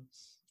in,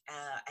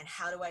 and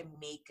how do I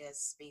make a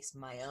space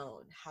my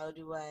own? How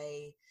do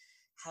I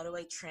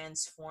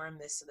transform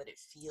this so that it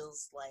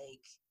feels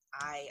like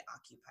I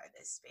occupy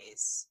this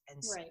space?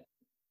 And Right.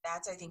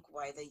 that's, I think,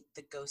 why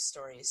the ghost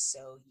story is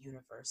so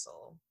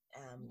universal,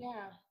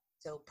 Yeah.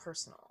 so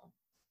personal.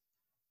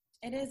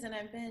 It is, and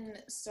I've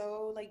been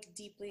so like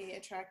deeply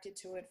attracted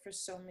to it for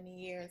so many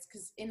years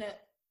because in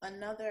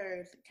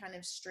another kind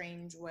of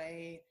strange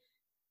way,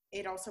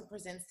 it also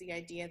presents the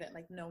idea that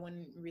like no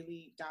one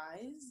really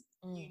dies.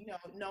 Mm.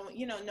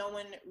 No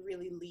one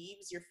really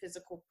leaves. Your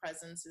physical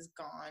presence is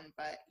gone,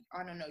 but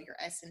I don't know, your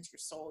essence, your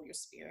soul, your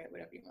spirit,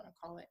 whatever you want to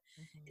call it,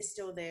 is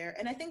still there.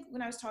 And I think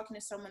when I was talking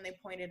to someone, they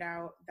pointed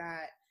out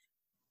that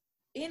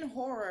in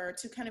horror,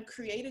 to kind of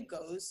create a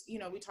ghost,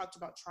 we talked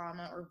about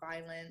trauma or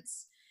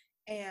violence,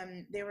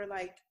 and they were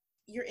like,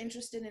 you're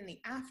interested in the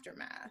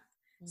aftermath.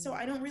 So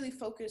I don't really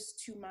focus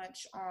too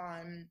much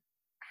on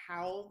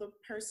how the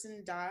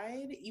person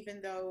died,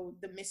 even though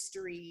the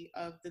mystery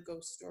of the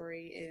ghost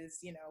story is,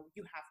 you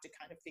have to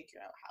kind of figure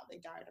out how they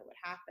died or what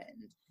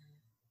happened.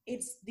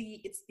 It's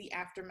the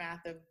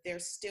aftermath of they're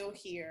still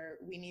here.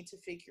 We need to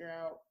figure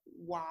out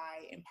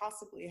why and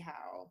possibly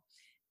how.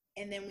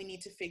 And then we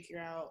need to figure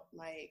out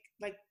like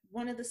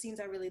one of the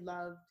scenes I really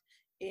loved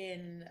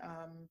in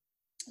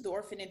the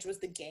orphanage was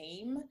the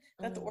game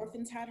that the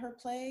orphans had her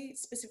play,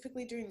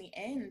 specifically during the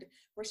end,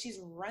 where she's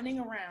running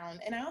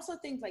around. And I also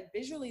think like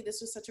visually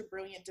this was such a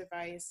brilliant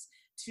device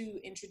to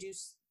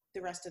introduce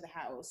the rest of the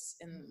house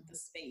and the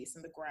space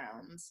and the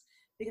grounds,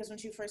 because when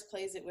she first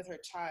plays it with her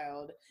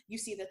child, you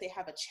see that they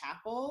have a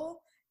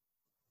chapel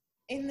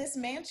in this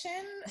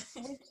mansion,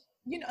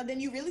 which, then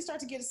you really start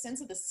to get a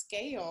sense of the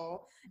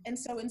scale. And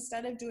so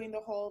instead of doing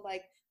the whole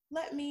like,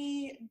 let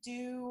me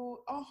do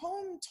a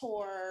home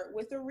tour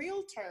with a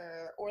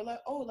realtor, or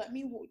let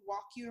me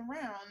walk you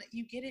around,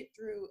 you get it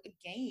through a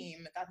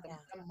game that the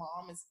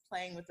mom is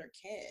playing with her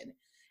kid.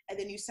 And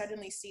then you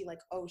suddenly see like,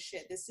 oh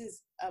shit, this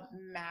is a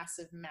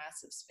massive,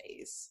 massive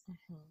space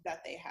that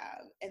they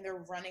have. And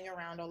they're running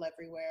around all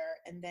everywhere.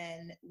 And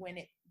then when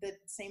the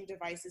same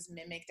device is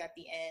mimicked at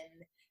the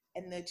end,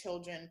 and the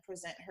children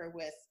present her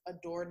with a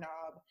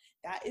doorknob,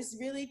 that is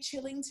really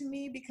chilling to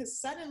me,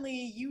 because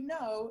suddenly,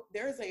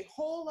 there's a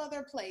whole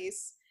other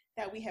place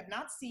that we have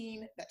not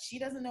seen, that she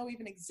doesn't know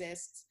even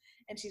exists.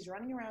 And she's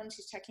running around,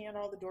 she's checking out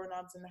all the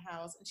doorknobs in the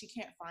house, and she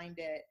can't find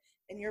it.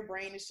 And your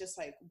brain is just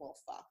like, well,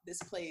 fuck,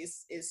 this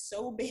place is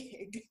so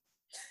big.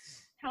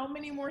 How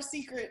many more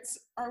secrets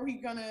are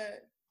we gonna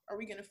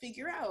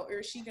figure out, or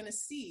is she gonna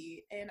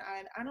see? And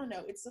I don't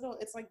know, it's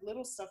like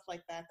little stuff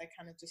like that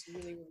kind of just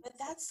really, really, but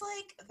that's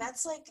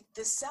like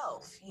the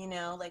self,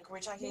 like we're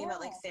talking about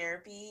like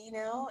therapy,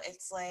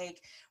 it's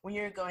like when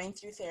you're going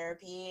through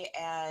therapy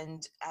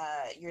and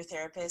your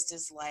therapist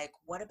is like,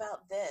 what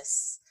about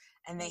this,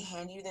 and they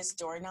hand you this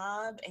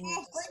doorknob and you're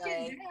just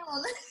like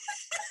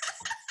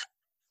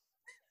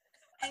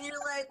and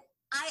you're like,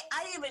 I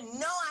didn't even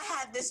know I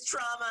had this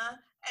trauma.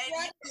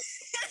 And,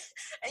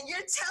 and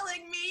you're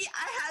telling me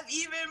I have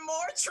even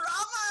more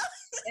trauma?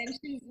 And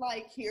she's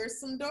like, here's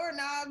some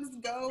doorknobs.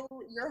 Go.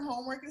 Your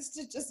homework is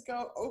to just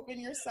go open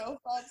yourself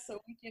up so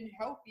we can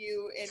help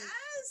you. And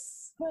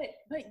yes.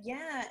 But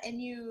yeah, and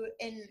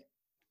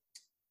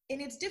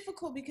it's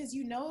difficult because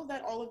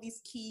that all of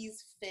these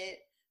keys fit,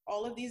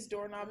 all of these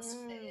doorknobs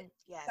fit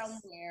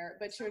somewhere,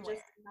 but you're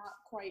just not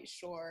quite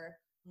sure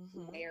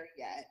where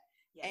yet.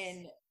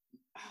 Yes.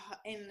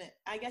 And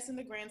I guess in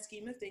the grand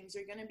scheme of things,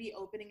 you're going to be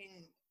opening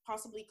and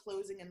possibly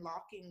closing and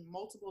locking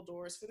multiple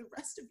doors for the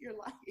rest of your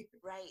life.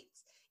 Right.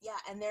 Yeah.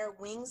 And there are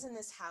wings in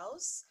this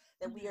house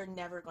that we are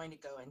never going to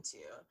go into.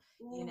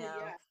 Ooh,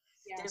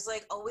 yeah. There's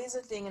like always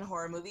a thing in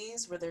horror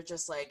movies where they're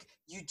just like,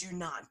 you do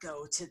not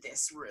go to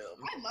this room.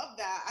 I love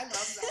that.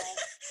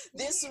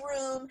 This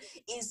room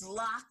is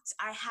locked.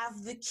 I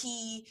have the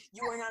key.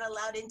 You are not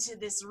allowed into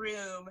this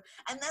room.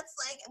 And that's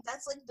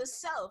like the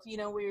self,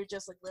 where you're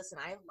just like, listen,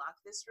 I have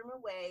locked this room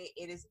away.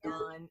 It is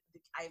gone.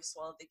 I have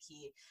swallowed the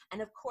key.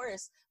 And of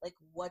course, like,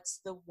 what's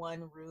the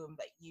one room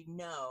that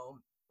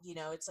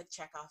it's like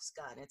Chekhov's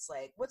gun. It's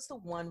like, what's the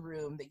one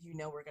room that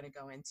we're going to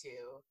go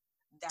into?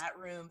 That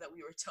room that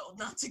we were told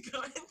not to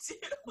go into.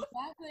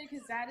 Exactly,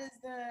 because that is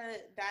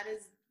the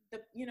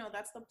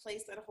that's the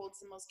place that holds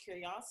the most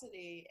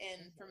curiosity.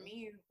 And for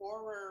me,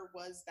 horror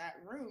was that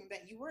room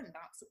that you were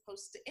not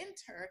supposed to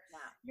enter.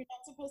 Yeah. You're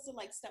not supposed to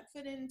like step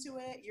foot into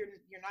it.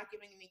 You're not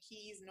giving any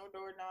keys, no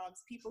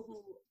doorknobs. People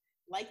who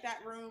like that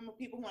room,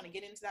 people who want to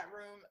get into that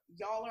room,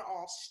 y'all are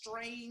all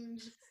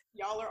strange.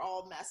 Y'all are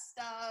all messed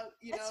up.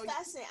 That's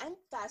fascinating. I'm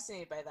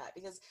fascinated by that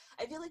because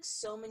I feel like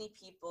so many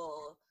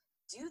people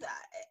do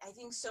that. I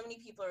think so many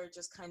people are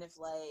just kind of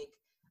like,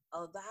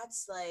 oh,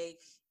 that's like,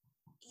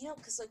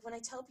 because like when I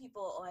tell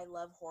people, oh, I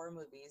love horror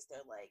movies, they're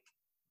like,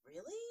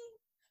 really?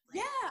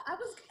 Yeah, I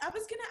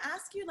was gonna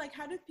ask you, like,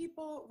 how do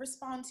people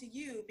respond to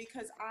you?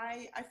 Because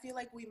I feel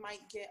like we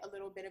might get a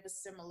little bit of a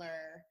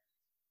similar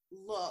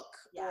look,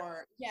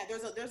 or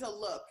there's a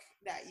look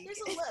that you there's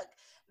get. a look.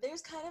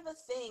 There's kind of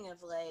a thing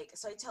of like,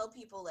 so I tell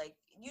people, like,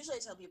 usually I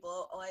tell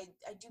people, oh, I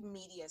do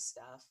media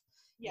stuff.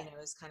 Yeah.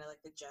 It's kind of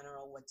like the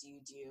general, what do you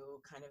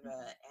do kind of Mhm.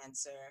 a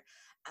answer.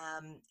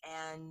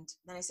 And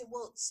then I say,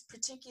 well,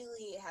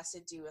 particularly it has to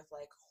do with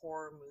like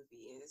horror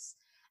movies.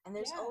 And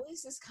there's Yeah.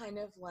 always this kind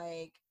of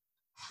like,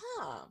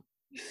 huh,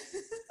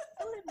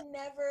 I would have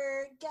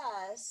never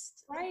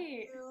guessed that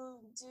Right.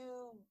 you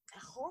do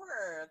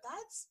horror.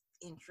 That's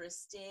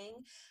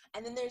interesting.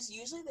 And then there's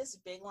usually this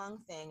big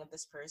long thing of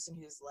this person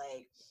who's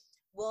like,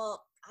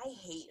 well, I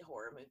hate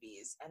horror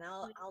movies and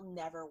I'll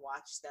never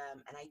watch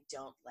them and I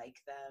don't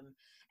like them.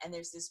 And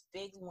there's this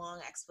big long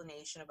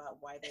explanation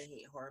about why they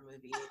hate horror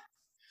movies.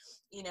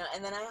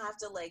 And then I have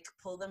to like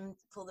pull them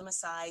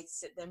aside,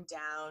 sit them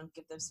down,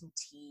 give them some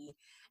tea,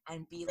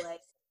 and be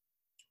like,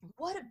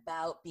 what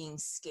about being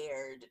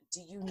scared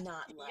do you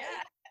not Yeah.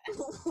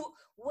 like?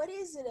 What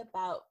is it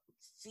about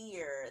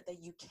fear that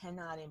you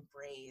cannot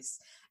embrace?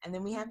 And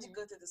then we have to Mhm.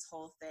 go through this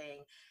whole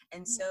thing.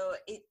 And Mhm. so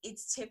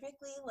it's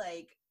typically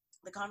like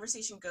the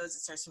conversation goes,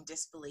 it starts from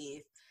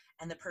disbelief.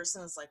 And the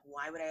person is like,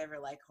 why would I ever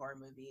like horror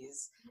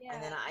movies?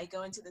 And then Yeah. I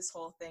go into this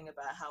whole thing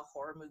about how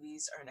horror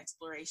movies are an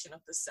exploration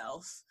of the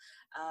self.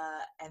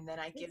 And then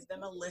I give It's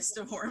them a list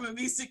of horror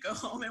movies to go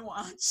home and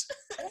watch.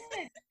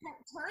 yeah.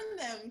 Turn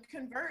them,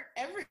 convert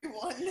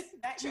everyone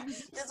that you.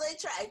 That's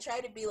what I try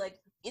to be like,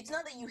 it's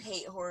not that you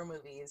hate horror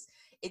movies,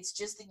 it's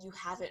just that you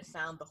haven't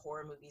found the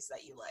horror movies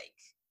that you like.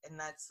 And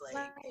that's like,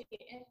 Right.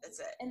 that's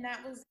it. And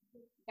that was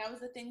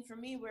the thing for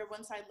me, where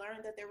once I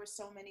learned that there were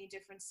so many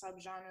different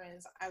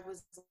subgenres, I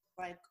was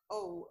like,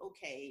 oh,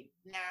 okay,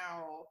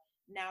 now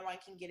I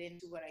can get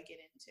into what I get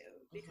into.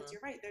 Because Hmm.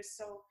 you're right, there's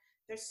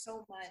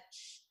so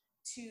much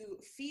to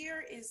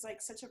fear. Is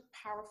like such a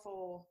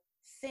powerful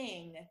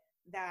thing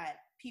that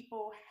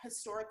people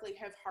historically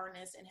have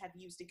harnessed and have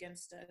used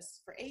against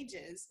us for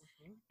ages.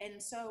 Hmm.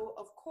 And so,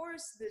 of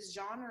course, this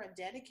genre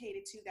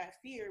dedicated to that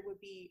fear would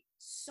be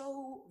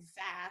so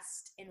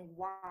vast and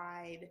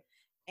wide.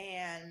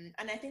 And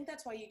I think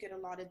that's why you get a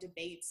lot of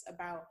debates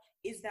about,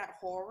 is that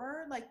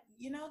horror? Like,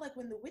 like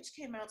when The Witch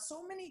came out,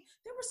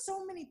 there were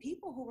so many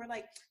people who were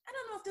like, I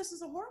don't know if this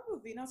is a horror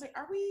movie. And I was like,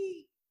 are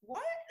we,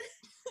 what?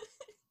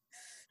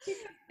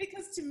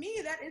 because to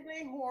me that is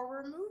a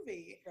horror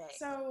movie. Right.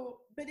 So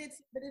but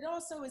it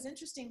also is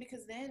interesting,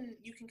 because then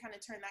you can kind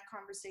of turn that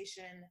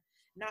conversation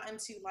not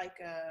into like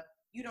a,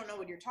 you don't know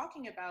what you're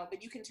talking about,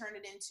 but you can turn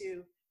it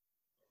into,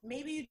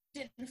 maybe you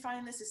didn't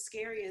find this as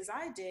scary as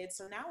I did,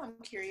 so now I'm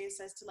curious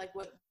as to like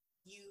what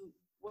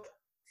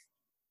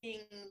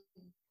thing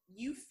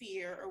you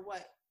fear, or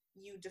what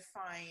you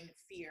define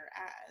fear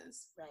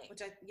as. Right.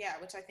 Which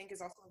I think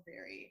is also a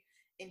very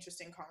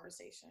interesting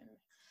conversation.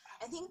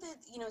 I think that,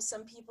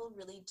 some people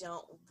really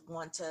don't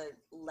want to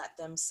let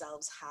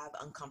themselves have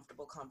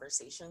uncomfortable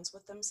conversations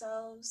with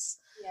themselves,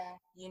 Yeah.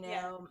 you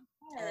Yeah. know,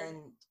 Hard.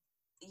 and,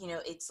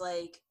 it's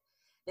like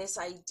this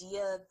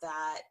idea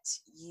that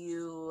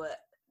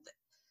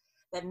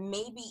that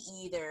maybe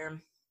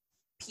either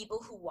people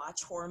who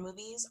watch horror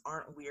movies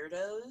aren't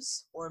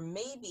weirdos, or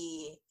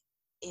maybe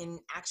in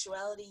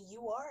actuality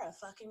you are a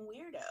fucking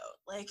weirdo.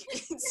 Like,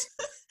 it's,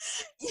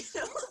 you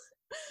know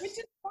Which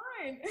is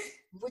fine.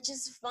 which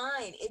is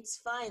fine. It's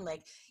fine.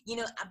 Like,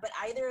 but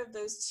either of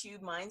those two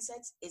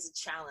mindsets is a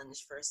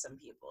challenge for some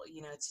people,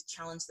 to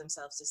challenge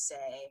themselves to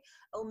say,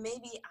 oh,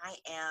 maybe I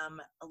am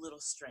a little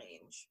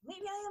strange.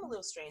 Maybe I am a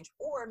little strange.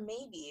 Or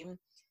maybe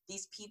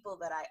these people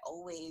that I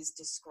always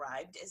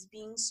described as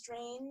being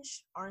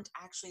strange aren't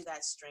actually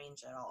that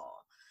strange at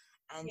all.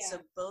 And Yeah.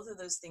 so both of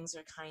those things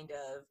are kind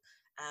of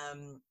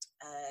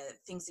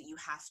things that you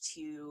have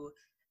to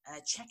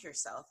check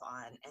yourself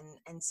on,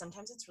 and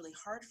sometimes it's really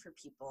hard for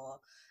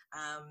people,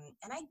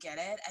 and I get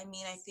it. I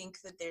mean, I think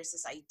that there's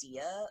this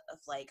idea of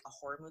like a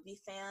horror movie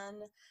fan,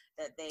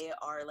 that they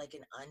are like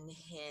an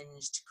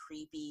unhinged,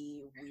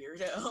 creepy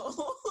weirdo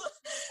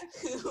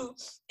who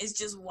is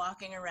just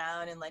walking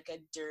around in like a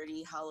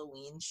dirty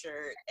Halloween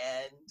shirt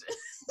and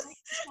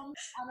I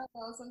don't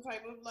know, some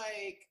type of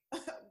like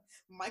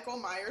Michael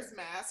Myers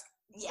mask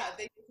yeah, that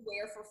they just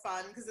wear for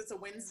fun because it's a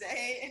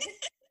Wednesday.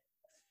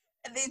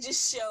 and they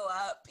just show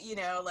up,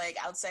 like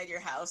outside your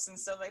house and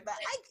stuff like that.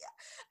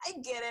 I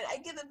get it. I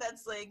get that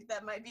that's like,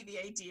 that might be the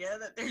idea,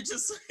 that they're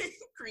just like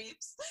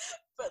creeps,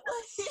 but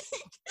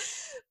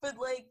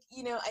like,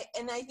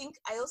 I think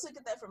I also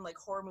get that from like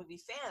horror movie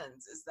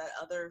fans, is that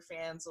other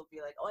fans will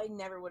be like, oh, I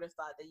never would have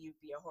thought that you'd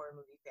be a horror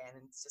movie fan.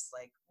 And it's just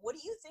like, what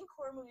do you think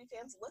horror movie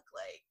fans look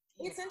like?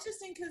 It's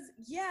interesting because,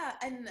 yeah,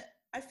 and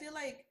I feel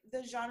like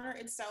the genre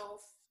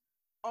itself,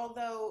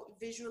 although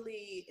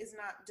visually is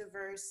not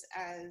diverse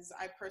as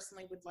I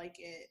personally would like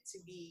it to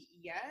be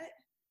yet,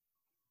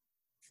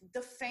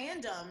 the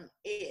fandom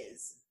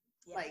is,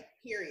 Yeah. like,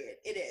 period.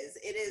 It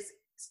is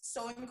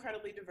so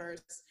incredibly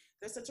diverse.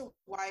 There's such a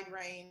wide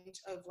range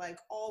of like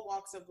all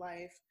walks of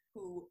life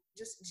who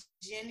just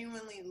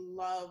genuinely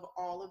love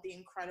all of the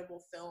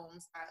incredible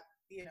films that,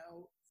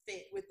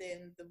 fit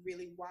within the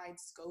really wide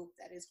scope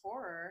that is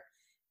horror.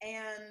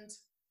 And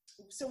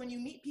so when you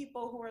meet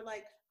people who are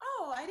like,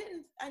 oh,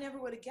 I never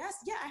would have guessed.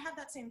 Yeah, I have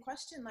that same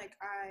question. Like,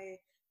 I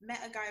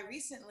met a guy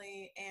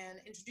recently and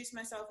introduced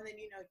myself, and then,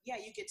 yeah,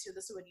 you get to,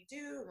 this is what you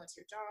do and what's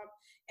your job.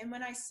 And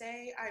when I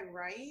say I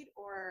write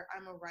or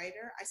I'm a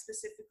writer, I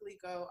specifically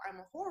go, I'm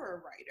a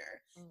horror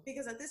writer,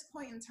 because at this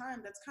point in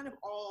time, that's kind of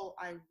all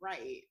I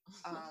write.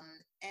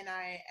 And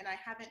I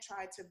haven't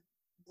tried to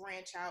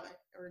branch out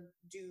or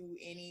do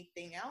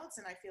anything else.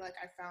 And I feel like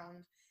I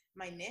found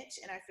my niche,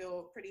 and I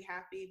feel pretty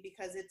happy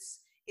because it's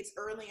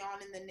early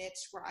on in the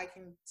niche where I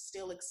can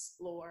still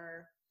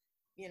explore,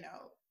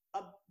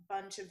 a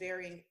bunch of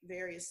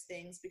various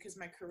things because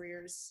my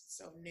career is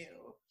so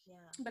new. Yeah.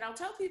 But I'll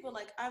tell people,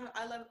 like, I'm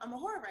a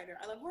horror writer.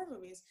 I love horror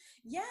movies.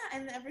 Yeah,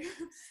 and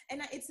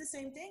it's the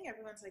same thing.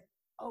 Everyone's like,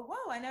 oh,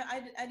 whoa, I know, I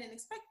didn't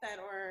expect that,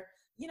 or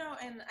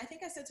and I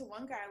think I said to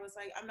one guy, I was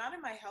like, I'm not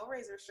in my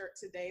Hellraiser shirt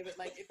today, but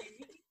like, if you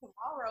meet me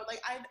tomorrow,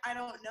 like, I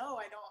don't know,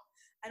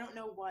 I don't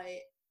know what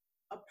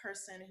a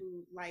person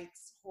who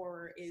likes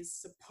horror is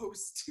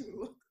supposed to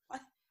look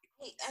like.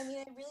 I mean,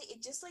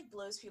 it just like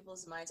blows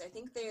people's minds. I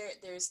think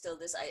there's still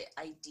this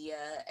idea.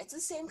 It's the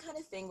same kind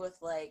of thing with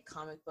like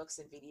comic books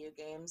and video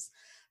games,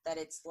 that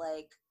it's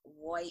like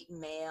white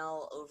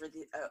male over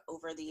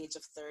the age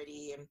of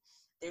 30, and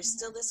there's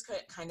still this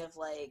kind of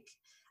like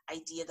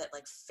idea that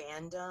like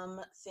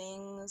fandom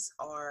things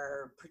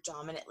are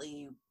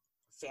predominantly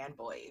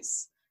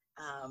fanboys.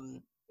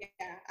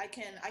 Yeah, I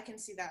can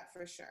see that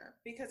for sure,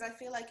 because I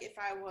feel like if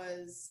I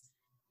was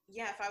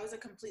a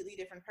completely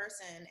different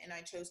person and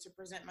I chose to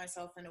present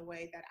myself in a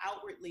way that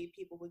outwardly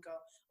people would go,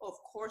 oh, of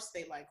course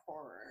they like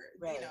horror,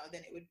 right,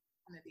 then it would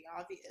kind of be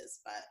obvious.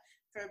 But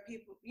for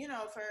people,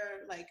 for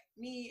like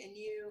me and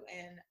you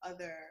and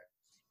other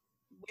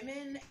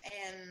women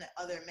and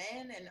other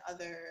men and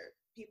other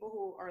people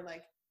who are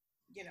like,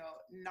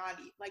 not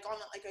like on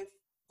like a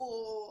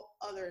full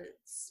other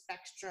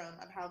spectrum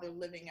of how they're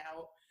living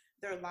out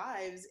their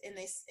lives, and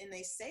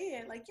they say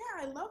it like,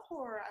 yeah, I love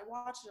horror, I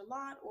watch it a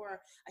lot,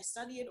 or I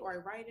study it, or I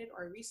write it,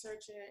 or I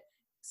research it.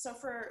 So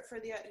for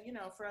the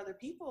for other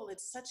people,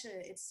 it's such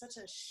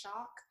a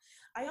shock.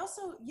 I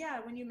also, yeah,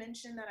 when you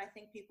mentioned that, I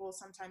think people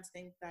sometimes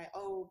think that,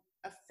 oh,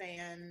 a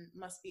fan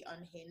must be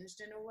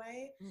unhinged in a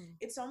way.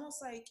 It's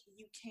almost like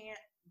you can't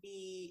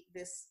be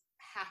this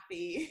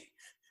happy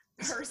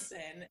person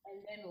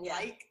and then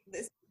like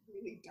this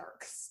really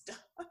dark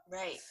stuff.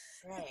 Right.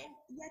 Yeah,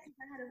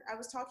 because I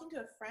was talking to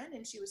a friend,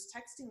 and she was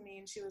texting me,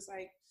 and she was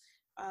like,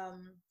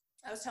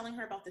 I was telling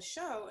her about the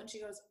show, and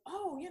she goes,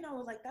 oh,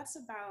 like,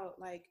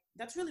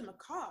 that's really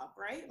macabre,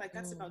 right? Like,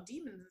 that's about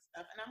demons and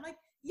stuff. And I'm like,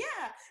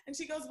 yeah. And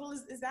she goes, well,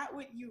 is that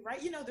what you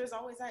write? There's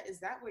always that, is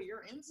that what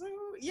you're into?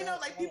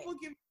 Like, people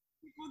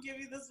give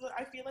you this,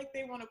 I feel like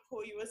they want to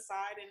pull you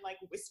aside and like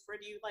whisper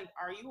to you, like,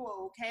 are you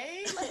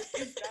okay? Like,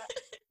 is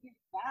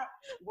that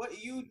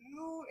what you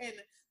do? And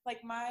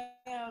like, my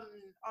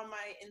on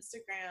my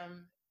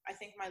Instagram, I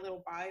think my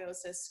little bio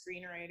says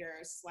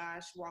screenwriter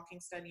 / walking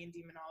study in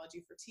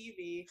demonology for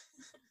TV.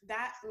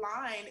 That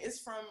line is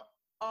from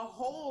a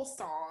Hole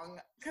song,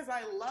 because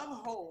I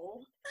love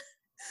Hole.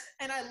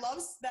 And I love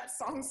that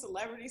song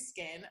Celebrity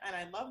Skin, and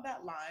I love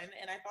that line,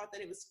 and I thought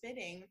that it was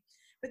fitting.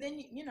 But then,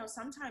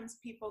 sometimes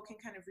people can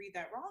kind of read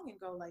that wrong and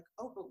go like,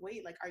 oh, but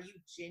wait, like, are you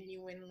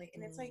genuinely?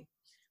 And it's like,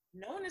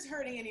 no one is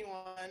hurting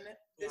anyone.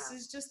 This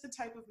is just the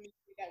type of music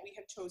that we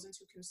have chosen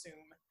to consume.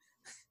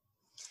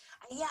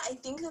 Yeah, I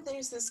think that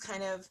there's this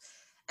kind of,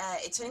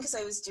 it's funny because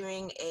I was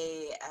doing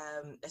a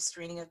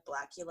screening of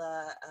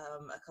Blackula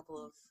a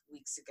couple of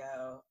months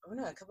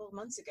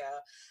ago,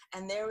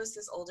 and there was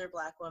this older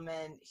Black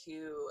woman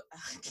who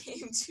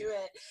came to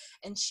it,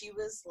 and she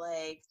was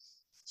like,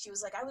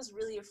 I was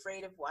really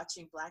afraid of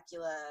watching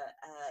Blackula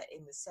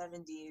in the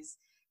 70s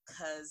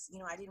because,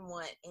 I didn't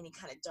want any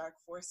kind of dark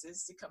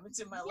forces to come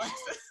into my life.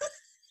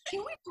 Can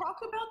we talk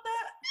about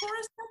that for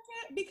a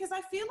second? Because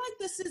I feel like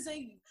this is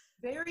a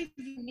very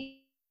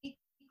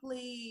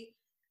uniquely,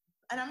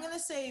 and I'm going to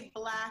say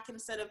Black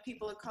instead of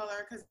people of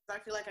color, because I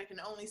feel like I can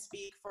only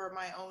speak for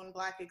my own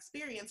Black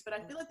experience, but I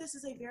feel like this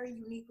is a very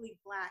uniquely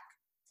Black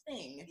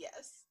thing.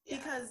 Yes. Yeah.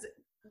 Because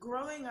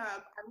growing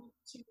up, I went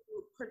to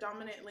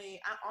predominantly,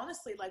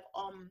 honestly, like,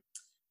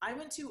 I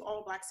went to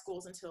all Black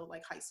schools until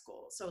like high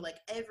school. So like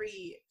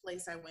every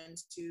place I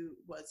went to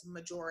was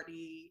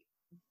majority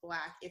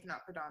Black, if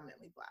not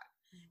predominantly Black,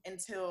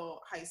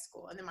 until high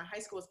school. And then my high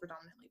school was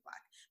predominantly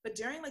Black. But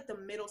during like the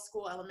middle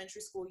school,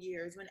 elementary school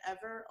years,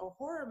 whenever a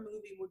horror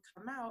movie would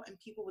come out and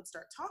people would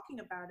start talking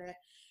about it,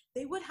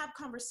 they would have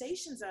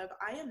conversations of,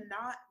 I am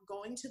not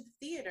going to the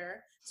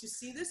theater to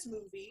see this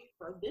movie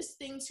for this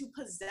thing to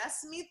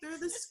possess me through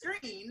the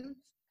screen,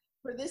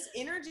 for this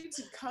energy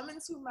to come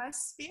into my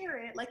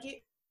spirit. Like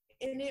it,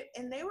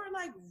 and they were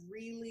like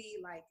really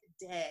like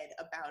dead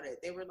about it.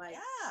 They were like,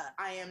 yeah,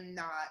 I am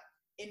not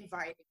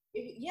invited.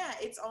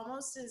 It's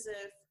almost as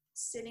if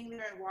sitting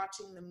there and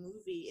watching the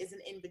movie is an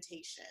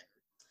invitation.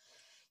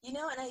 You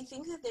know, and I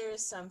think that there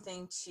is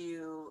something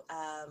to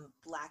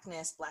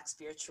Blackness, Black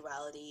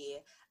spirituality,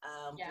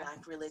 Yeah.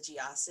 Black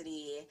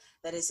religiosity,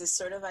 that is this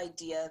sort of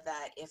idea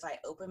that if I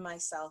open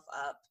myself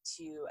up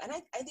to, and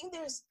I think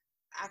there's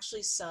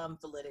actually some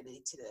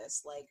validity to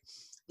this, like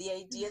the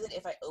idea that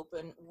if I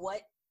open,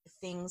 what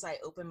things I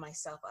open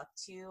myself up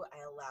to,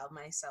 I allow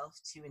myself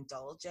to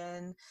indulge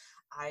in,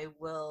 I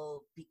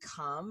will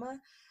become.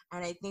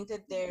 And I think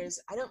that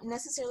I don't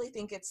necessarily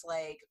think it's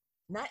like,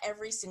 not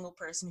every single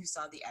person who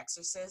saw The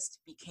Exorcist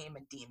became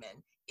a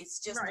demon.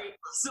 It's just not Right.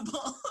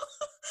 possible.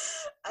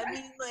 I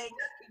mean, like,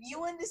 if you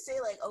wanted to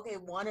say, like, okay,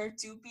 one or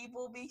two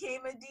people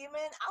became a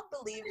demon, I'll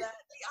believe that.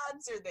 The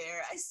odds are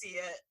there. I see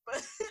it.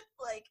 But,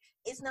 like,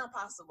 it's not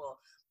possible.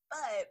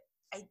 But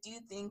I do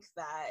think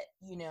that,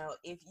 you know,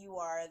 if you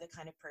are the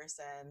kind of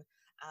person,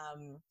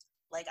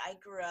 like, I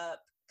grew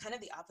up kind of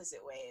the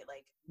opposite way,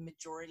 like,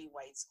 majority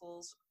white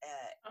schools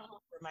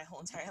for my whole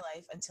entire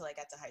life until I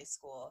got to high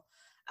school.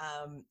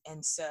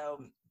 And so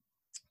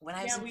when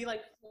I was Yeah, we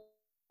like,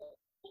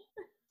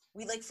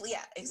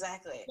 yeah,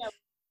 exactly. yeah.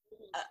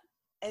 Uh,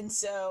 and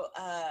so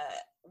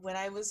when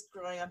I was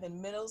growing up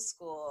in middle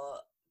school,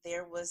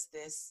 there was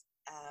this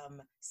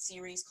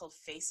series called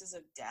Faces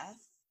of Death.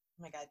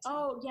 Oh my God.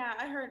 Oh yeah,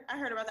 I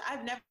heard about that.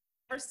 I've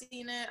never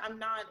seen it. I'm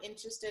not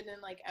interested in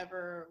like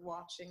ever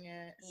watching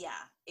it.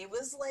 Yeah, it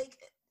was like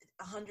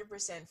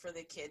 100% for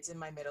the kids in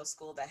my middle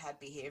school that had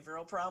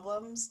behavioral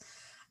problems.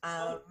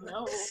 Oh Um,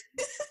 no.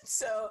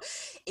 so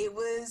it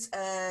was,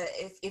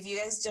 if you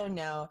guys don't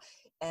know,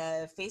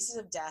 Faces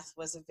of Death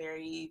was a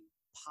very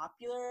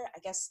popular, I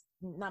guess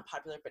not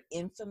popular, but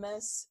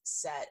infamous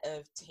set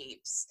of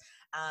tapes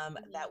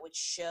that would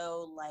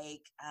show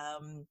like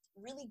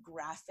really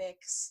graphic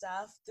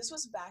stuff. This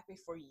was back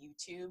before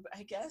YouTube,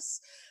 I guess,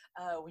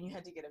 when you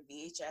had to get a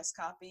VHS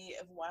copy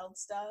of Wild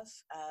Stuff.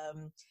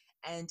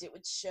 And it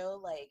would show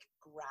like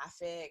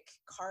graphic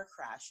car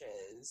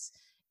crashes.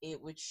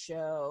 It would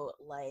show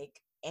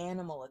like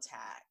animal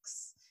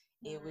attacks.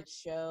 It would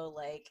show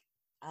like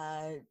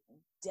uh,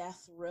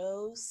 death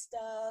row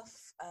stuff.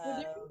 Were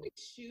there like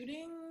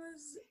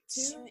shootings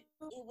too?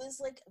 It was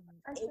like,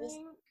 I it was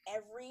think.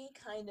 every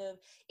kind of,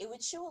 it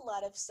would show a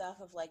lot of stuff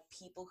of like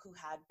people who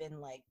had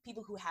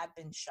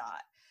been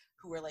shot,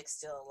 who were like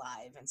still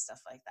alive and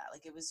stuff like that.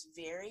 Like it was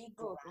very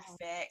Oh, wow.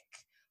 graphic,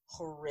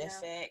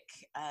 horrific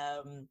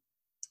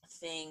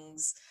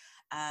things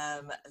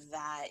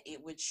that it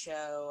would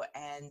show,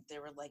 and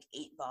there were like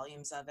 8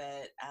 volumes of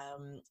it,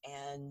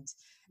 and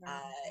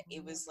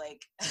it was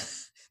like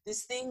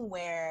this thing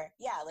where,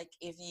 yeah, like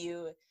if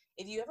you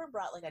ever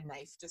brought like a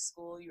knife to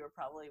school, you were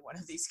probably one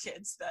of these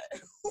kids that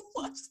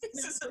watched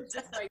Faces of It's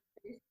Death. just like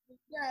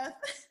death.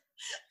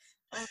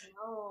 Oh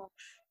no.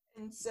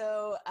 And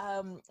so,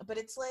 but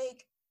it's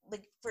like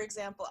for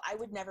example, I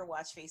would never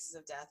watch Faces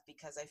of Death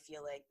because I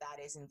feel like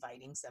that is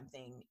inviting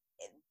something,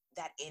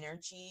 that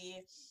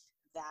energy,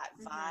 that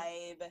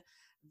vibe,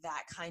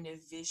 that kind of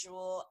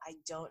visual. I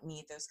don't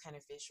need those kind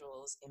of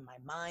visuals in my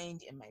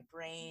mind, in my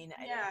brain.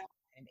 I don't Yeah. need that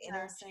kind of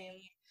Yeah. Same.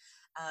 energy.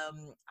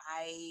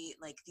 I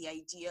like the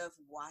idea of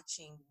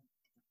watching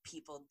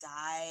people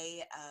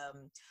die.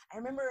 I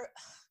remember,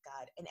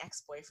 God, an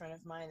ex-boyfriend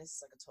of mine, this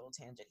is like a total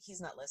tangent.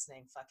 He's not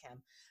listening, fuck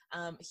him.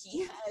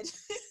 He had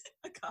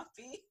a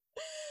copy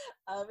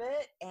of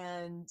it,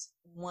 and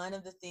one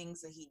of the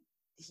things that he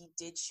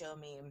did show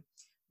me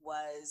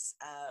was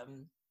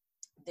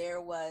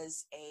there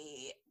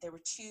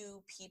were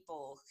 2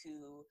 people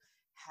who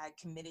had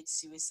committed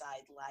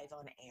suicide live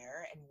on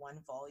air, and one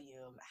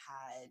volume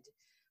had,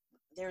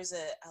 there's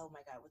a, oh my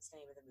God, what's the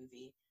name of the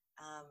movie?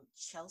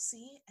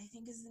 Chelsea, I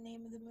think is the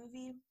name of the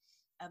movie,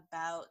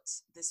 about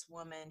this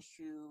woman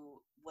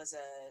who was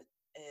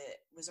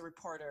a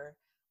reporter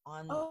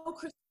on Oh,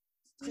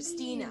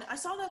 Christina. I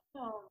saw that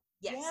film.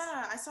 Yes.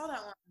 Yeah, I saw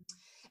that one.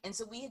 And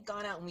so we had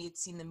gone out and we had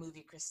seen the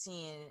movie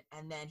Christine,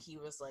 and then he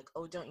was like,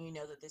 "Oh, don't you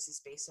know that this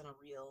is based on a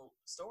real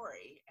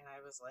story?" And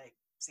I was like,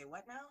 "Say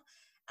what now?"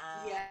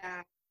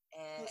 Yeah.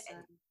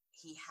 And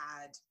he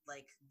had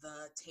like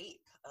the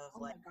tape of Oh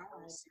like my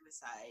her God.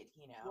 suicide,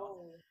 you know.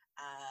 Whoa.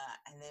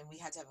 And then we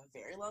had to have a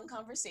very long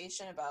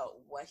conversation about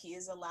what he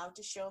is allowed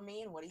to show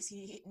me and what is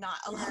he not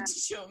allowed to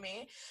show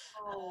me.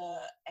 Oh.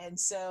 And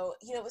so,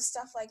 you know, it was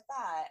stuff like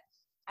that.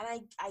 And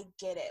I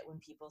get it when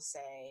people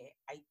say,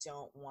 I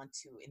don't want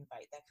to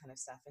invite that kind of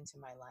stuff into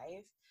my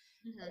life.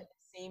 But at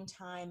the same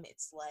time,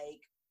 it's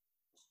like,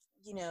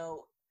 you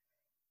know,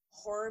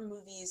 horror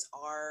movies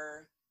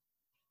are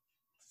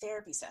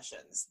therapy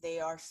sessions. They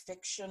are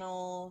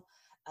fictional.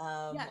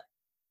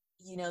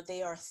 You know,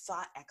 they are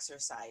thought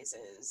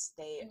exercises.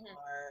 They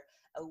are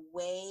a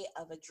way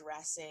of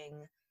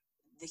addressing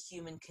the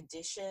human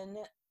condition,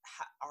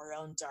 our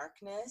own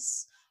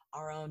darkness,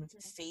 our own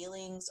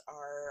failings,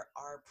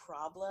 our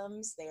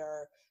problems. They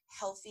are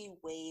healthy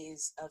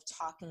ways of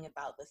talking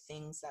about the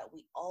things that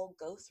we all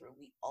go through.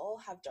 We all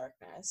have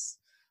darkness.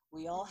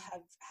 We all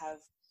have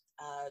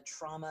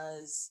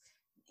traumas.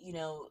 You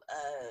know,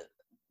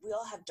 we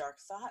all have dark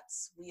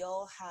thoughts. We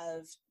all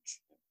have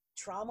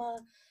trauma,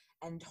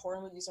 And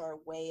horror movies are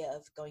a way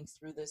of going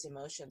through those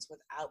emotions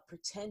without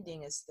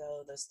pretending as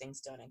though those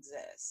things don't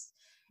exist.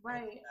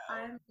 Right.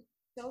 I'm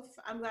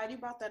glad you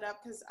brought that up,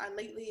 because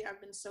lately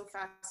I've been so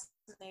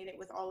fascinated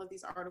with all of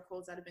these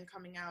articles that have been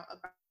coming out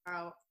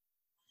about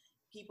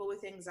people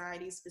with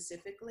anxiety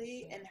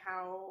specifically, and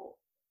how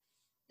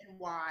and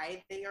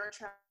why they are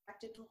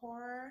attracted to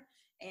horror.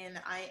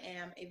 And I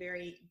am a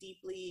very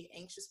deeply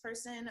anxious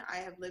person. I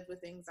have lived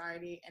with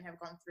anxiety and have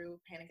gone through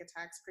panic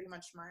attacks pretty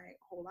much my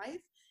whole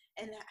life,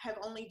 and have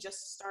only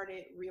just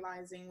started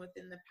realizing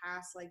within the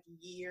past like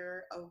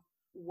year of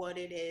what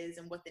it is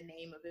and what the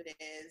name of it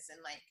is, and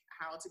like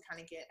how to kind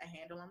of get a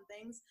handle on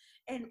things.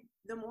 And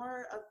the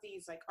more of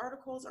these like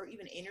articles or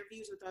even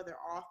interviews with other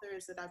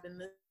authors that I've been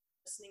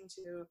listening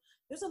to,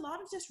 there's a lot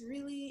of just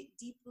really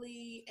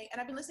deeply, and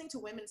I've been listening to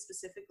women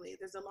specifically,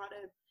 there's a lot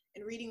of,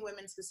 and reading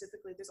women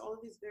specifically, there's all of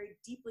these very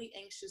deeply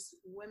anxious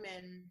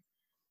women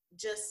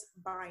just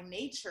by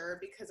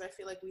nature, because I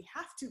feel like we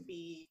have to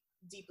be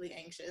deeply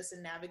anxious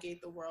and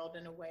navigate the world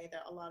in a way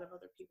that a lot of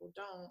other people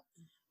don't.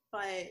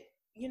 But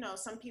you know,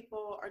 some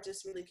people are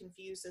just really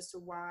confused as to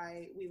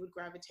why we would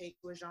gravitate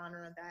to a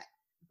genre that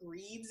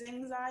breeds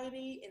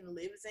anxiety and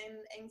lives in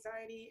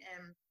anxiety.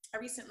 And I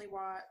recently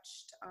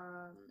watched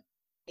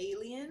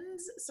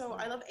Aliens. So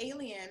I love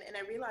Alien, and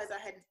I realized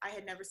I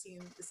had never seen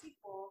the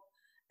sequel.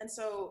 And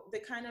so the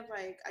kind of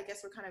like, I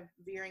guess we're kind of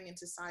veering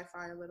into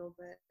sci-fi a little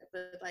bit,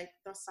 but like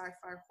the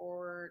sci-fi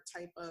horror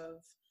type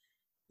of,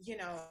 you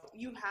know,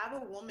 you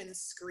have a woman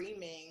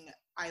screaming,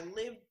 I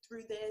lived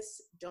through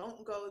this,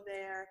 don't go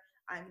there.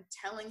 I'm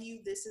telling you,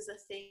 this is a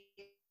thing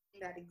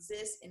that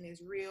exists and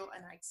is real,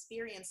 and I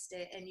experienced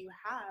it. And you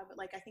have,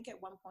 like, I think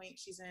at one point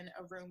she's in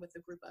a room with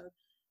a group of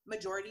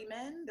majority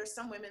men. There's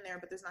some women there,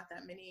 but there's not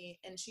that many.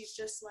 And she's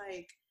just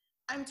like,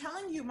 I'm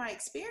telling you my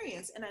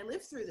experience, and I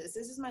lived through this.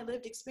 This is my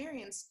lived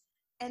experience.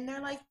 And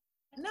they're like,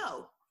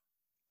 no,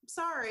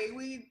 sorry,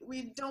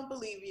 we don't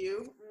believe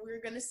you.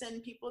 We're going to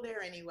send people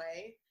there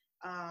anyway.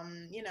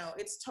 You know,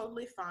 it's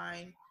totally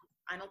fine.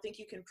 I don't think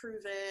you can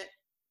prove it.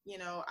 You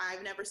know,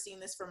 I've never seen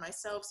this for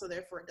myself, so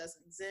therefore it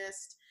doesn't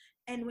exist.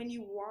 And when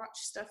you watch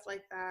stuff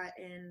like that,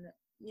 and,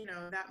 you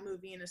know, that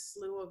movie and a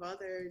slew of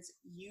others,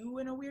 you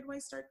in a weird way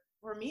start,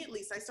 or me at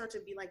least, I start to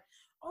be like,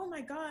 oh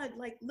my God,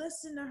 like,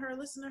 listen to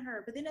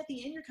her. But then at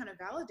the end, you're kind of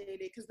validated,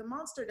 because the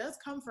monster does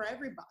come for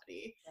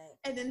everybody. Right.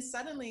 And then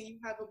suddenly you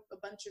have a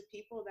bunch of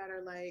people that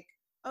are like,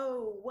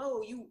 oh,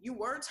 whoa, you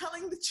were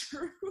telling the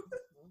truth.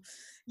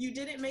 You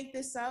didn't make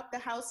this up. The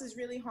house is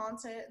really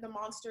haunted. The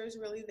monster is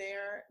really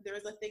there.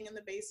 There's a thing in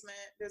the basement.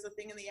 There's a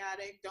thing in the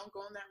attic. Don't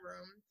go in that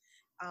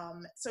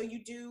room. So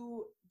you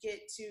do get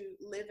to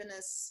live in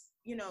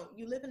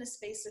you live in a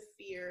space of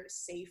fear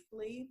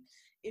safely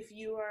if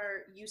you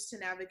are used to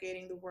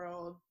navigating the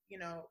world, you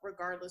know,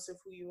 regardless of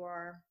who you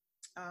are,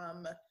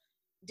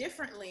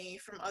 differently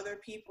from other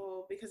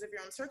people because of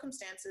your own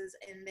circumstances.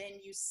 And then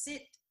you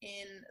sit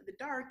in the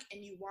dark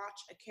and you watch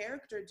a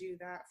character do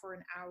that for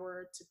an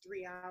hour to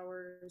 3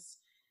 hours.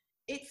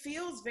 It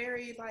feels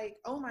very like,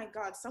 oh my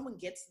God, someone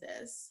gets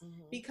this.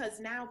 Mm-hmm.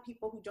 Because now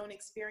people who don't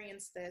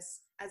experience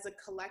this as a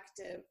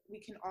collective, we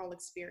can all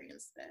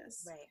experience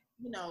this. Right.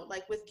 You know,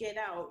 like with Get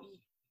Out,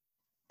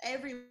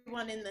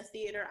 everyone in the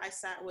theater I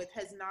sat with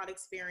has not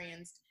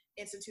experienced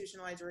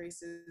institutionalized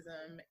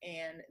racism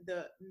and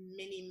the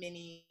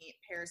many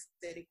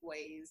parasitic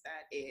ways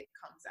that it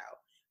comes out.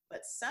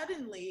 But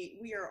suddenly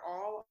we are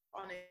all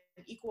on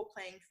an equal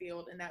playing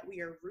field, and that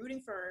we are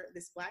rooting for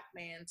this Black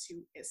man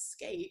to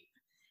escape.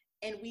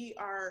 And we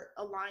are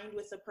aligned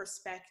with a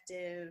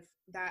perspective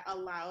that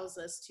allows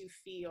us to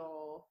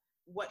feel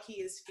what he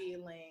is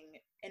feeling.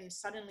 And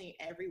suddenly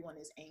everyone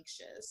is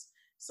anxious.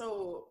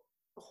 So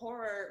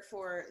horror,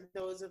 for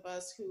those of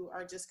us who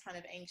are just kind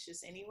of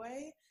anxious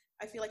anyway,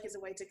 I feel like is a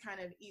way to kind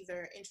of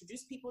either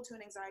introduce people to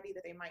an anxiety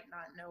that they might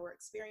not know or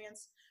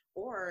experience,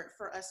 or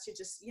for us to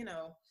just, you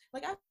know,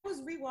 like I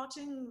was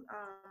rewatching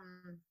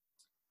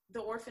The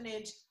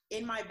Orphanage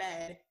in my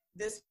bed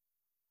this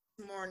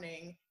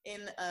morning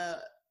in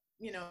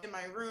in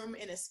my room,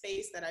 in a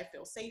space that I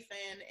feel safe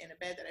in a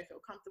bed that I feel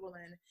comfortable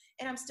in.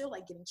 And I'm still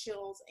like getting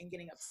chills and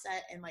getting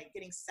upset and like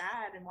getting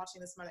sad and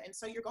watching this mother. And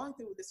so you're going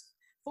through this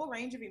full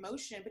range of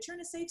emotion, but you're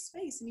in a safe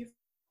space and you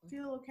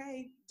feel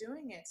okay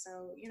doing it.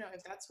 So, you know,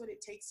 if that's what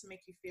it takes to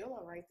make you feel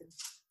all right, then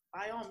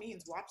by all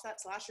means, watch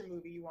that slasher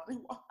movie you want to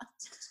watch.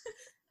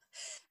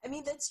 I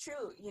mean, that's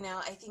true. You know,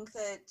 I think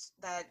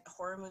that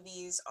horror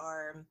movies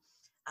are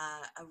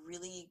a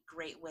really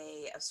great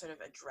way of sort of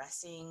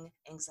addressing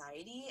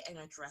anxiety and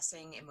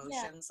addressing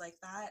emotions like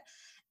that,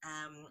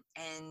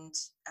 and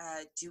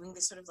doing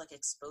this sort of like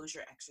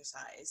exposure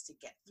exercise to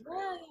get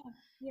through.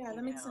 Yeah,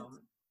 that makes sense.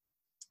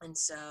 And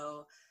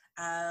so,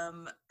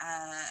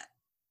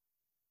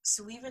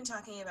 so we've been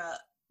talking about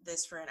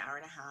this for an hour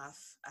and a half,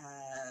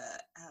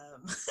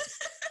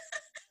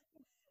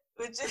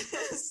 which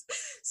is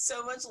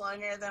so much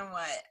longer than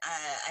what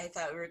I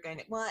thought we were going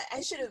to. Well,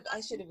 I should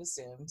have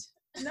assumed.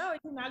 No,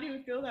 you not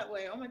even feel that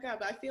way. Oh my God.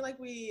 But I feel like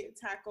we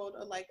tackled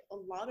a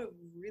lot of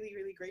really,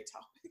 really great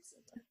topics.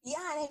 Yeah,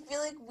 and I feel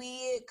like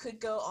we could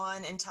go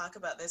on and talk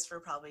about this for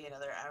probably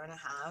another hour and a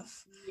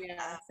half.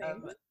 Yeah,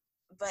 same.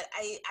 But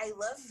I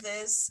love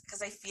this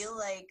because I feel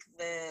like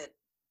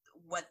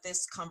what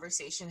this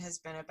conversation has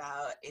been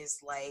about is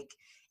like,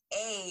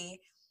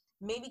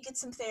 maybe get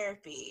some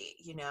therapy,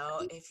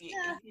 if you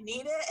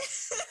need it.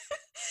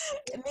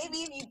 And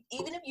maybe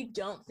even if you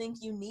don't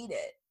think you need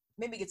it,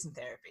 maybe get some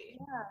therapy.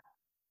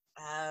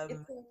 Yeah.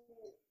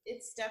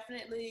 It's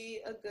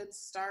definitely a good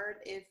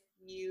start if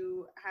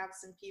you have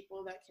some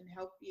people that can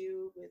help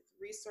you with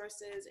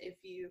resources. If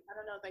you, I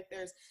don't know, like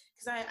because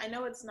I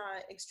know it's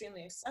not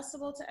extremely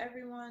accessible to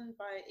everyone,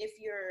 but if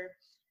you're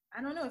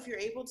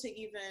able to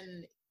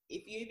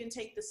if you even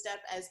take the step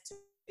as to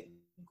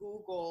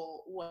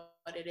Google what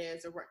it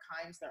is or what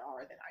kinds there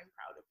are, then I'm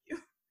proud of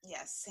you.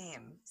 Yeah,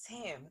 same.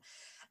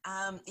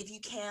 If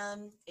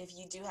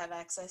you do have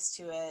access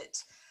to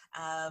it.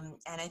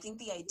 And I think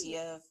the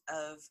idea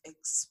of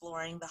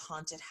exploring the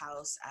haunted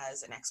house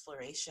as an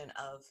exploration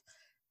of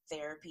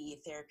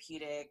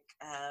therapeutic,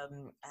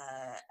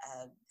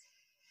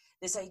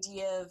 this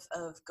idea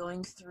of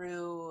going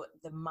through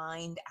the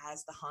mind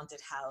as the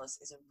haunted house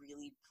is a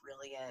really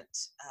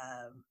brilliant,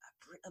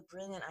 a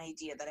brilliant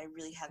idea that I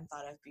really hadn't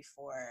thought of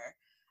before.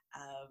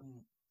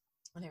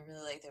 And I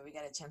really like that we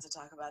got a chance to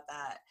talk about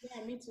that.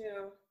 Yeah, me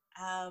too.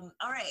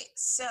 All right,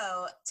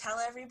 so tell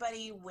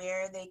everybody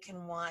where they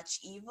can watch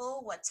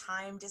Evil. What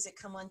time does it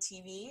come on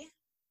TV?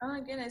 Oh my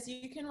goodness,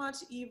 you can watch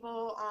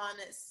Evil on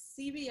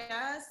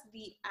CBS,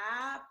 the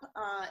app.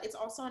 It's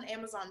also on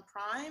Amazon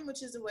Prime,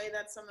 which is a way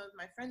that some of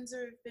my friends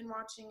have been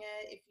watching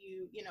it. If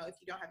you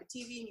don't have a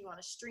TV and you want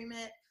to stream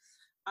it,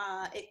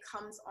 it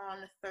comes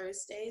on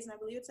Thursdays, and I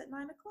believe it's at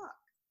 9 o'clock.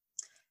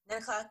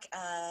 9 o'clock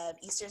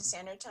Eastern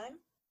Standard Time?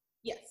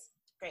 Yes.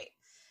 Great.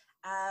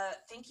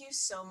 Thank you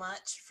so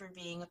much for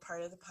being a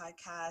part of the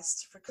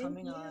podcast, for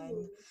coming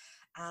on.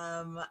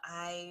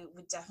 I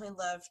would definitely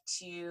love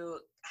to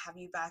have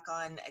you back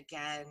on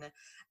again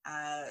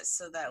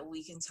so that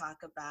we can talk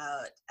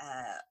about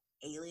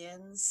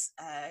aliens.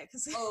 Yeah,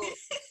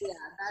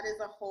 that is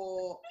a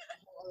whole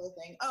other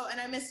thing. Oh, and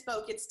I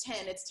misspoke. It's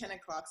 10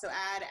 o'clock. So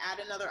add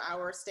another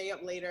hour, stay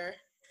up later,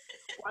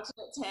 watch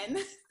it at 10.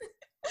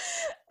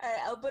 All right,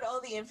 I'll put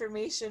all the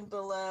information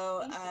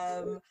below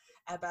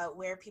about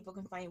where people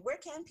can find you. Where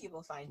can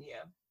people find you?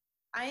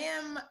 I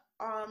am,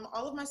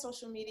 all of my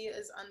social media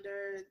is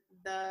under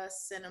the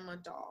Cinema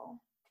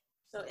Doll.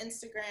 So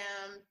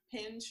Instagram,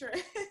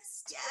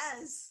 Pinterest.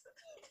 Yes.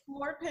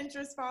 More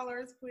Pinterest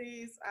followers,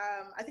 please.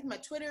 I think my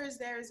Twitter is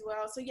there as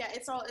well. So yeah,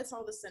 it's all the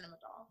Cinema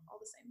Doll, all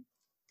the same.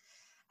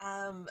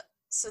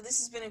 So this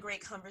has been a great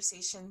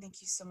conversation.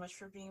 Thank you so much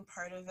for being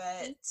part of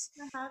it. Thanks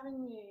for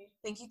having me.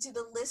 Thank you to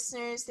the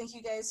listeners. Thank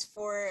you guys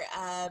for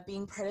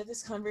being part of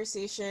this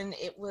conversation.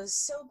 It was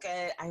so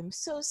good. I'm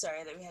so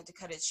sorry that we had to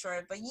cut it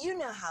short, but you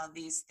know how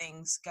these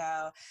things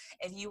go.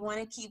 If you want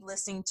to keep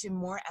listening to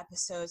more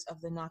episodes of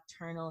the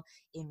Nocturnal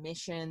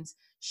Emissions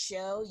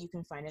show, you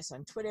can find us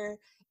on Twitter,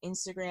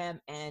 Instagram,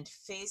 and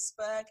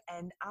Facebook.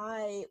 And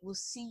I will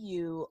see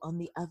you on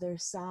the other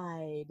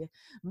side.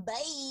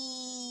 Bye.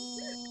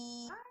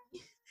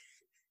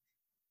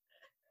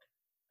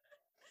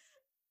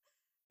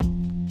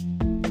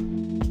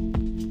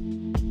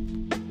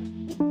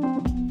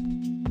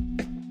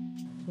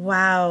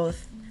 Wow.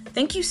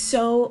 Thank you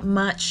so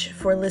much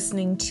for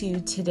listening to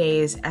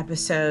today's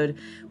episode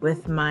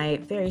with my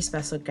very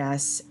special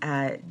guest,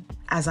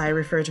 as I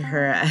refer to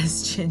her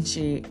as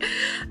Chinchi.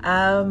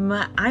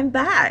 I'm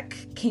back.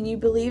 Can you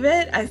believe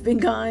it? I've been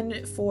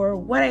gone for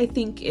what I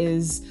think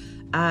is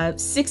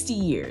 60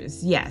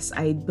 years. Yes,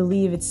 I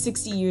believe it's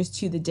 60 years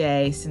to the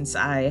day since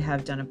I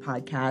have done a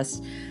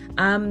podcast.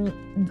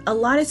 A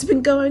lot has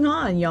been going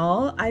on,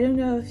 y'all. I don't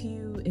know if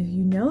you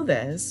know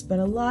this, but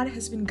a lot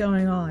has been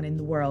going on in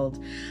the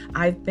world.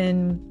 I've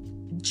been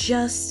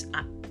just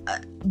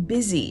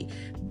busy.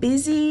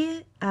 There's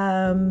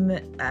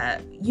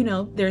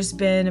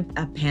been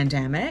a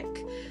pandemic.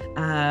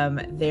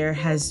 There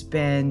has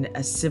been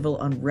a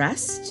civil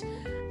unrest.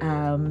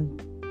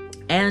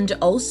 And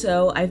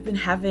also, I've been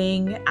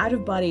having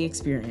out-of-body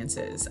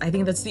experiences. I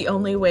think that's the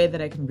only way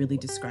that I can really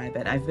describe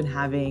it. I've been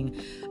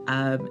having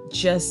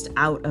just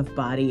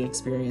out-of-body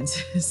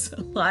experiences.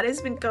 A lot has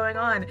been going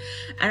on,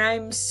 and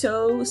I'm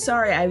so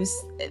sorry. I was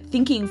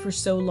thinking for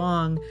so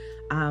long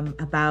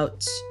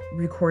about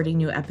recording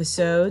new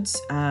episodes.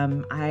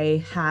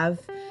 I have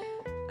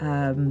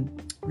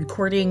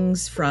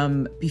recordings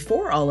from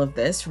before all of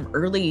this, from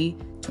early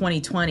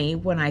 2020,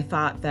 when I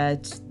thought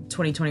that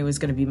 2020 was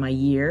going to be my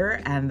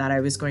year and that I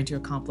was going to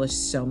accomplish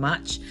so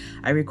much.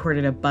 I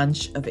recorded a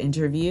bunch of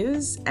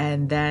interviews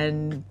and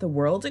then the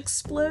world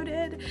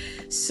exploded.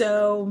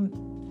 So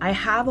I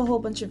have a whole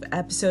bunch of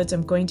episodes.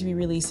 I'm going to be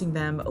releasing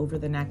them over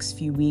the next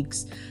few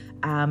weeks.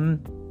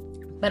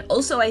 But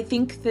also, I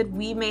think that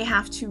we may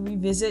have to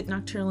revisit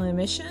Nocturnal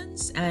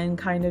Emissions and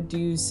kind of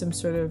do some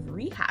sort of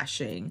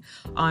rehashing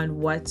on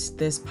what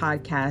this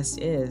podcast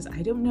is.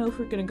 I don't know if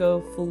we're going to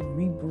go full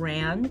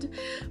rebrand,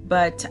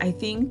 but I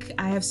think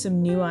I have some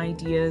new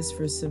ideas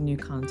for some new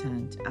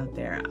content out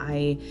there.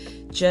 I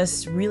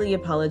just really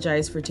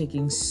apologize for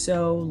taking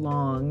so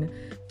long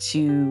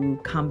to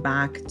come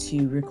back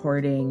to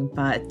recording,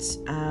 but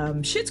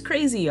shit's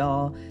crazy,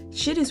 y'all.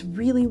 Shit is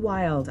really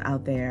wild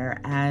out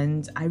there,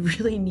 and I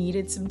really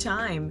needed some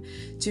time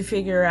to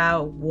figure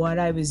out what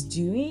I was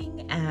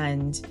doing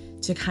and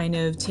to kind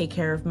of take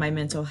care of my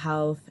mental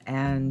health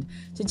and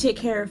to take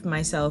care of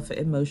myself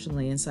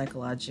emotionally and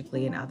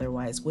psychologically and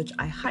otherwise, which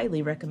I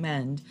highly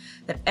recommend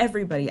that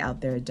everybody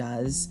out there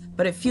does.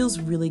 But it feels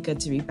really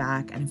good to be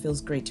back, and it feels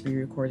great to be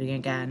recording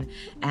again.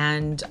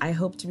 And I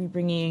hope to be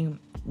bringing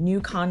new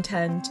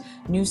content,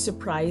 new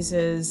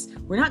surprises.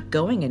 We're not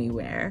going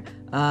anywhere.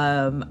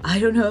 I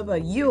don't know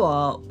about you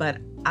all, but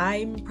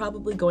I'm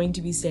probably going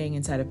to be staying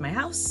inside of my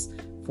house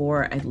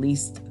for at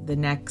least the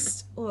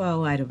next,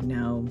 I don't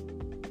know,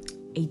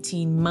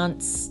 18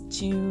 months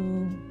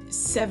to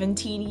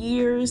 17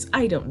 years.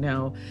 I don't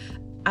know.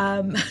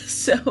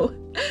 So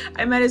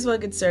I might as well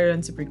get started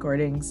on some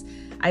recordings.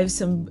 I have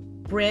some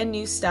brand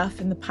new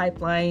stuff in the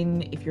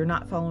pipeline. If you're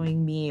not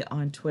following me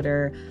on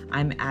Twitter,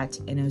 I'm at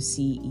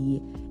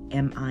NOCEMISS,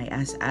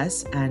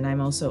 and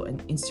I'm also on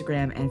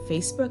Instagram and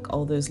Facebook.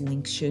 All those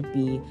links should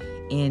be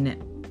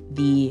in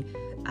the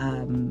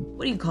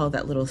what do you call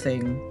that little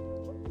thing?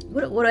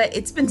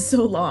 It's been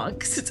so long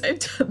since I've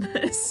done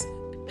this.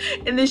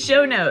 In the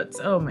show notes.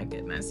 Oh my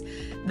goodness.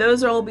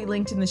 Those will all be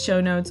linked in the show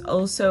notes.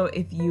 Also,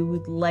 if you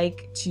would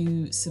like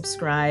to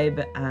subscribe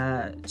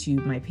to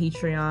my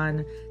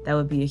Patreon, that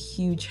would be a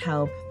huge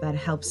help. That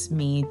helps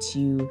me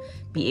to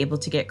be able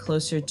to get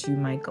closer to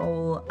my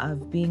goal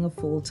of being a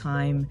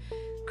full-time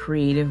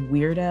creative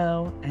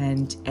weirdo,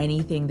 and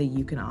anything that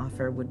you can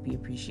offer would be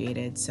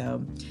appreciated.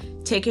 So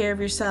take care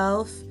of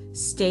yourself,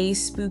 stay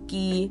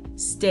spooky,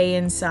 stay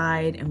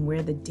inside, and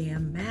wear the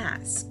damn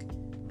mask.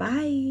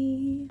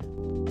 Bye.